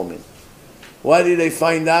this woman. Why did they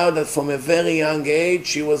find out? That from a very young age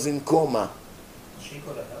she was in coma.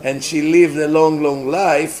 And she lived a long, long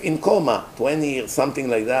life in coma, 20 years, something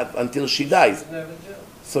like that, until she dies.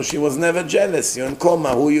 So she was never jealous. You're in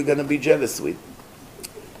coma, who are you going to be jealous with?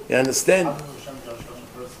 You understand?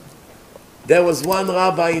 There was one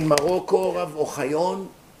rabbi in Morocco, Rav Ochayon.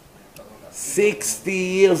 60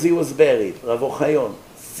 years he was buried, Rav Ochayon.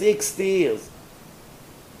 60 years.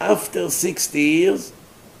 After 60 years,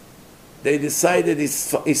 they decided his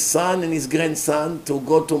son and his grandson to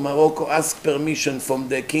go to Morocco, ask permission from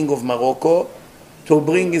the king of Morocco to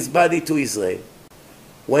bring his body to Israel.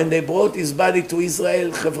 When they brought his body to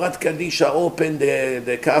Israel, Chevrat Kadisha opened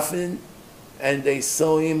the coffin and they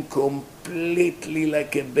saw him completely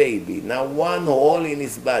like a baby. Not one hole in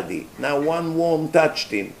his body. Not one worm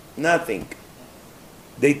touched him. Nothing.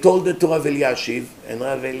 They told it to Rav Eliashiv, and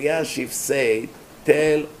Rav Eliashiv said,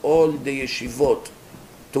 tell all the yeshivot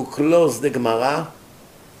to close the Gemara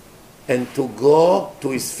and to go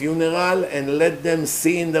to his funeral and let them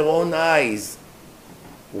see in their own eyes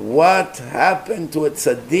what happened to a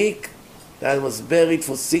tzaddik that was buried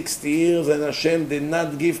for 60 years and Hashem did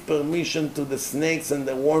not give permission to the snakes and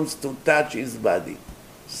the worms to touch his body.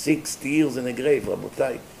 60 years in a grave,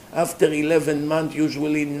 Rabotai. After 11 months,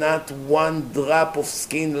 usually not one drop of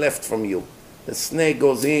skin left from you. The snake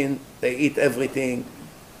goes in, they eat everything,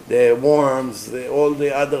 the worms, all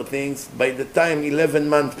the other things. By the time 11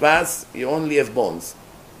 months pass, you only have bones.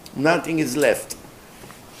 Nothing is left.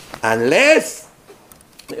 Unless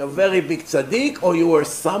you're a very big tzaddik or you were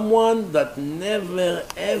someone that never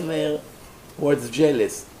ever was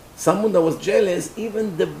jealous. Someone that was jealous,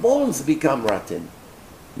 even the bones become rotten.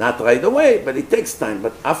 Not right away, but it takes time.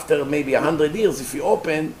 But after maybe 100 years, if you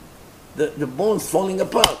open, the bones falling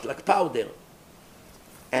apart like powder.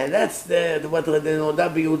 And that's what the Noda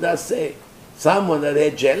Yehuda say. Someone that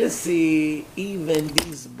had jealousy, even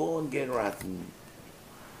this bone get rotten.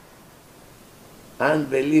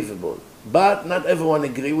 Unbelievable. But not everyone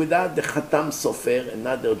agree with that. The Khatam Sofer,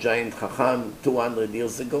 another giant Chacham 200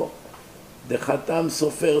 years ago, the Khatam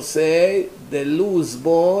Sofer say the loose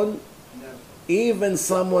bone, even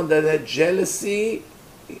someone that had jealousy,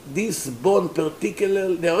 this bone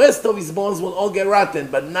particularly, the rest of his bones will all get rotten,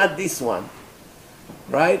 but not this one.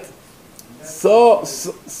 Right? So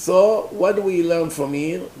what do we learn from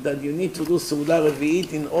here? That you need to do Seudah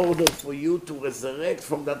Revi'it in order for you to resurrect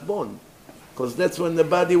from that bone. Because that's when the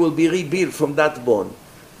body will be rebuilt from that bone.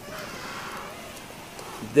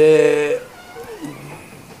 The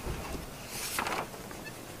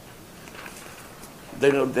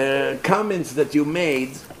comments that you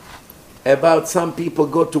made about some people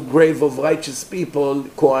go to grave of righteous people,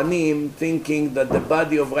 Kohanim, thinking that the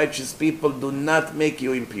body of righteous people do not make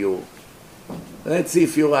you impure. Let's see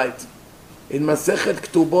if you're right. In Masechet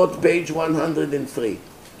Ketubot, page 103,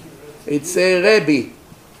 it says, Rebbe,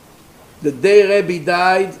 the day Rebbe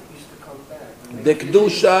died, the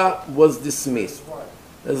Kedusha was dismissed.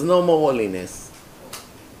 There's no more holiness.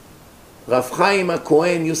 Rav Chaim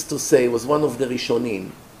HaKohen used to say, was one of the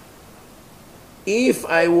Rishonim, if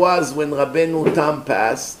I was when Rabbeinu Tam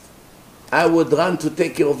passed, I would run to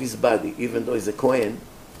take care of his body, even though he's a Kohen.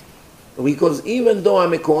 Because even though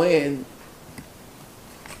I'm a Kohen,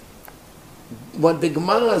 what the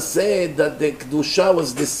Gemara said that the Kedusha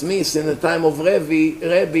was dismissed in the time of Rebbe,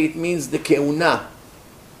 it means the Keuna.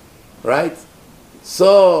 Right?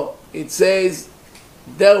 So it says,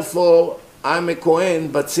 therefore, I'm a Kohen,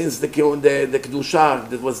 but since the Kedusha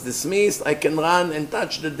that was dismissed, I can run and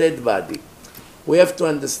touch the dead body. We have to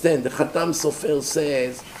understand, the Khatam Sofer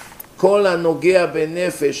says, כל הנוגע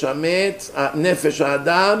בנפש המת, נפש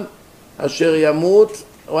האדם, אשר ימות,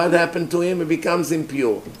 what happened to him? He becomes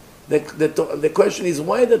impure. The question is,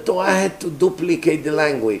 why the Torah had to duplicate the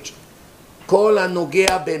language? כל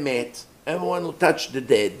הנוגע באמת, everyone who touched the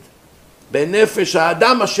dead, בנפש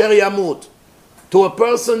האדם אשר ימות, to a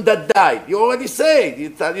person that died. You already said, you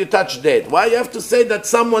touched dead. Why you have to say that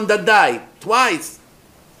someone that died? Twice.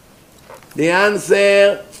 The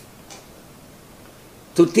answer,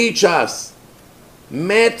 to teach us,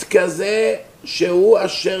 מת כזה שהוא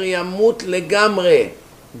אשר ימות לגמרי,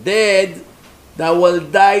 dead, that will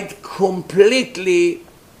die completely,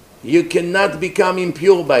 you cannot become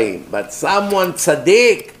impure by him. But someone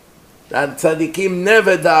tzaddik, that tzaddikim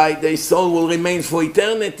never die, their soul will remain for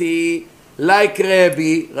eternity, like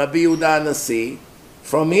Rabbi Yehuda Hanassi.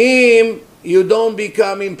 From him, you don't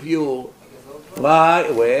become impure. Why?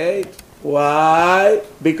 Wait. Why?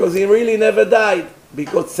 Because he really never died.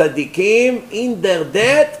 Because tzaddikim in their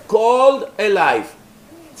death called alive.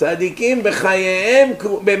 tzaddikim b'chayehem,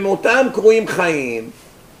 b'motam kruim chayim.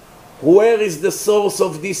 Where is the source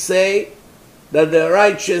of this say? That the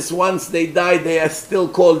righteous, once they die, they are still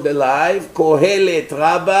called alive. Kohelet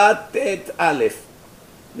Rabbah Tet Aleph.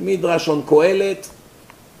 The Midrash on Kohelet,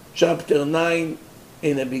 chapter 9,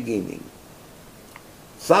 in the beginning.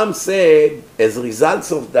 Some said, as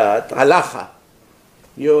results of that, halacha,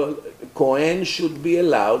 your Kohen should be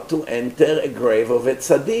allowed to enter a grave of a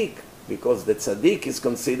tzaddik, because the tzaddik is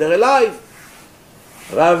considered alive.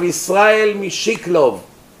 Rav Israel Mishiklov,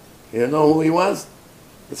 you know who he was?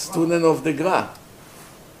 The student of the Gra,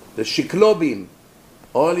 the Shiklobim.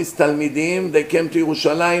 All his Talmidim, they came to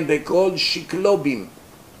Yerushalayim, they called Shiklobim.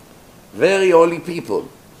 Very holy people.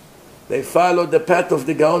 They followed the path of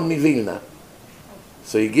the Gaon Mivilna.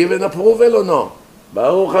 So you give an approval or no?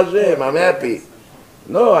 Baruch Hashem, I'm happy.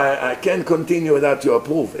 No, I can't continue without your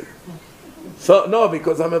approval. So, no,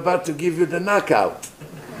 because I'm about to give you the knockout.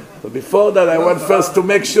 So before that, I want first to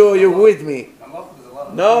make sure you're with me.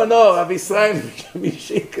 No, Rav Israel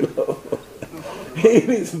Mishiklo. In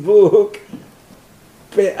his book,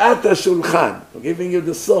 Pe'at HaShulchan, I'm giving you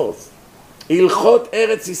the source. Ilchot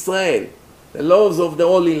Eretz Israel, the laws of the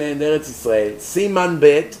Holy Land, Eretz Israel, Siman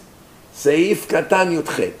Bet, Seif Katan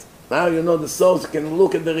Yudchet. Now you know the source, you can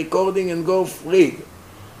look at the recording and go read.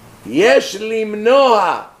 Yesh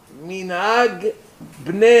limnoa minhag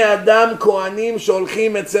bnei adam kohanim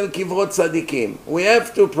sholchim etzel kivrot tzadikim. We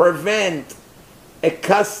have to prevent a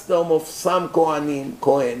custom of some Kohen,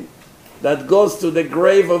 that goes to the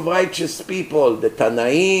grave of righteous people, the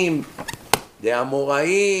Tanaim, the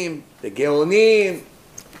Amoraim, the Geonim,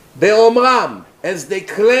 באומרם, as they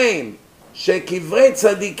claim, שקברי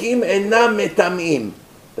צדיקים אינם מטמאים,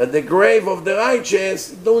 that the grave of the righteous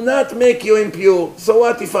do not make you impure. So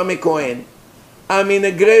what if I'm a Kohen? I'm in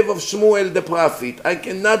a grave of Shmuel the prophet. I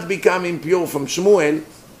cannot become impure from Shmuel.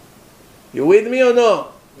 You with me or no?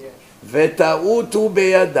 Yes. וטעות הוא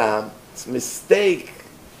בידם. It's a mistake.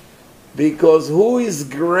 Because who is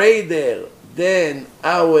greater than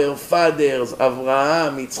our fathers,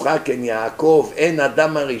 Avraham, Yitzchak, and Yaakov, and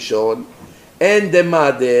Adam HaRishon, and the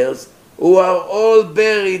mothers, who are all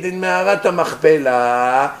buried in Me'arat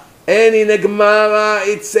HaMachpelah, and in the Gemara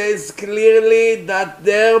it says clearly that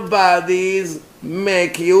their bodies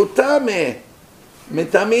make you tameh,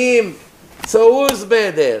 metamim. So who's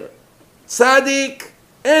better? Tzaddik,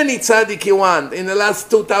 any tzaddik you want in the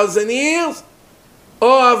last 2,000 years, or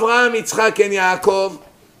Avraham, Yitzchak, and Yaakov?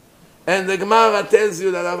 And the Gemara tells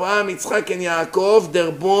you that Avraham, Yitzchak, and Yaakov,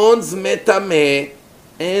 their bones metameh.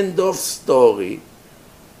 End of story.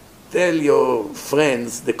 Tell your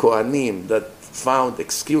friends, the Kohanim, that found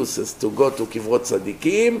excuses to go to Kivrot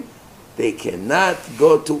Tzadikim, they cannot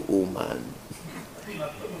go to Uman.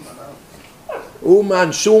 Uman,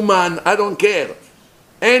 Shuman, I don't care.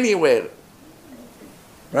 Anywhere.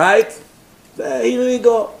 Right? Here we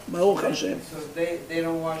go. Baruch Hashem. So they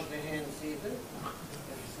don't wash their hands either? If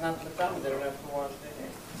it's not metam, they don't have to wash their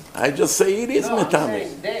hands. I just say it is No, I'm metameh.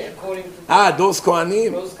 saying they, according to Those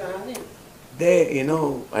Kohanim. those Kohanim. They, you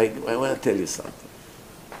know, I want to tell you something.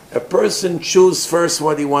 A person choose first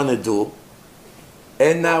what he want to do,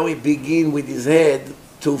 and now he begin with his head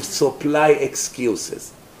to supply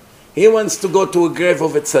excuses. He wants to go to a grave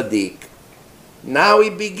of a tzaddik. Now he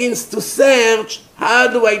begins to search, how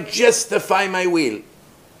do I justify my will?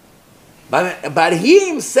 But he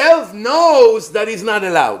himself knows that he's not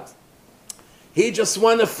allowed. He just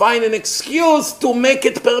want to find an excuse to make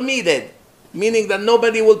it permitted, meaning that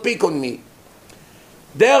nobody will pick on me.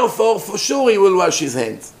 Therefore, for sure he will wash his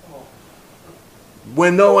hands.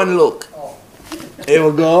 When no one look. He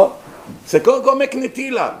will go, say, go make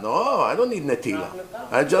netila. No, I don't need netila.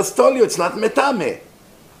 I just told you it's not metameh.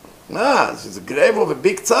 It's a grave of a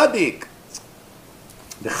big tzaddik.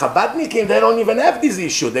 The Chabadnikim, they don't even have this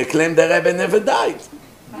issue. They claim the Rebbe never died.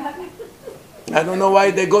 I don't know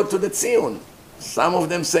why they go to the Tzion. Some of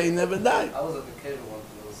them say he never died. I was at the cable once,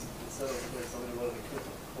 and it was instead of like somebody wrote a kid,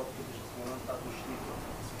 what conditions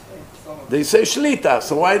going on, They say Shlita.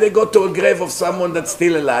 So why they go to a grave of someone that's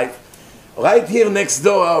still alive? Right here next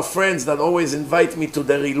door are friends that always invite me to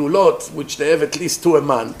their Ilulot, which they have at least 2 a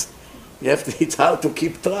month. It's hard to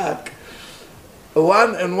keep track.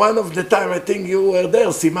 One of the time, I think you were there,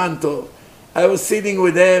 Simanto. I was sitting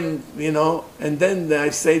with them, you know, and then I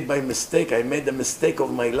said by mistake, I made the mistake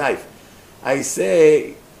of my life. I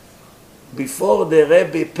say, before the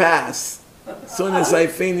Rebbe passed, as soon as I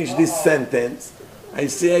finish this sentence, I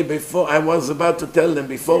say I was about to tell them,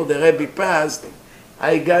 before the Rebbe passed,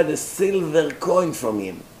 I got a silver coin from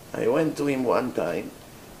him. I went to him one time,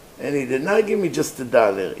 and he did not give me just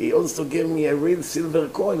 $1. He also gave me a real silver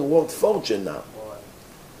coin worth fortune now.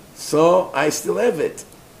 So I still have it.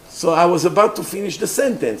 So I was about to finish the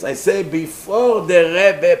sentence. I say, before the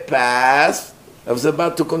Rebbe passed, I was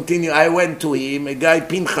about to continue. I went to him. A guy,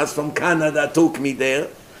 Pinchas from Canada, took me there.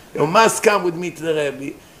 You must come with me to the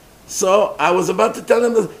Rebbe. So I was about to tell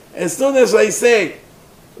him that as soon as I say,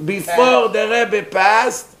 before the Rebbe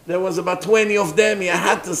passed, there was about 20 of them. I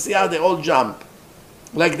had to see how they all jump.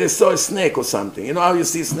 Like they saw a snake or something. You know how you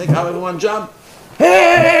see a snake, how everyone jump?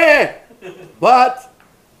 Hey! What?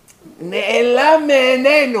 נעלם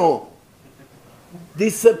מעינינו.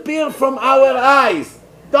 Disappeared from our eyes.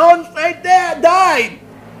 Don't right there, died.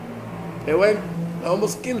 They went,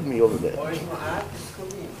 almost killed me over there.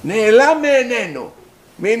 נעלם מעינינו.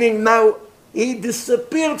 Meaning now, he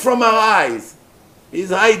disappeared from our eyes. He's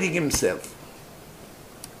hiding himself.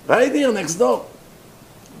 Right here next door.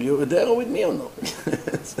 You were there with me or no?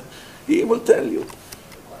 He will tell you.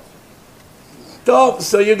 Top,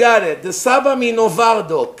 so you got it. The Saba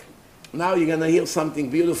Minovardok. Now you're going to hear something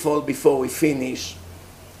beautiful before we finish.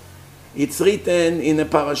 It's written in a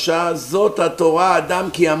parasha, Zot HaTorah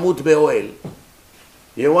Adam ki yamut be'oel.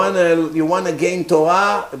 You want to gain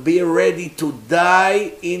Torah, be ready to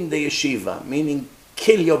die in the yeshiva, meaning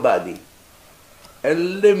kill your body.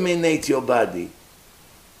 Eliminate your body.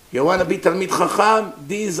 You want to be Talmid Chacham?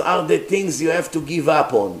 These are the things you have to give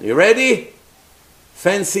up on. You ready?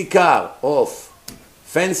 Fancy car, off.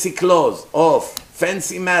 Fancy clothes, off.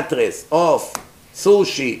 Fancy mattress, off.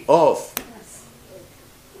 Sushi, off.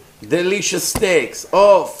 Delicious steaks,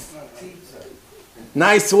 off.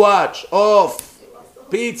 Nice watch, off.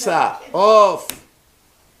 Pizza, off.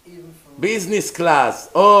 Even from, Business class,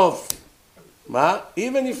 off. Ma?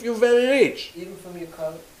 Even if you're very rich. even from your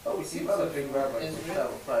college. Oh, we see a lot of big rabbis Israel? who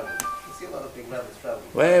travel privately. We see a lot of big rabbis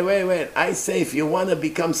traveling. Wait. I say if you want to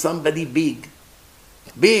become somebody big,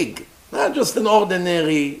 not just an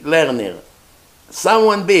ordinary learner,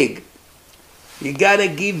 someone big, you gotta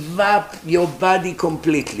give up your body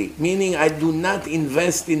completely. Meaning I do not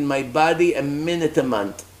invest in my body a minute a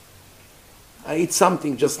month. I eat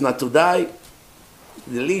something just not to die.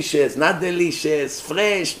 Delicious, not delicious,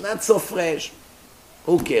 fresh, not so fresh.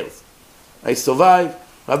 Who cares? I survived.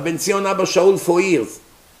 I've been Zion Abba Shaul for years.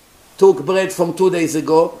 Took bread from 2 days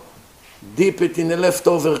ago, dip it in a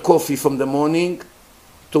leftover coffee from the morning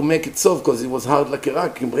to make it soft because it was hard like a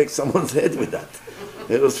rock. You can break someone's head with that.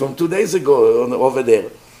 It was from 2 days ago over there.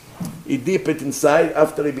 He dip it inside.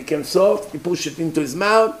 After it became soft, he pushed it into his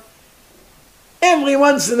mouth. Every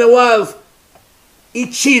once in a while, he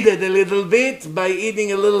cheated a little bit by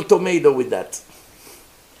eating a little tomato with that.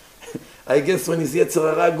 I guess when his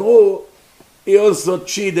Yetzer Hara grew, he also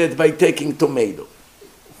cheated by taking tomato.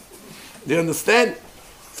 Do you understand?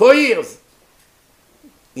 For years.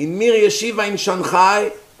 In Mir Yeshiva in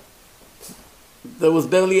Shanghai, there was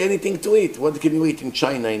barely anything to eat. What can you eat in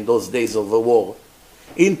China in those days of the war?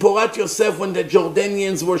 In Porat Yosef, when the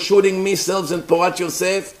Jordanians were shooting missiles in Porat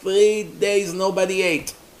Yosef, 3 days nobody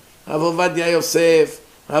ate. Rav Ovadia Yosef,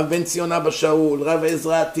 Rav Ben Zion Abba Shaul, Rav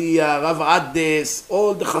Ezra Atiyah, Rav Addes,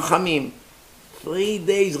 all the Chachamim. 3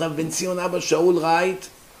 days Rav Ben Zion Abba Shaul write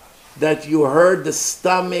that you heard the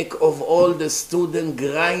stomach of all the students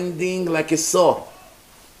grinding like a saw.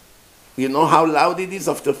 You know how loud it is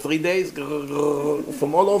after 3 days?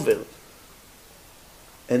 From all over.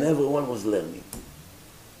 And everyone was learning.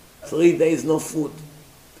 3 days, no food.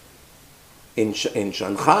 In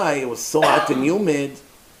Shanghai, it was so hot and humid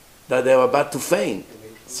that they were about to faint.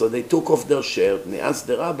 So they took off their shirt and they asked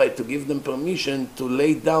the rabbi to give them permission to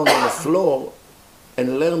lay down on the floor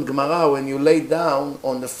and learn Gemara when you lay down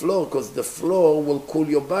on the floor, because the floor will cool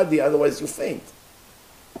your body, otherwise you faint.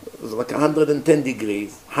 It was like 110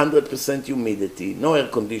 degrees, 100% humidity, no air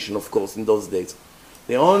condition, of course, in those days.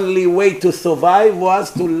 The only way to survive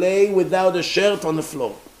was to lay without a shirt on the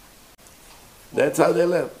floor. That's how they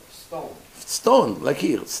learn. Stone, like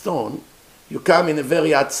here, stone. You come in a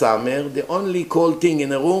very hot summer, the only cold thing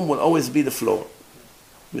in a room will always be the floor.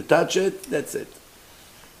 You touch it, that's it.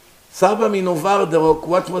 Saba Minovardok,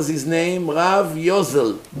 what was his name? Rav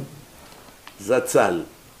Yozel Zatzal.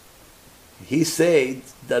 He said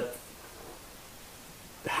that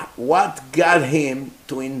what got him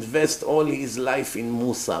to invest all his life in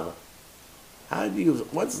Musar?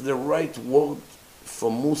 What's the right word for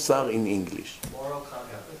Musar in English? Moral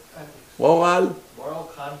conduct. Moral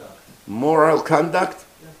conduct. Moral conduct?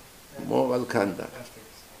 Yeah. Moral conduct.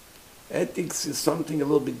 Ethics is something a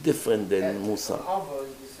little bit different than Musar. Ava,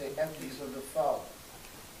 you say ethics of the fall.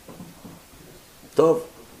 Tov?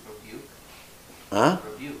 Rebuke. Huh?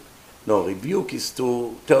 Rebuke. No, rebuke is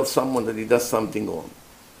to tell someone that he does something wrong.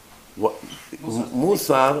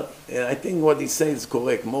 Musar, I think what he says is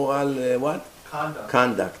correct. Moral, what?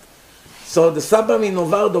 Conduct. So the Saba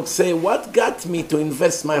Minovardok say, what got me to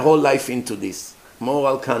invest my whole life into this?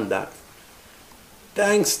 Moral conduct.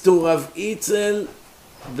 Thanks to Rav Itzel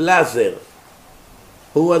Blazer.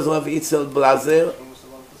 Who was Rav Itzel Blazer?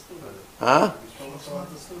 Huh?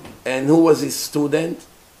 And who was his student?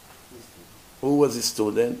 Who was his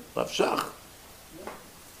student? Rav Shach.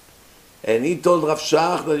 And he told Rav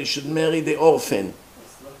Shach that he should marry the orphan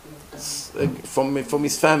from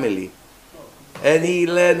his family. And he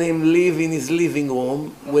let him live in his living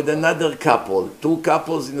room with another couple. 2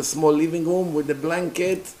 couples in a small living room with the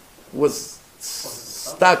blanket was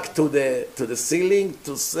stuck to the ceiling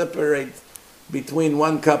to separate between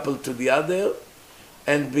one couple to the other.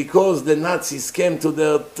 And because the Nazis came to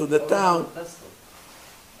the town,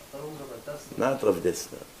 not Rav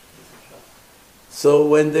Dessler. So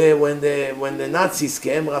when the Nazis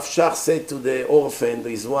came, Rav Shach said to the orphan, to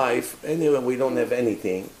his wife, anyway, we don't have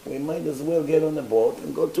anything. We might as well get on a boat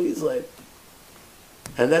and go to Israel.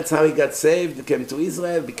 And that's how he got saved. He came to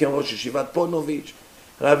Israel, became Rosh Yeshivat Ponovich.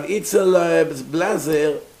 Rav Itzel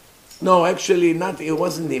Blazer, no, actually, it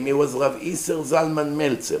wasn't him. It was Rav Iser Zalman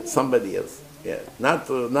Meltzer, somebody else. Yeah, not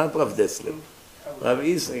Rav Dessler. Rav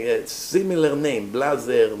Iser, similar name,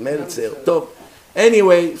 Blazer, Meltzer, top.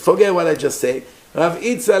 Anyway, forget what I just said. Rav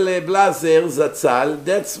Itzel Blazer Zatzal,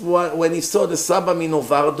 that's when he saw the Saba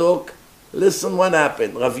Minovardok, listen what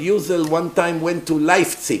happened. Rav Yuzel one time went to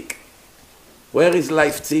Leipzig. Where is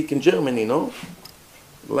Leipzig? In Germany, no?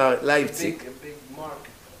 Leipzig. A big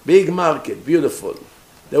market. Big market, beautiful.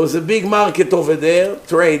 There was a big market over there,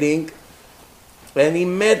 trading, and he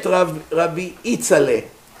met Rabbi Itzaleh.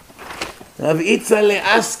 Rabbi Itzaleh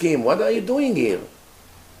asked him, what are you doing here?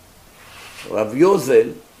 Rabbi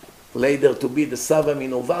Yozel, later to be the Sava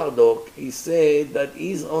Minovardok, he said that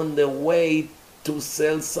he's on the way to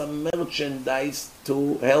sell some merchandise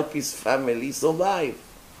to help his family survive.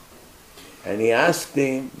 And he asked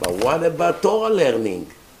him, but what about Torah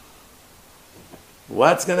learning?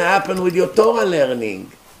 What's going to happen with your Torah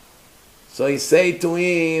learning? So he said to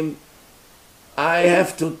him, I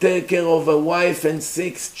have to take care of a wife and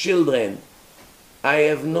 6 children. I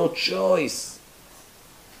have no choice.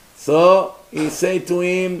 So he said to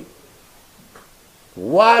him,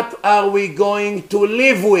 what are we going to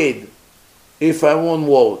live with if I won't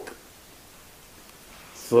work?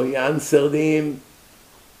 So he answered him,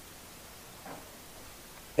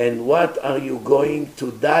 and what are you going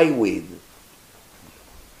to die with?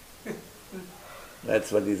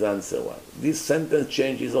 That's what his answer was. This sentence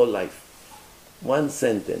changed his whole life. One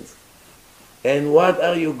sentence. And what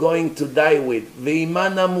are you going to die with?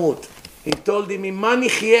 Ve'ima namut. He told him, Ima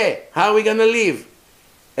nichyeh. How are we going to live?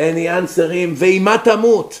 And he answered him, Ve'ima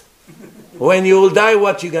tamut. When you will die,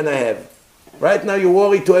 what you going to have? Right now you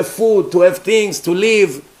worry to have food, to have things, to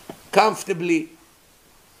live comfortably.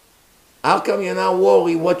 How come you now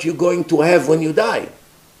worry what you're going to have when you die?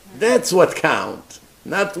 That's what counts,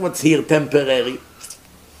 not what's here temporary.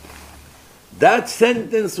 That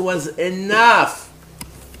sentence was enough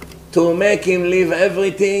to make him leave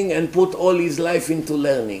everything and put all his life into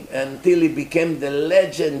learning until he became the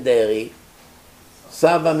legendary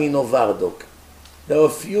Sava Minovardok. There were a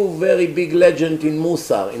few very big legends in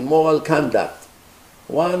Musar, in moral conduct.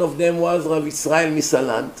 One of them was Rav Israel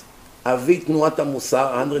Misalant, Avi Tnuat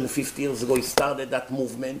HaMusar. 150 years ago he started that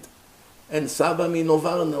movement. And Sava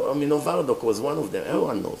Minovardok was one of them.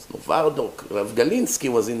 Everyone knows. Novardok. Rav Galinsky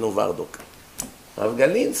was in Novardok. Rav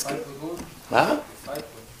Galinsky. Huh?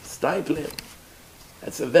 Steipler.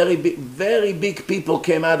 That's a very big people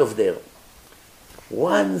came out of there.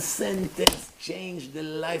 One sentence changed the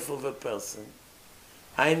life of a person.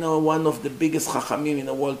 I know one of the biggest Chachamim in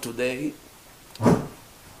the world today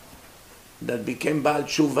that became Baal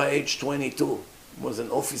Tshuva age 22, was an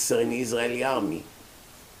officer in the Israeli army,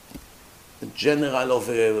 a general of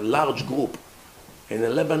a large group in the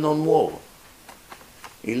Lebanon war.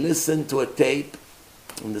 He listened to a tape,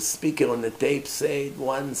 and the speaker on the tape said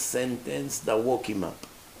one sentence that woke him up.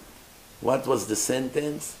 What was the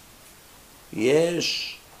sentence?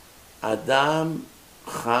 Yesh Adam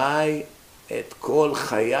Chai et kol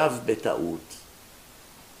chayav betaut.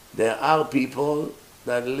 There are people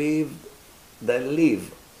that live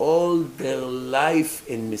all their life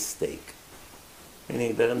in mistake.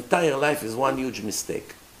 Meaning their entire life is one huge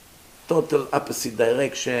mistake. Total opposite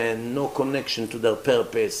direction, no connection to their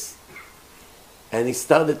purpose. And he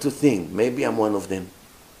started to think, maybe I'm one of them.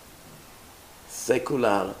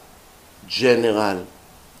 Secular, general,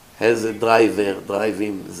 has a driver, drive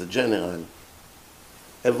him as a general.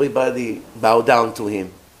 Everybody bow down to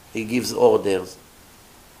him. He gives orders.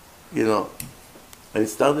 You know. And he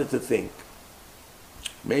started to think,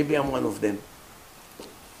 maybe I'm one of them.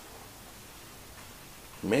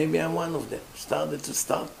 Maybe I'm one of them. Started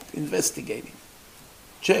investigating.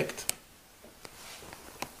 Checked.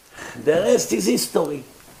 The rest is history.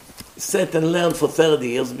 Sat and learned for 30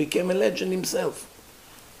 years, became a legend himself.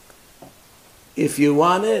 If you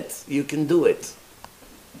want it, you can do it.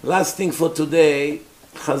 Last thing for today,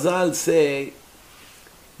 Chazal say,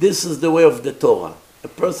 this is the way of the Torah. A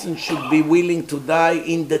person should be willing to die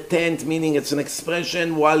in the tent, meaning it's an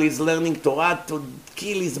expression while he's learning Torah, to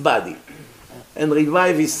kill his body and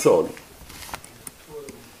revive his soul.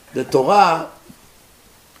 The Torah,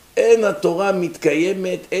 אין התורה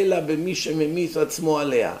מתקיימת אלא במי שממיס עצמו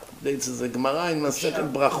עליה. This is a Gemara in מסכת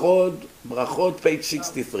ברכות, page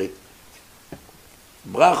 63.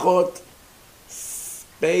 Brachot,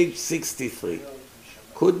 page 63.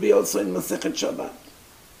 Could be also in Masechet Shabbat.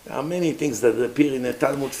 There are many things that appear in the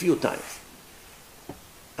Talmud few times.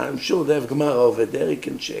 I'm sure they have Gemara over there, you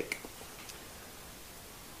can check.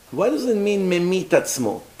 What does it mean, memit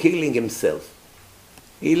atzmo, killing himself?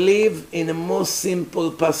 He lived in the most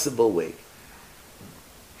simple possible way.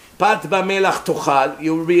 Pat b'melach tochal,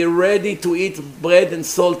 you'll be ready to eat bread and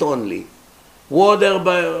salt only. Water,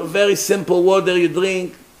 very simple water you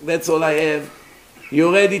drink, that's all I have.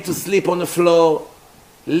 You're ready to sleep on the floor,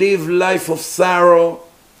 live life of sorrow,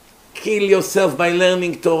 kill yourself by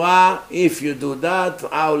learning Torah. If you do that,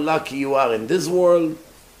 how lucky you are in this world,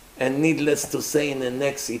 and needless to say in the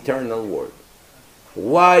next eternal world.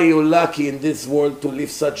 Why are you lucky in this world to live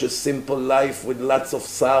such a simple life with lots of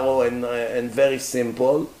sorrow and very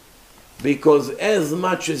simple? Because as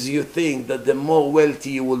much as you think that the more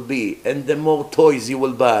wealthy you will be, and the more toys you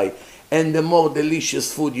will buy, and the more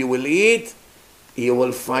delicious food you will eat, you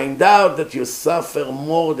will find out that you suffer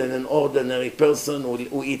more than an ordinary person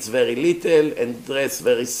who eats very little and dress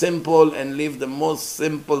very simple and live the most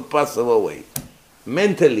simple possible way.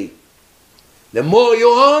 Mentally, the more you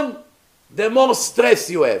own, the more stress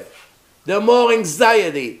you have, the more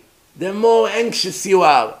anxiety, the more anxious you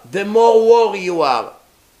are, the more worry you are,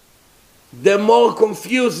 the more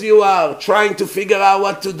confused you are trying to figure out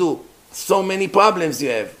what to do. So many problems you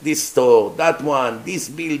have. This store, that one, this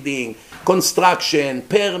building, construction,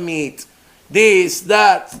 permit, this,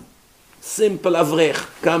 that. Simple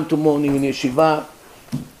avrech. Come to morning in yeshiva,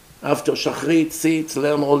 after shachrit, sits,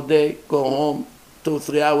 learn all day, go home,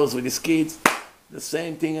 2-3 hours with his kids. The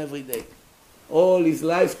same thing every day. All his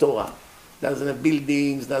life Torah. Doesn't have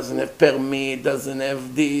buildings, doesn't have permit, doesn't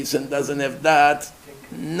have this and doesn't have that.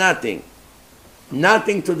 Nothing.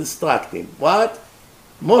 Nothing to distract him. What?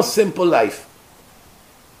 Most simple life.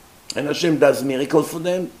 And Hashem does miracle for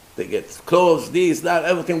them. They get clothes, this, that,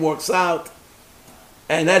 everything works out.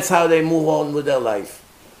 And that's how they move on with their life.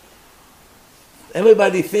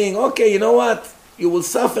 Everybody think, okay, you know what? You will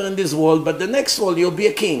suffer in this world, but the next world you'll be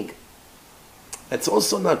a king. That's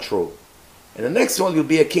also not true. In the next world you'll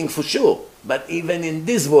be a king for sure. But even in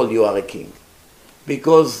this world you are a king.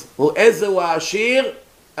 Because Hu'ezehu Ashir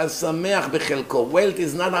As-Sameach Bechelko. Wealth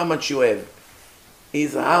is not how much you have.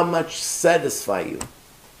 Is how much satisfy you.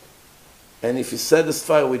 And if you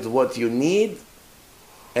satisfy with what you need,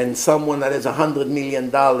 and someone that has $100 million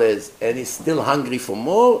and is still hungry for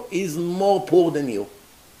more, is more poor than you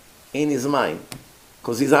in his mind.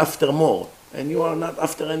 Because he's after more. And you are not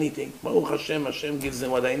after anything. Baruch Hashem, Hashem gives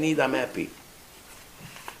him what I need, I'm happy.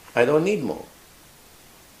 I don't need more.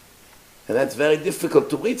 And that's very difficult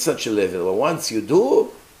to reach such a level. But once you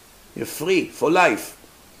do, you're free for life.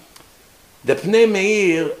 The Pnei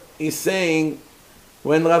Meir is saying,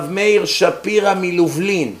 when Rav Meir Shapira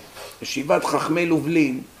Miluvlin, Yeshivat Chachmei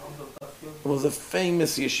Lublin, was a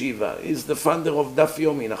famous yeshiva. He's the founder of Daf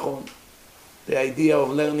Yomi, nachon? The idea of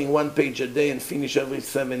learning 1 page a day and finish every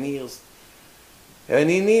 7 years. And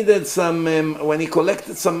he needed some, when he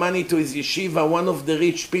collected some money to his yeshiva, one of the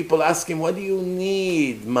rich people asked him, what do you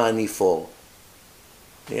need money for?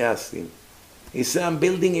 He asked him. He said, I'm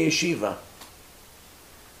building a yeshiva.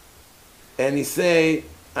 And he said,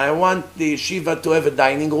 I want the yeshiva to have a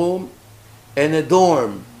dining room and a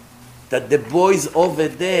dorm, that the boys over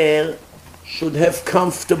there should have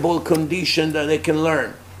comfortable condition that they can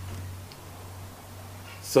learn.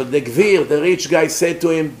 So the Gvir, the rich guy, said to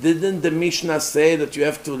him, didn't the Mishnah say that you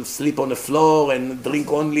have to sleep on the floor and drink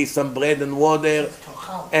only some bread and water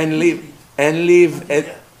and live and live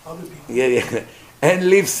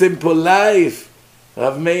simple life?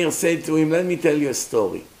 Rav Meir said to him, let me tell you a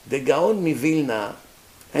story. The Gaon Mivilna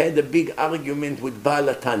had a big argument with Baal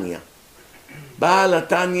HaTanya. Baal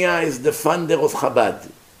HaTanya is the founder of Chabad.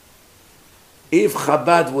 If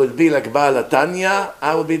Chabad would be like Baal HaTanya,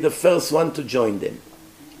 I would be the first one to join them.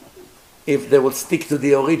 If they would stick to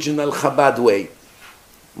the original Chabad way.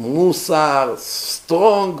 Musar,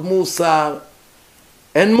 strong Musar,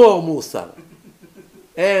 and more Musar.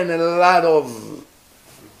 And a lot of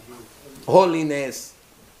holiness.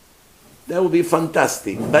 That would be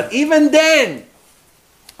fantastic. But even then,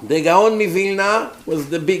 the Gaon Mivilna was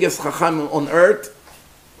the biggest Chacham on earth,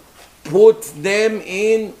 put them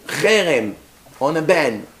in Cherem, on a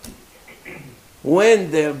ban. When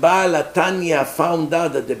the Baal HaTanya found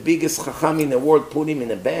out that the biggest Chacham in the world put him in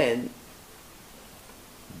a ban,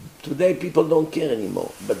 today people don't care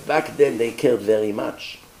anymore. But back then they cared very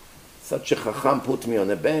much. Such a Chacham put me on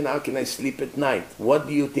a ban, how can I sleep at night? What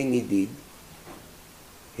do you think he did?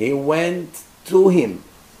 He went to him.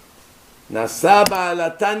 Nasa Baal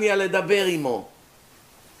HaTanya ledaber imo.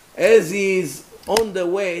 As he is on the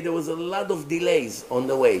way, there was a lot of delays on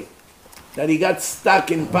the way. That he got stuck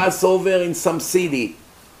in Passover in some city.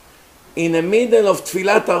 In the middle of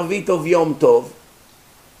Tfilat Arvit of Yom Tov,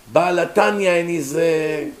 Baal HaTanya and his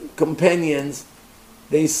companions,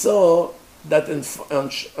 they saw that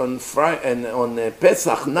on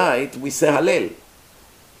Pesach night we say Hallel.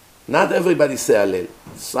 Not everybody say Hallel.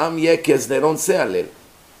 Some Yekes, they don't say Hallel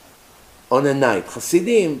on a night.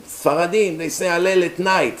 Hasidim, Faradim, they say Hallel at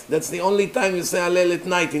night. That's the only time you say Hallel at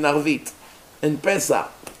night in Arvit, in Pesach.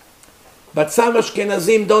 But some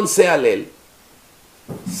Ashkenazim don't say Hallel.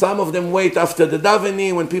 Some of them wait after the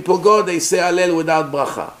davening. When people go, they say Hallel without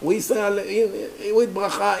bracha. We say Hallel with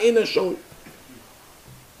bracha in a shul.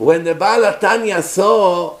 When the Baal HaTanya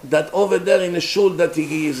saw that over there in the shul that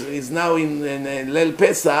he is now in Leil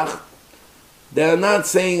Pesach, they are not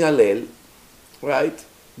saying Hallel, right?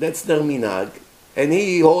 That's their minhag. And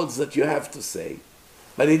he holds that you have to say.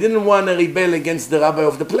 But he didn't want to rebel against the rabbi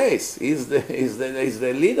of the place. He's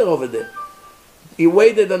the leader over there. He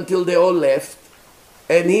waited until they all left,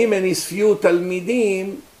 and him and his few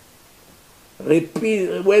Talmidim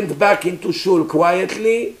went back into shul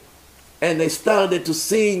quietly, and they started to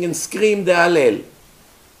sing and scream the Hallel.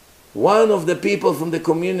 One of the people from the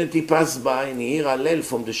community passed by and he heard Hallel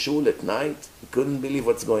from the shul at night. He couldn't believe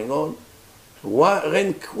what's going on.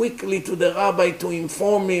 Ran quickly to the rabbi to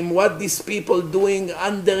inform him what these people doing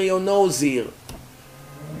under your nose here.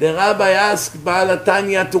 The rabbi asked Baal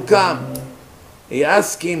HaTanya to come. He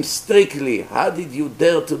asked him strictly, how did you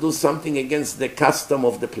dare to do something against the custom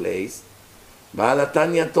of the place? Baal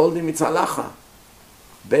HaTanya told him it's halacha.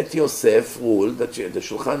 Bet Yosef ruled that the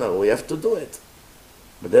Shulchan Aruch, we have to do it.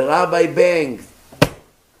 But the rabbi banged.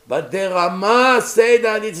 But the Rama said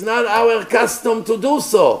that it's not our custom to do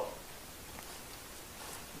so.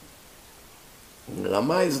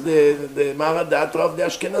 Rama is the Maradatra of the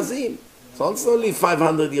Ashkenazim. It's also only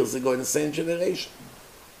 500 years ago in the same generation.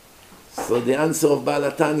 So the answer of Baal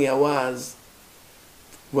HaTanya was,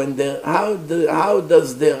 how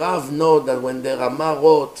does the Rav know that when the Rama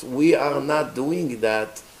wrote, we are not doing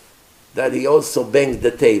that he also banged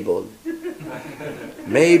the table?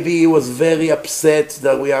 Maybe he was very upset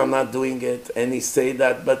that we are not doing it, and he said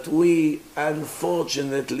that, but we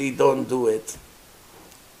unfortunately don't do it.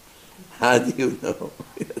 How do you know?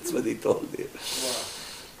 That's what he told you. Wow.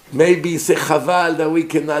 Maybe it's a chaval that we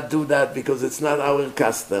cannot do that because it's not our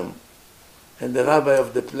custom. And the rabbi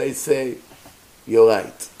of the place say, you're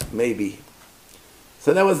right, maybe.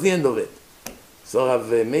 So that was the end of it. So Rav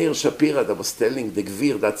Meir Shapira that was telling the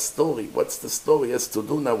Gvir that story. What's the story? It has to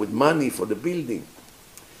do now with money for the building.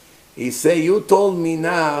 He say, you told me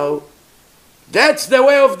now, that's the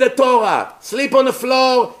way of the Torah. Sleep on the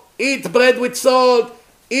floor, eat bread with salt,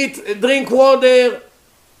 drink water,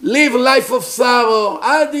 live life of sorrow.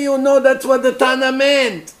 How do you know that's what the Tana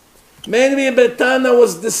meant? Maybe the Tana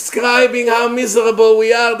was describing how miserable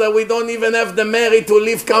we are that we don't even have the merit to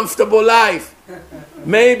live comfortable life.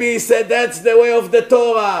 Maybe he said that's the way of the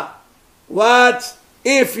Torah. What?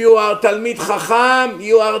 If you are Talmid Chacham,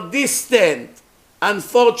 you are distant.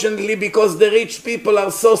 Unfortunately, because the rich people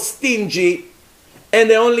are so stingy and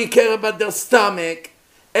they only care about their stomach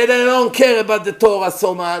and they don't care about the Torah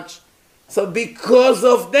so much. So because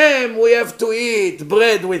of them, we have to eat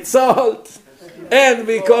bread with salt. And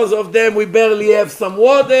because of them, we barely have some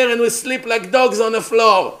water and we sleep like dogs on the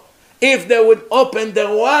floor. If they would open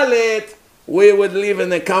their wallet, we would live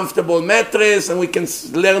in a comfortable mattress and we can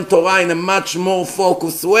learn Torah in a much more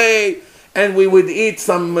focused way. And we would eat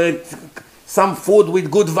some food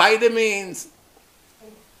with good vitamins.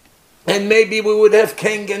 And maybe we would have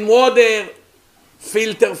Kangen water,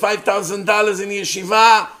 filter $5,000 in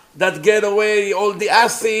yeshiva that get away all the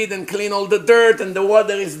acid and clean all the dirt and the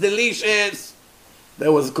water is delicious.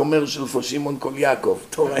 There was a commercial for Shimon Kolyakov,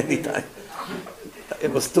 Torah anytime. It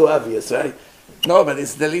was too obvious, right? No, but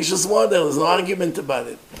it's delicious water. There's no argument about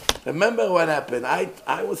it. Remember what happened?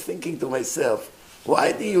 I was thinking to myself,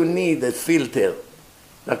 why do you need a filter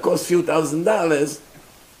that costs a few $1,000s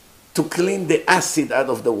to clean the acid out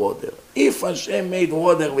of the water? If Hashem made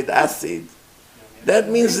water with acid, that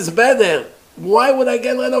means it's better. Why would I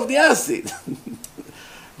get rid of the acid?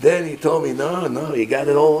 Then he told me, no, you got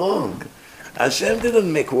it all wrong. Hashem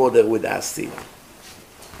didn't make water with acid.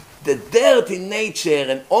 The dirt in nature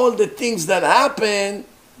and all the things that happen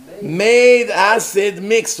made acid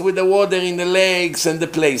mixed with the water in the lakes and the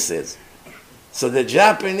places. So the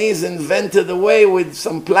Japanese invented a way with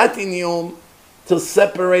some platinum to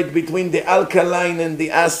separate between the alkaline and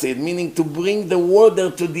the acid, meaning to bring the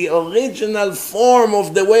water to the original form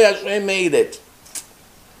of the way Hashem made it.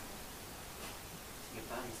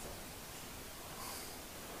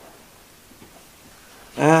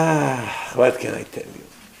 What can I tell you?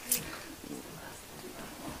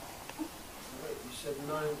 You said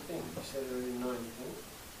 9 things. You said already 9 things.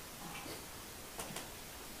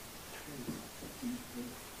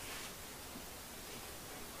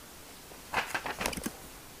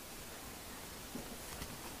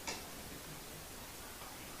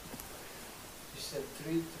 You said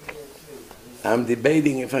 3, 3, and 3. I'm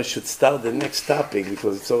debating if I should start the next topic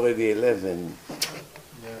because it's already 11.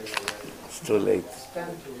 It's too late. 10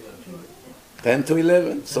 to 11. 10 to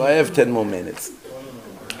 11? So I have 10 more minutes.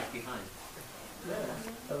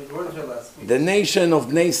 The nation of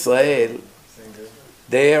Bnei Israel,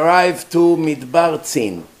 they arrived to Midbar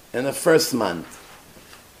Tzin in the first month.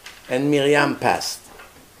 and Miriam passed.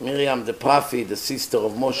 Miriam, the prophet, the sister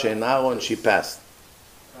of Moshe and Aaron, she passed.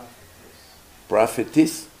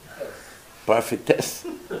 Prophetess? Prophetess?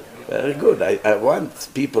 Very good. I want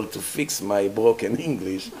people to fix my broken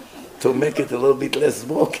English to make it a little bit less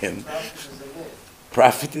broken.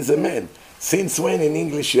 Prophet is a man. Since when in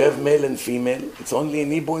English you have male and female? It's only in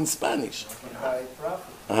Hebrew and Spanish.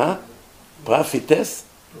 Huh? Prophetess?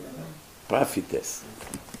 Prophetess.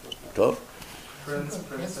 Tov?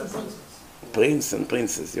 Prince and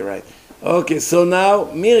princess, you're right. Okay, so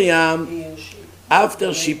now Miriam,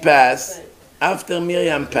 after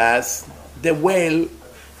Miriam passed, the well,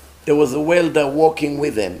 there was a well there walking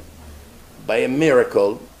with them. By a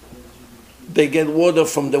miracle, they get water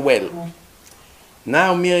from the well.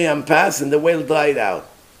 Now Miriam passed and the well dried out.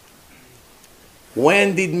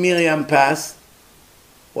 When did Miriam pass?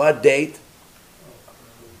 What date?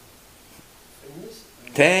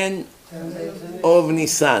 10 of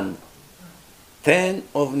Nisan. 10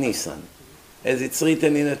 of Nisan, as it's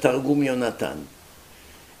written in the Targum Yonatan.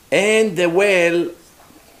 And the well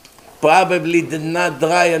probably did not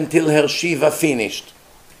dry until her Shiva finished.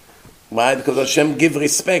 Right? Because Hashem give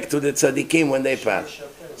respect to the tzaddikim when they pass.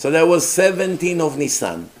 So that was 17 of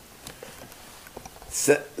Nisan.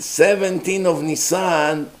 17 of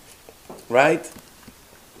Nisan, right?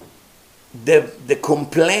 The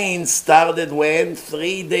complaint started when?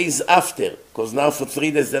 3 days after. Because now for 3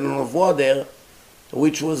 days they don't have water,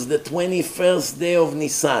 which was the 21st day of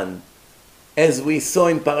Nisan. As we saw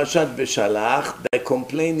in Parashat Beshalach, they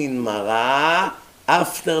complained in Mara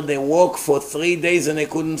after they walked for 3 days and they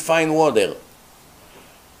couldn't find water.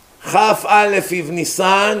 Chaf Aleph of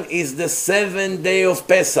Nisan is the 7th day of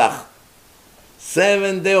Pesach.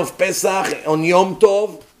 7th day of Pesach on Yom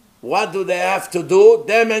Tov. What do they have to do?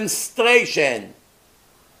 Demonstration.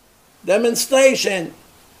 Demonstration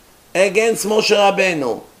against Moshe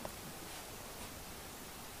Rabbeinu.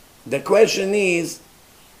 The question is,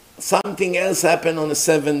 something else happened on the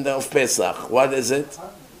 7th day of Pesach. What is it?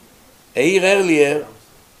 A year earlier,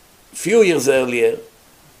 few years earlier,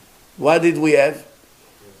 what did we have?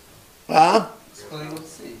 Huh?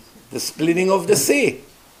 The splitting of the sea.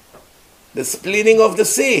 The splitting of the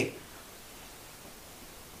sea.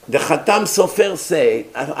 The Khatam Sofer say,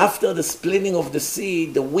 after the splitting of the sea,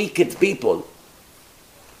 the wicked people,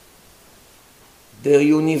 the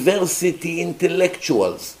university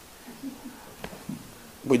intellectuals,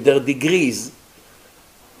 with their degrees,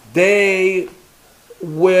 they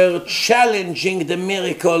were challenging the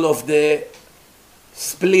miracle of the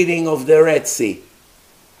splitting of the Red Sea.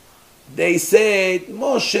 They said,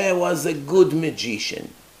 Moshe was a good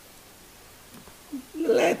magician.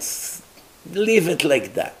 Let's leave it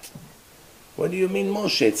like that. What do you mean,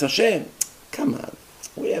 Moshe? It's Hashem. Come on,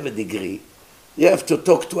 we have a degree. You have to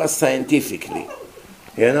talk to us scientifically.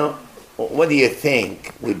 You know, what do you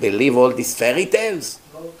think? We believe all these fairy tales?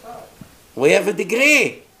 We have a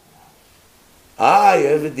degree. You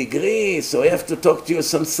have a degree, so we have to talk to you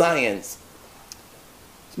some science.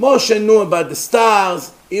 Moshe knew about the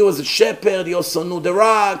stars. He was a shepherd. He also knew the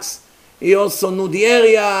rocks. He also knew the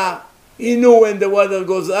area. He knew when the water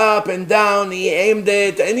goes up and down. He aimed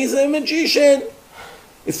it, and he's a magician.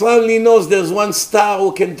 He probably knows there's one star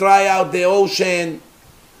who can dry out the ocean.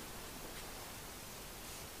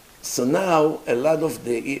 So now a lot of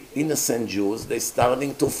the innocent Jews, they're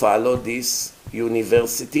starting to follow these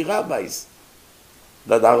university rabbis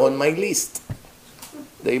that are on my list.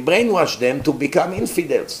 They brainwash them to become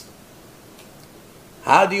infidels.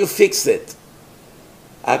 How do you fix it?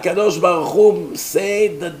 HaKadosh Baruch Hu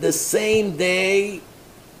said that the same day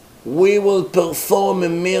we will perform a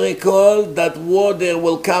miracle that water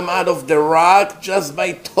will come out of the rock just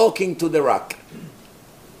by talking to the rock.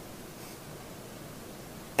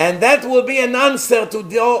 And that will be an answer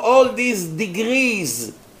to all these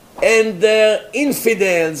degrees and the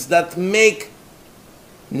infidels that make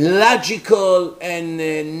logical and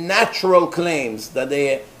natural claims that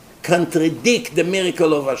they contradict the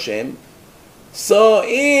miracle of Hashem. So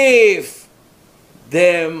if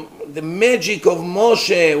the magic of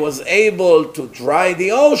Moshe was able to dry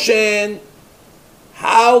the ocean,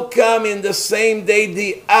 how come in the same day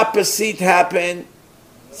the opposite happened?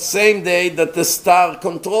 Same day that the star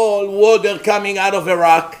control water coming out of a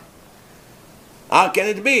rock. How can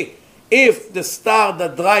it be? If the star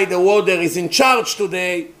that dried the water is in charge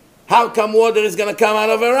today, how come water is going to come out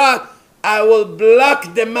of a rock? I will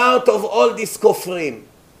block the mouth of all these kofrim.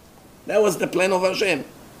 That was the plan of Hashem.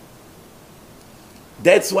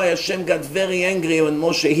 That's why Hashem got very angry when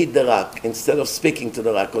Moshe hit the rock instead of speaking to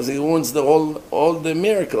the rock, because he ruins all the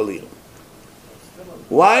miracle here.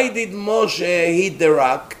 Why did Moshe hit the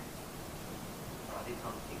rock?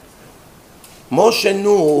 Moshe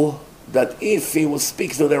knew that if he will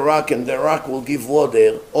speak to the rock and the rock will give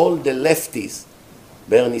water, all the lefties,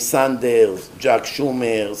 Bernie Sanders, Jack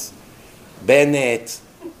Schumer, Bennett,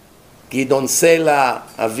 Gideon Sela,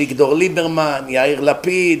 Avigdor Lieberman, Yair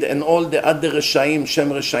Lapid, and all the other Reshaim, Shem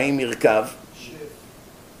Reshaim Yirkav,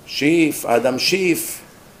 Schiff, Adam Schiff,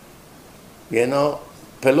 you know,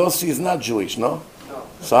 Pelosi is not Jewish, no?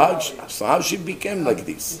 So how she became like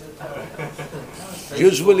this?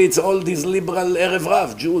 Usually it's all these liberal Erev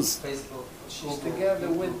Rav, Jews. She's together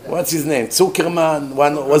with them. What's his name? Zuckerman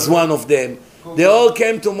was one of them. They all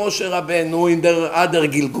came to Moshe Rabbeinu in their other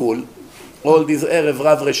Gilgul, all these Erev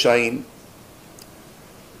Rav Reshaim.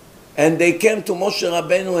 And they came to Moshe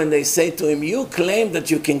Rabbeinu and they say to him, you claim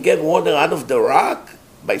that you can get water out of the rock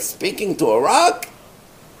by speaking to a rock?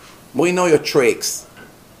 We know your tricks.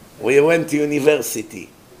 We went to university.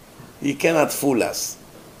 You cannot fool us.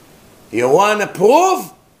 You want to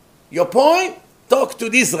prove your point? Talk to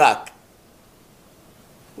this rock.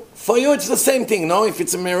 For you it's the same thing, no? If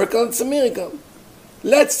it's a miracle, it's a miracle.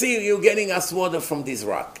 Let's see you getting us water from this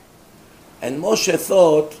rock. And Moshe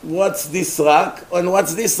thought, what's this rock? And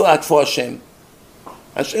what's this rock for Hashem?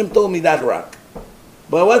 Hashem told me that rock.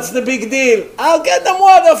 But what's the big deal? I'll get them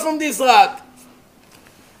water from this rock.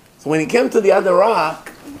 So when he came to the other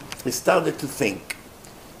rock, he started to think,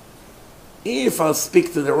 if I'll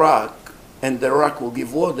speak to the rock and the rock will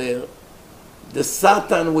give water, the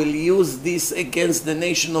Satan will use this against the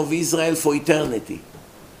nation of Israel for eternity.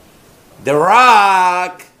 The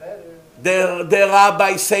rock, the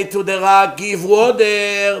rabbi say to the rock, give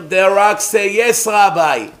water. The rock say, yes,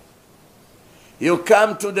 Rabbi. You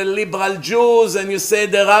come to the liberal Jews and you say,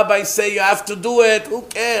 the rabbi say you have to do it. Who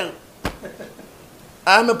cares?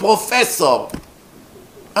 I'm a professor.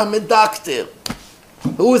 I'm a doctor.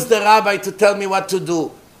 Who is the rabbi to tell me what to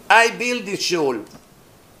do? I build this shul.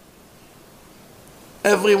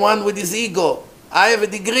 Everyone with his ego. I have a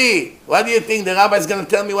degree. What do you think? The rabbi is going to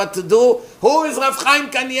tell me what to do? Who is Rav Chaim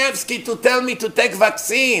Kanievsky to tell me to take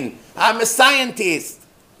vaccine? I'm a scientist.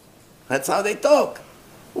 That's how they talk.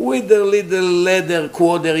 With the little leather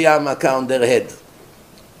quarter yarmulke on their head.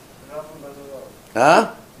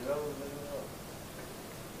 Huh?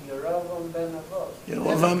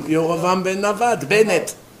 Yerovam ben Navat.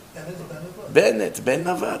 Bennett. Bennett, ben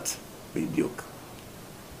Navat. בדיוק.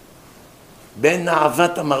 Ben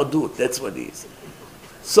Na'avat HaMardut, that's what he is.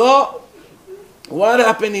 So, what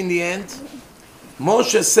happened in the end?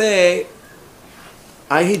 Moshe say,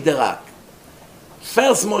 I hit the rock.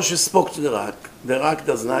 First Moshe spoke to the rock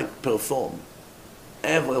does not perform.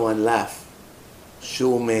 Everyone laughed.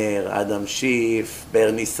 Schumer, Adam Schiff,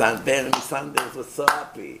 Bernie Sanders was so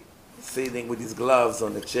happy, sitting with his gloves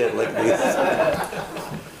on a chair like this.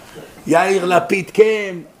 Yair Lapid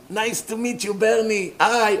came. Nice to meet you, Bernie.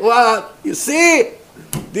 Hi, what? You see?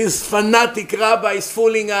 This fanatic rabbi is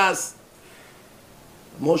fooling us.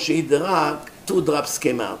 Moshe hit the rock, 2 drops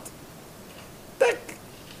came out. Tack,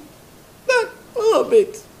 tack, a little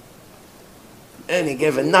bit. And he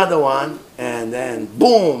gave another one, and then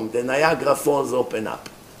boom, the Niagara Falls opened up.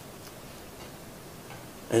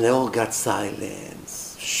 And they all got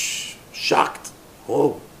silence. Shh, shocked.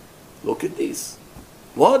 Oh, look at this.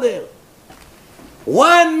 Water.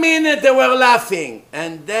 1 minute they were laughing,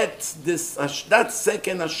 and that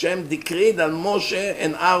second Hashem decreed that Moshe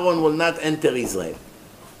and Aaron will not enter Israel.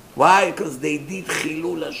 Why? Because they did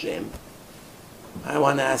Chilul Hashem. I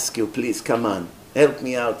want to ask you, please, come on, help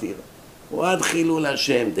me out here. What Chilul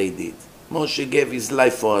Hashem they did? Moshe gave his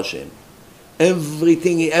life for Hashem.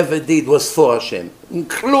 Everything he ever did was for Hashem.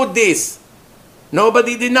 Include this.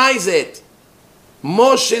 Nobody denies it.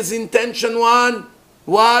 Moshe's intention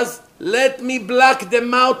was, let me block the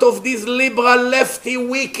mouth of these liberal, lefty,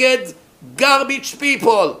 wicked, garbage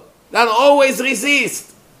people that always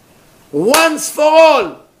resist. Once for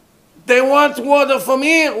all, they want water from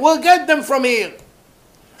here, we'll get them from here.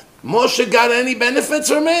 Moshe got any benefits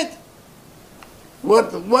from it?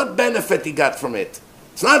 What benefit he got from it?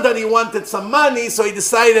 It's not that he wanted some money, so he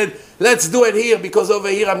decided, let's do it here because over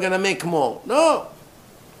here I'm going to make more. No.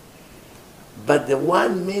 But the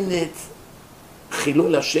 1 minute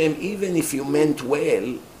Chilul Hashem, even if you meant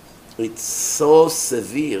well, it's so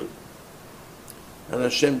severe. And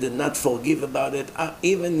Hashem did not forgive about it.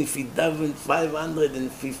 Even if he davened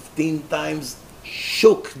 515 times,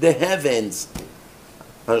 shook the heavens.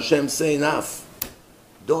 Hashem say, enough.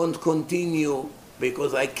 Don't continue,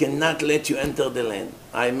 because I cannot let you enter the land.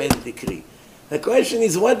 I made a decree. The question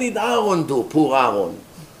is, what did Aaron do, poor Aaron?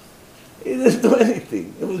 He didn't do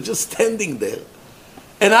anything. He was just standing there.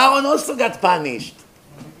 And Aaron also got punished.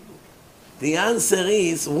 The answer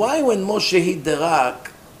is, why when Moshe hit the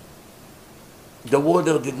rock, the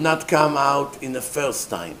water did not come out in the first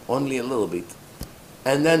time, only a little bit.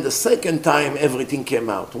 And then the second time, everything came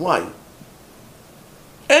out. Why?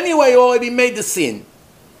 Anyway, he already made the sin.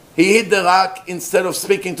 He hit the rock instead of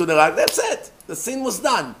speaking to the rock. That's it. The sin was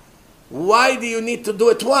done. Why do you need to do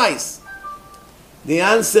it twice? The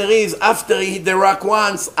answer is, after he hit the rock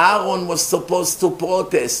once, Aaron was supposed to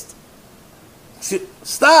protest.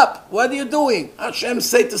 Stop! What are you doing? Hashem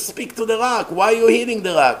said to speak to the rock. Why are you hitting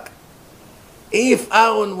the rock? If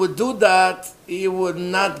Aaron would do that, he would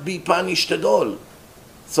not be punished at all.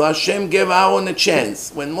 So Hashem gave Aaron a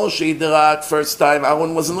chance. When Moshe hit the rock first time,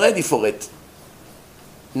 Aaron wasn't ready for it.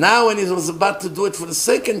 Now when he was about to do it for the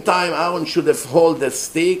second time, Aaron should have held the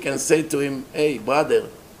stick and said to him, hey brother,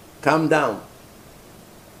 calm down.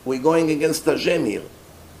 We're going against Hashem here.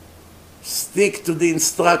 Stick to the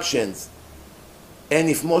instructions. And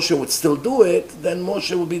if Moshe would still do it, then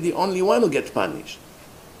Moshe would be the only one who gets punished.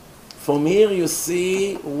 From here you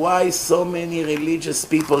see why so many religious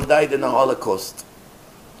people died in the Holocaust.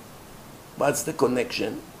 What's the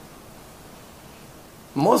connection?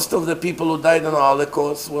 Most of the people who died in the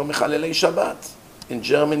Holocaust were Mechalelei Shabbat. In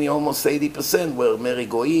Germany, almost 80% were Meri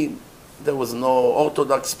Goyim. There was no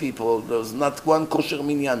Orthodox people. There was not one kosher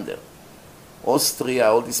minyan there. Austria,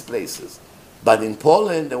 all these places. But in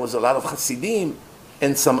Poland, there was a lot of Hasidim.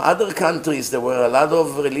 In some other countries, there were a lot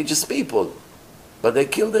of religious people. But they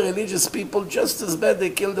killed the religious people just as bad they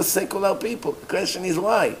killed the secular people. The question is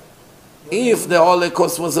why? If the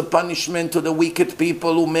Holocaust was a punishment to the wicked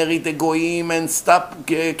people who married the Goyim and stopped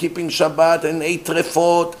keeping Shabbat and ate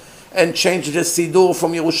Trefot and changed the Siddur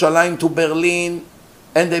from Yerushalayim to Berlin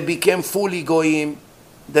and they became fully Goyim,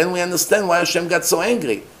 then we understand why Hashem got so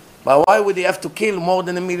angry. But why would he have to kill more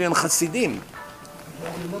than 1 million Hasidim?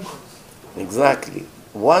 Exactly.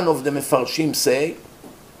 One of the Mefarshim say,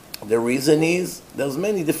 the reason is, there's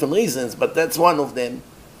many different reasons, but that's one of them,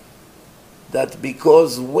 that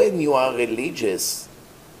because when you are religious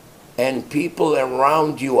and people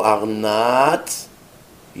around you are not,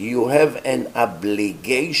 you have an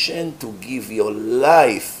obligation to give your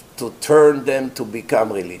life to turn them to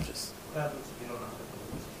become religious.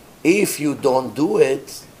 If you don't do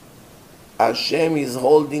it, Hashem is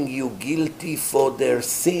holding you guilty for their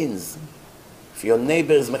sins. If your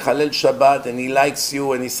neighbor is Mechalel Shabbat and he likes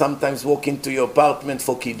you and he sometimes walks into your apartment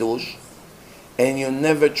for Kiddush, and you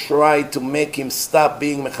never try to make him stop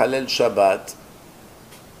being Mechalel Shabbat,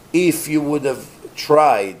 if you would have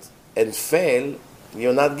tried and failed,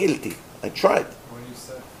 you're not guilty. I tried. What do you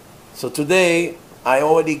say? So today, I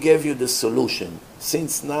already gave you the solution.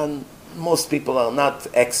 Since most people are not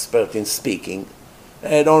expert in speaking,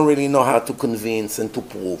 they don't really know how to convince and to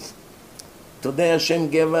prove. Today Hashem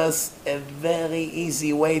gave us a very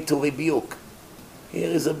easy way to rebuke. Here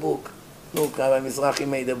is a book. Look, Rabbi Mizrahi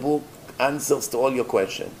made a book, answers to all your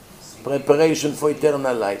questions. Preparation for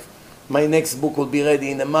eternal life. My next book will be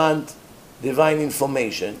ready in a month. Divine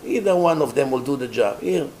Information. Either one of them will do the job.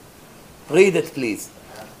 Here, read it please.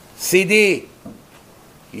 CD,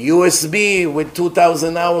 USB with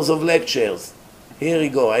 2,000 hours of lectures. Here you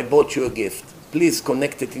go, I bought you a gift. Please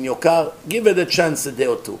connect it in your car. Give it a chance a day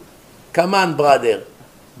or two. Come on, brother.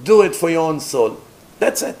 Do it for your own soul.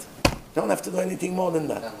 That's it. You don't have to do anything more than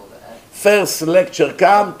that. First lecture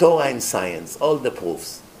come, Torah and Science. All the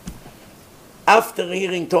proofs. After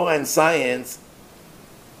hearing Torah and Science,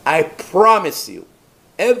 I promise you,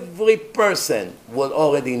 every person will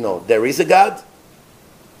already know there is a God.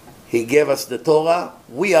 He gave us the Torah.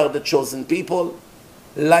 We are the chosen people.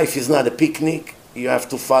 Life is not a picnic. You have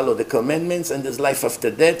to follow the commandments, and there's life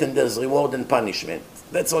after death, and there's reward and punishment.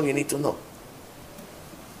 That's all you need to know.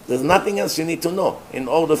 There's nothing else you need to know in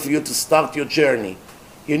order for you to start your journey.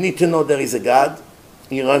 You need to know there is a God.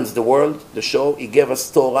 He runs the world, the show. He gave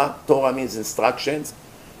us Torah. Torah means instructions.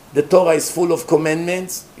 The Torah is full of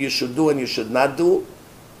commandments you should do and you should not do.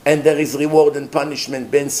 And there is reward and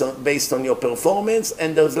punishment based on your performance.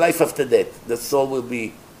 And there's life after death. The soul will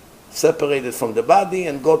be separated from the body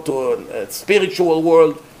and go to a spiritual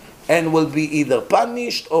world and will be either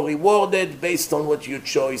punished or rewarded based on what your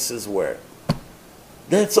choices were.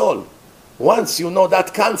 That's all. Once you know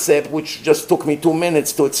that concept, which just took me 2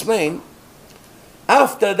 minutes to explain,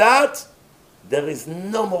 after that, there is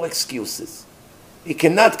no more excuses. You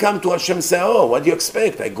cannot come to Hashem and say, oh, what do you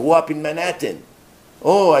expect? I grew up in Manhattan.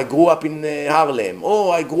 Oh, I grew up in Harlem.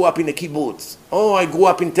 Oh, I grew up in a kibbutz. Oh, I grew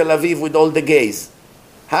up in Tel Aviv with all the gays.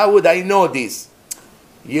 How would I know this?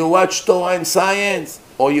 You watch Torah and Science,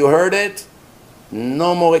 or you heard it,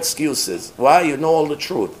 no more excuses. Why? You know all the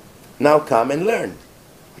truth. Now come and learn.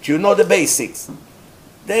 But you know the basics.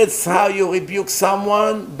 That's how you rebuke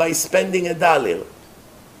someone, by spending $1.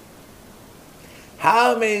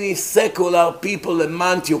 How many secular people a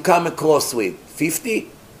month you come across with? 50?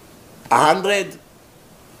 100?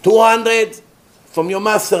 200? From your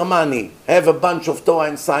master money, have a bunch of Torah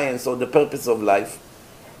and science or the purpose of life.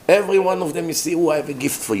 Every one of them you see, I have a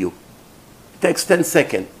gift for you. It takes 10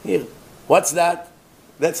 seconds. Here. What's that?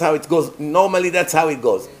 That's how it goes. Normally that's how it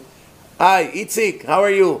goes. Hi, Itzik, how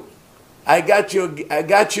are you? I got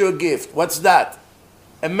you a gift. What's that?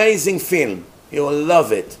 Amazing film. You will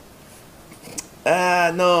love it.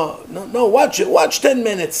 No, watch it. Watch 10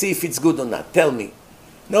 minutes, see if it's good or not. Tell me.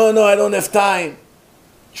 No, I don't have time.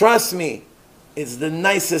 Trust me. It's the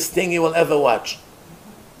nicest thing you will ever watch.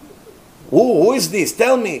 Who is this?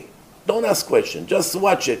 Tell me. Don't ask questions. Just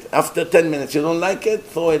watch it. After 10 minutes, you don't like it,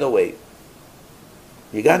 throw it away.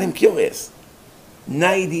 You got him curious.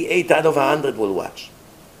 98 out of 100 will watch.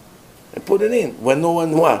 And put it in when no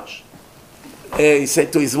one watch. He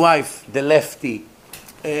said to his wife, the lefty,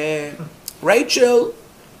 Rachel,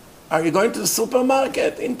 are you going to the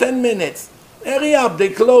supermarket? In 10 minutes. Hurry up, they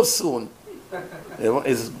close soon.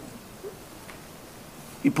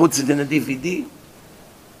 He puts it in a DVD.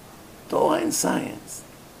 Torah and science.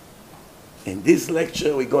 In this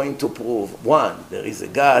lecture, we're going to prove, 1, there is a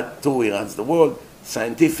God, 2, he runs the world,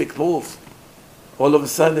 scientific proof. All of a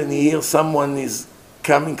sudden, he hears someone is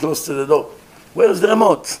coming close to the door. Where's the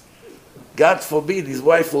remote? God forbid his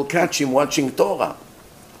wife will catch him watching Torah.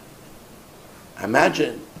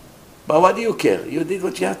 Imagine. But what do you care? You did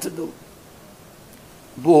what you had to do.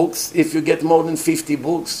 Books, if you get more than 50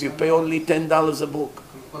 books, you pay only $10 a book.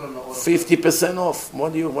 50% off.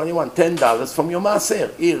 What do you want? $10 from your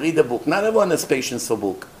maser. Here, read a book. Not everyone has patience for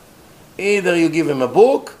book. Either you give him a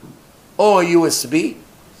book, or a USB,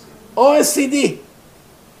 or a CD.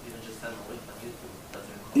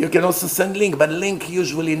 You can also send link, but link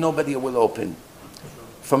usually nobody will open.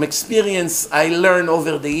 From experience, I learned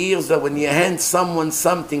over the years that when you hand someone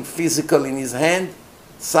something physical in his hand,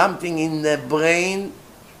 something in the brain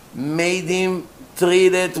made him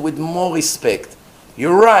treat it with more respect.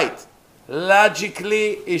 You're right.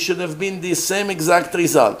 Logically, it should have been the same exact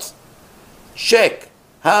results. Check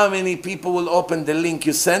how many people will open the link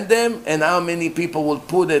you send them and how many people will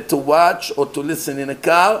put it to watch or to listen in a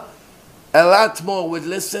car. A lot more would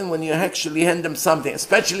listen when you actually hand them something,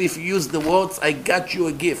 especially if you use the words, I got you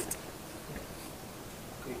a gift.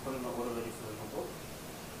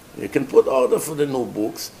 You can put order for the new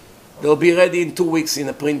books. They'll be ready in 2 weeks in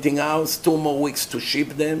a printing house, 2 more weeks to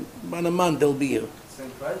ship them. About a month they'll be here.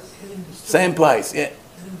 Same price? Same price, yeah.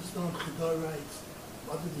 Hitting the stone, Chidar writes,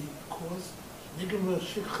 what did he cause? Nigam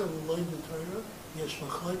Shikha Loy the Torah, Yesh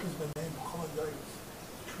Machlaikas Benaim Chol Dayos.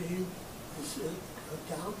 Create this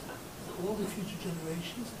doubt that all the future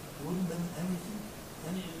generations, there wouldn't have been anything.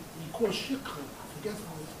 And he caused Shikha,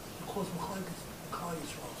 forgetfulness, he caused Machlaikas, Chol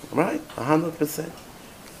Yisrael. Right, 100%.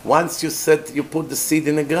 Once you put the seed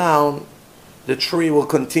in the ground, the tree will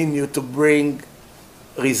continue to bring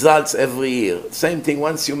results every year. Same thing,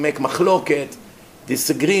 once you make machloket,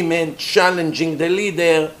 disagreement, challenging the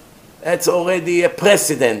leader, that's already a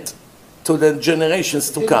precedent to the generations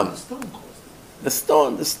to come. The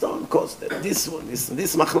stone caused it. This one,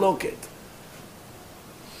 this machloket.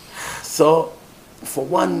 So, for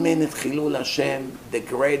 1 minute, Chilul Hashem, the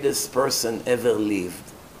greatest person ever lived,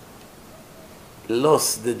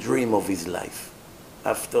 lost the dream of his life.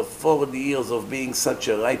 After 40 years of being such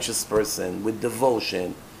a righteous person, with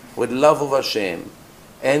devotion, with love of Hashem,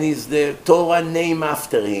 and is the Torah name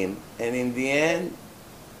after him, and in the end,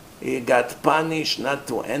 he got punished not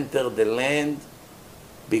to enter the land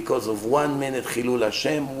because of 1 minute Chilul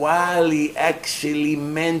Hashem, while he actually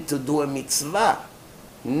meant to do a mitzvah.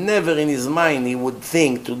 Never in his mind he would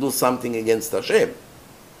think to do something against Hashem.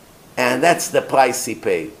 And that's the price he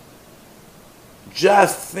paid.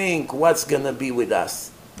 Just think what's going to be with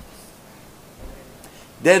us.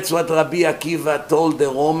 That's what Rabbi Akiva told the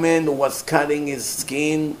Roman who was cutting his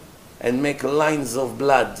skin and make lines of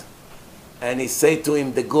blood. And he said to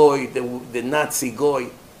him, the goy, the Nazi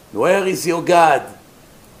goy, where is your God?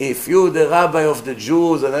 If you, the rabbi of the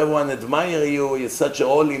Jews, and everyone admire you, you're such a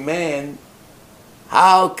holy man,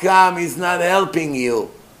 how come he's not helping you?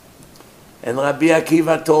 And Rabbi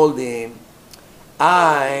Akiva told him,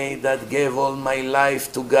 I that gave all my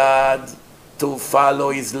life to God to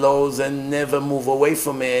follow his laws and never move away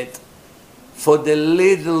from it, for the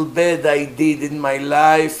little bad I did in my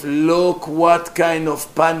life, look what kind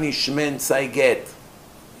of punishments I get.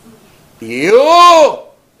 You!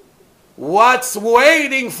 What's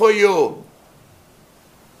waiting for you?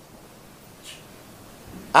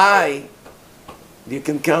 You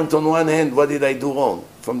can count on one hand what did I do wrong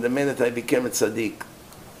from the minute I became a tzaddik.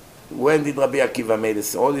 When did Rabbi Akiva made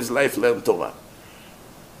this? All his life learned Torah.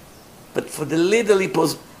 But for the little he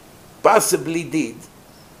possibly did,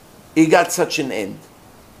 he got such an end.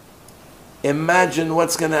 Imagine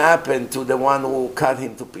what's going to happen to the one who cut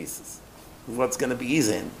him to pieces. What's going to be his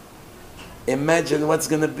end. Imagine what's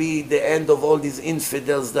going to be the end of all these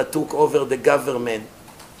infidels that took over the government.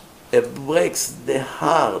 It breaks the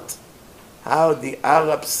heart how the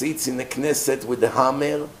Arab sits in the Knesset with the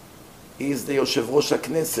hammer. He is the Yoshev Rosh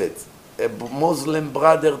HaKnesset, a Muslim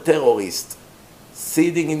brother terrorist,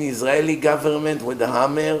 sitting in the Israeli government with the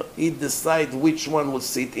hammer. He decides which one will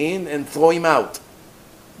sit in and throw him out.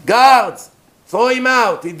 Guards, throw him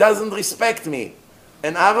out. He doesn't respect me.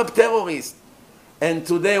 An Arab terrorist. And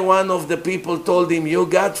today one of the people told him, you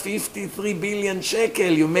got 53 billion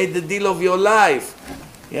shekel. You made the deal of your life.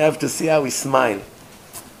 You have to see how he smiled.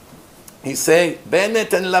 He said,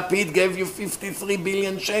 Bennett and Lapid gave you 53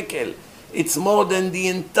 billion shekel. It's more than the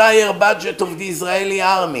entire budget of the Israeli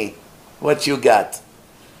army, what you got.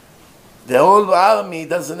 The whole army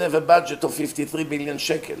doesn't have a budget of 53 billion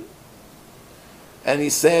shekel. And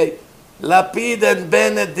he said, Lapid and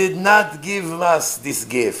Bennett did not give us this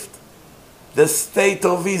gift. The state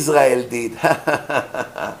of Israel did.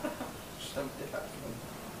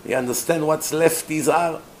 You understand what lefties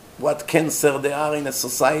are? What cancer they are in a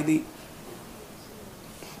society?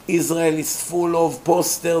 Israel is full of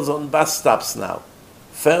posters on bus stops now.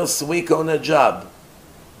 First week on a job,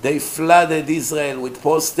 they flooded Israel with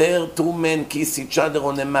posters. 2 men kiss each other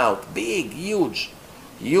on the mouth. Big, huge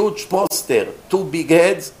poster. 2 big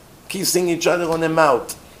heads kissing each other on the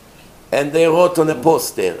mouth. And they wrote on a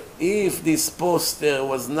poster, if this poster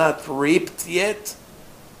was not ripped yet,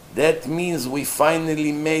 that means we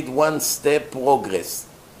finally made 1 step progress.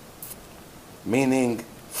 Meaning,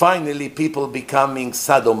 finally people becoming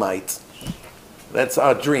sodomites. That's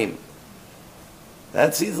our dream.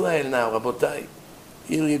 That's Israel now, Rabotai.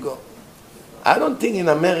 Here you go. I don't think in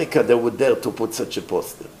America they would dare to put such a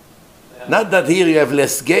poster. Yeah. Not that here you have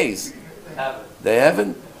less gays. They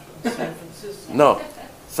haven't?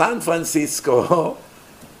 San Francisco. No.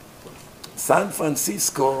 San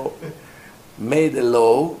Francisco made a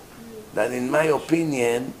law that, in my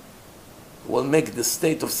opinion, will make the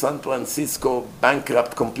state of San Francisco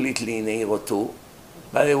bankrupt completely in a year or 2,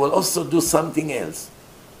 but it will also do something else.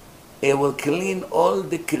 It will clean all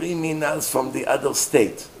the criminals from the other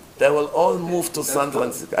state. They will all move to San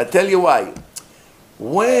Francisco. I tell you why.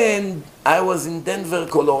 When I was in Denver,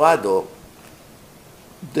 Colorado,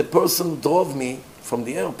 the person who drove me from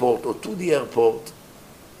the airport or to the airport,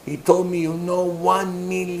 he told me, 1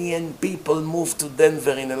 million people moved to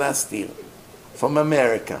Denver in the last year from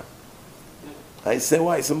America. I said,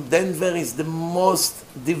 why? So Denver is the most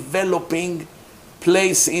developing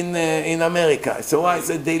place in America. I said, why? I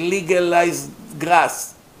said, they legalized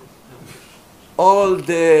grass. All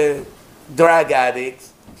the drug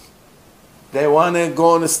addicts, they want to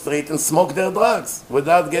go on the street and smoke their drugs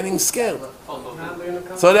without getting scared.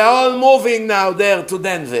 So they're all moving now there to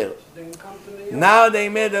Denver. Now they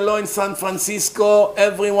made a law in San Francisco,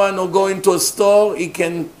 everyone who go into a store, he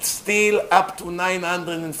can steal up to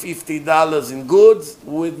 $950 in goods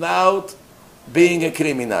without being a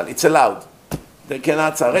criminal. It's allowed. They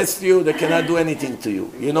cannot arrest you, they cannot do anything to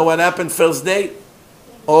you. You know what happened first day?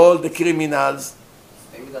 All the criminals,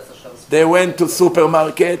 they went to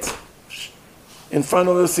supermarket in front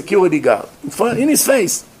of the security guard, in his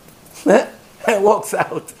face, and walks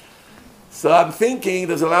out. So I'm thinking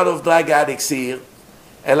there's a lot of drug addicts here,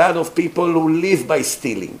 a lot of people who live by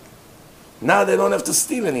stealing. Now they don't have to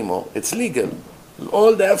steal anymore. It's legal.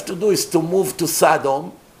 All they have to do is to move to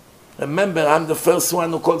Sodom. Remember, I'm the first one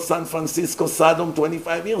who called San Francisco Sodom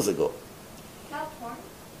 25 years ago. California?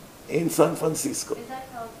 In San Francisco. Is that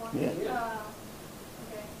California? Yeah.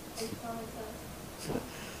 Okay. It's only says.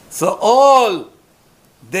 So all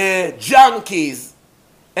the junkies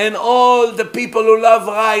and all the people who love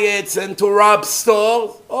riots and to rob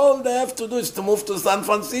stores, all they have to do is to move to San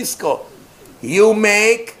Francisco. You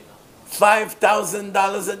make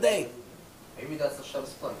 $5,000 a day. Maybe that's the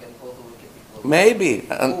Shev's plan, getting all the wicked people. Maybe.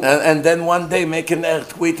 And then one day make an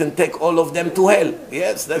earthquake and take all of them to hell.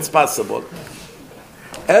 Yes, that's possible.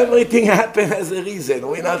 Everything happens as a reason.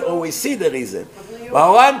 We not always see the reason.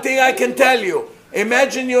 But one thing I can tell you,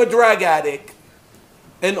 imagine you're a drug addict.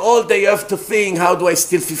 And all day you have to think, how do I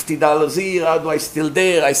steal $50 here? How do I steal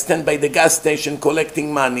there? I stand by the gas station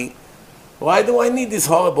collecting money. Why do I need this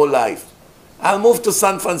horrible life? I'll move to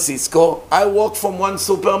San Francisco. I walk from one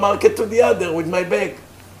supermarket to the other with my bag.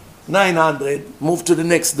 900, move to the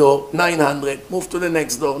next door, 900, move to the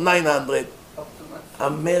next door, 900.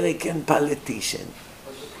 American politician.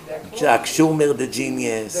 Jack Schumer, the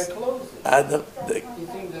genius. They're closing. Adam, You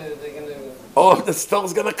think they're going to all the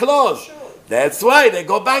stores gonna close. That's why they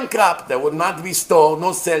go bankrupt. There will not be store,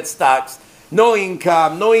 no sales tax, no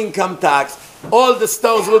income tax. All the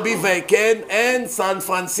stores will be vacant, and San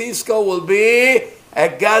Francisco will be a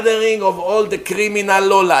gathering of all the criminal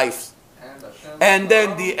lowlifes. And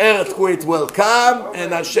then the earthquake will come,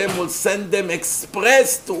 and Hashem will send them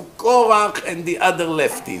express to Korach and the other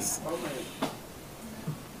lefties.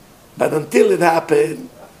 But until it happens,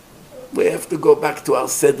 we have to go back to our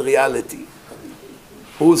said reality.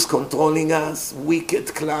 Who's controlling us?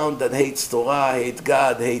 Wicked clown that hates Torah, hates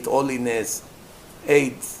God, hates holiness,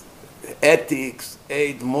 hates ethics,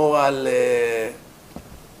 hates moral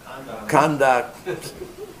conduct.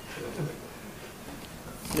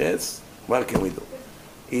 Yes? What can we do?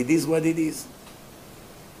 It is what it is.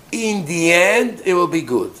 In the end, it will be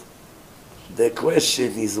good. The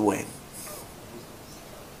question is when.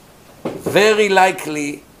 Very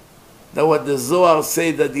likely that what the Zohar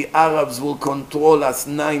said that the Arabs will control us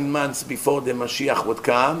 9 months before the Mashiach would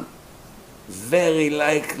come, very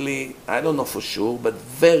likely, I don't know for sure, but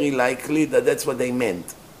very likely that that's what they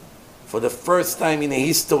meant. For the first time in the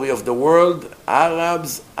history of the world,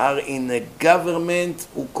 Arabs are in a government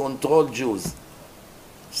who control Jews,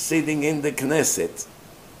 sitting in the Knesset.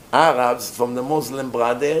 Arabs from the Muslim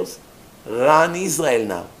Brothers run Israel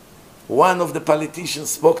now. One of the politicians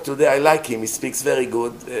spoke today, I like him, he speaks very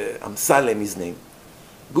good, Amsalem his name.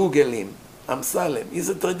 Google him, Amsalem. He's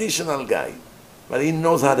a traditional guy, but he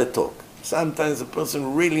knows how to talk. Sometimes a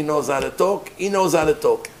person really knows how to talk, he knows how to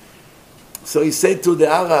talk. So he said to the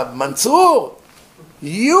Arab, Mansour,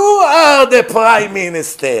 you are the prime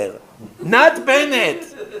minister, not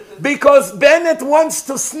Bennett. Because Bennett wants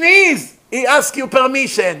to sneeze, he asks you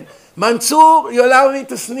permission. Mansour, you allow me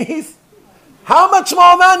to sneeze? How much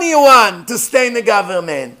more money you want to stay in the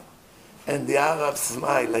government? And the Arabs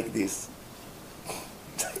smile like this.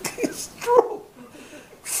 It's true.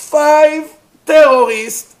 5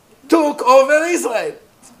 terrorists took over Israel.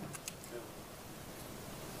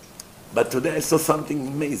 But today I saw something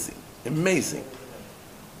amazing. Amazing.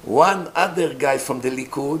 One other guy from the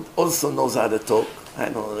Likud also knows how to talk. I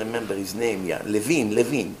don't remember his name. Yeah, Levin.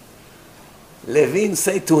 Levin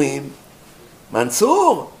said to him,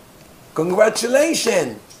 Mansour,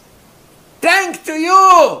 congratulations. Thank to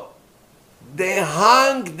you. They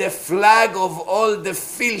hung the flag of all the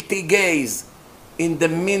filthy gays in the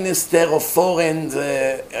Minister of Foreign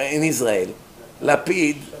in Israel.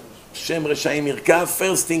 Lapid, Shem Reshaim Irkav,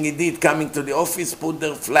 first thing he did coming to the office, put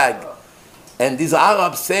their flag. And these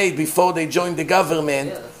Arabs say before they joined the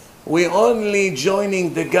government, we're only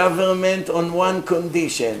joining the government on one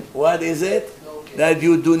condition. What is it? That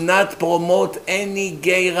you do not promote any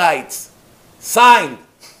gay rights. Signed.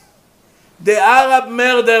 The Arab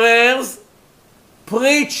murderers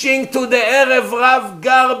preaching to the Erev Rav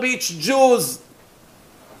garbage Jews.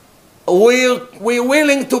 We're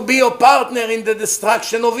willing to be a partner in the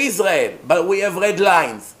destruction of Israel, but we have red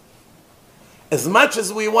lines. As much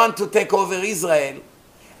as we want to take over Israel,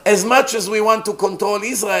 as much as we want to control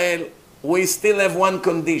Israel, we still have one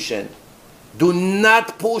condition. Do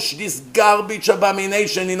not push this garbage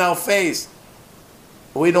abomination in our face.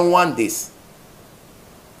 We don't want this.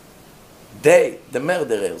 They, the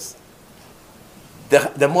murderers,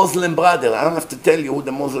 the Muslim brothers, I don't have to tell you who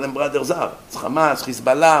the Muslim brothers are. It's Hamas,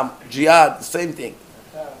 Hezbollah, Jihad, the same thing.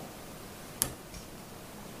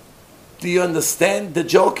 Do you understand the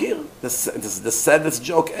joke here? This is the saddest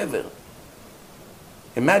joke ever.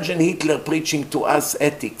 Imagine Hitler preaching to us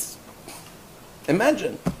ethics.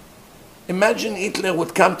 Imagine. Imagine Hitler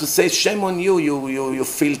would come to say, shame on you, you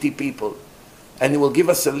filthy people. And he will give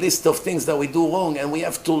us a list of things that we do wrong, and we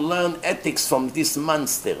have to learn ethics from this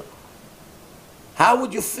monster. How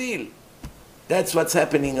would you feel? That's what's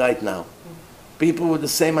happening right now. People with the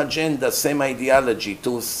same agenda, same ideology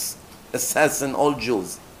to assassinate all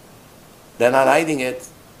Jews. They're not hiding it.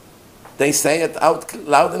 They say it out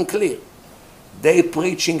loud and clear. They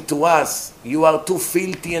preaching to us, you are too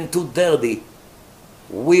filthy and too dirty.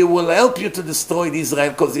 We will help you to destroy Israel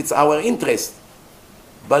because it's our interest.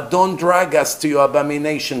 But don't drag us to your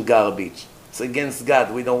abomination garbage. It's against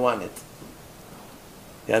God. We don't want it.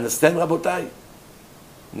 You understand, Rabotai?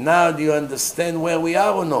 Now do you understand where we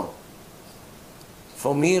are or no?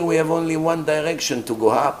 From here we have only one direction to go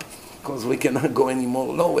up, because we cannot go any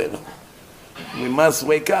more lower. We must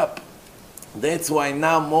wake up. That's why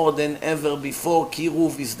now more than ever before,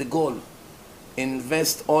 Kiruv is the goal.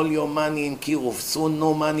 Invest all your money in Kiruv. Soon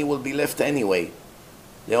no money will be left anyway.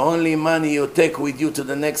 The only money you take with you to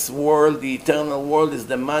the next world, the eternal world, is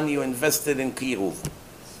the money you invested in Kiruv.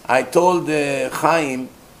 I told Chaim,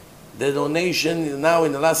 the donation now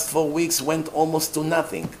in the last 4 weeks went almost to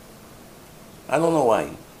nothing. I don't know why.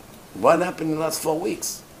 What happened in the last 4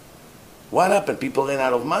 weeks? What happened? People ran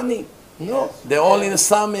out of money? No. Yes. They're all in the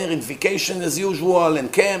summer, in vacation as usual, in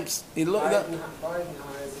camps. Biden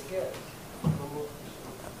hires a kid.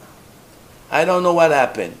 I don't know what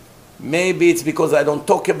happened. Maybe it's because I don't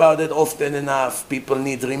talk about it often enough. People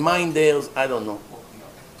need reminders. I don't know.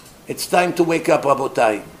 It's time to wake up,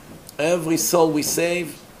 Rabotai. Every soul we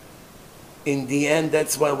save, in the end,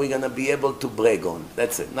 that's what we're going to be able to brag on.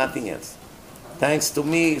 That's it, nothing else. Thanks to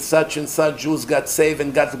me, such and such Jews got saved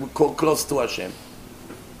and got close to Hashem.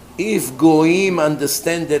 If Goyim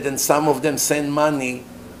understand it and some of them send money,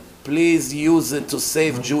 please use it to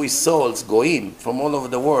save Jewish souls, Goyim, from all over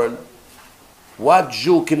the world. What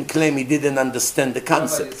Jew can claim he didn't understand the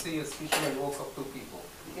concept? See a fisherman walk up to people.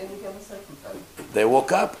 You can become a second time. They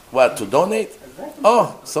woke up, what, to donate?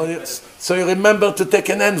 Oh, so you remember to take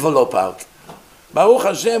an envelope out. Baruch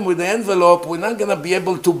Hashem, with the envelope, we're not going to be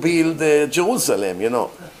able to build Jerusalem, you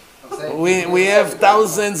know. We have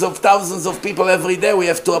thousands of people every day we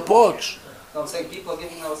have to approach. I'm saying people are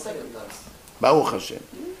giving now a second dance. Baruch Hashem.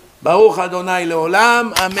 Baruch Adonai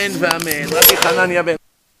leolam, amen ואמן. Rabbi Hanania ben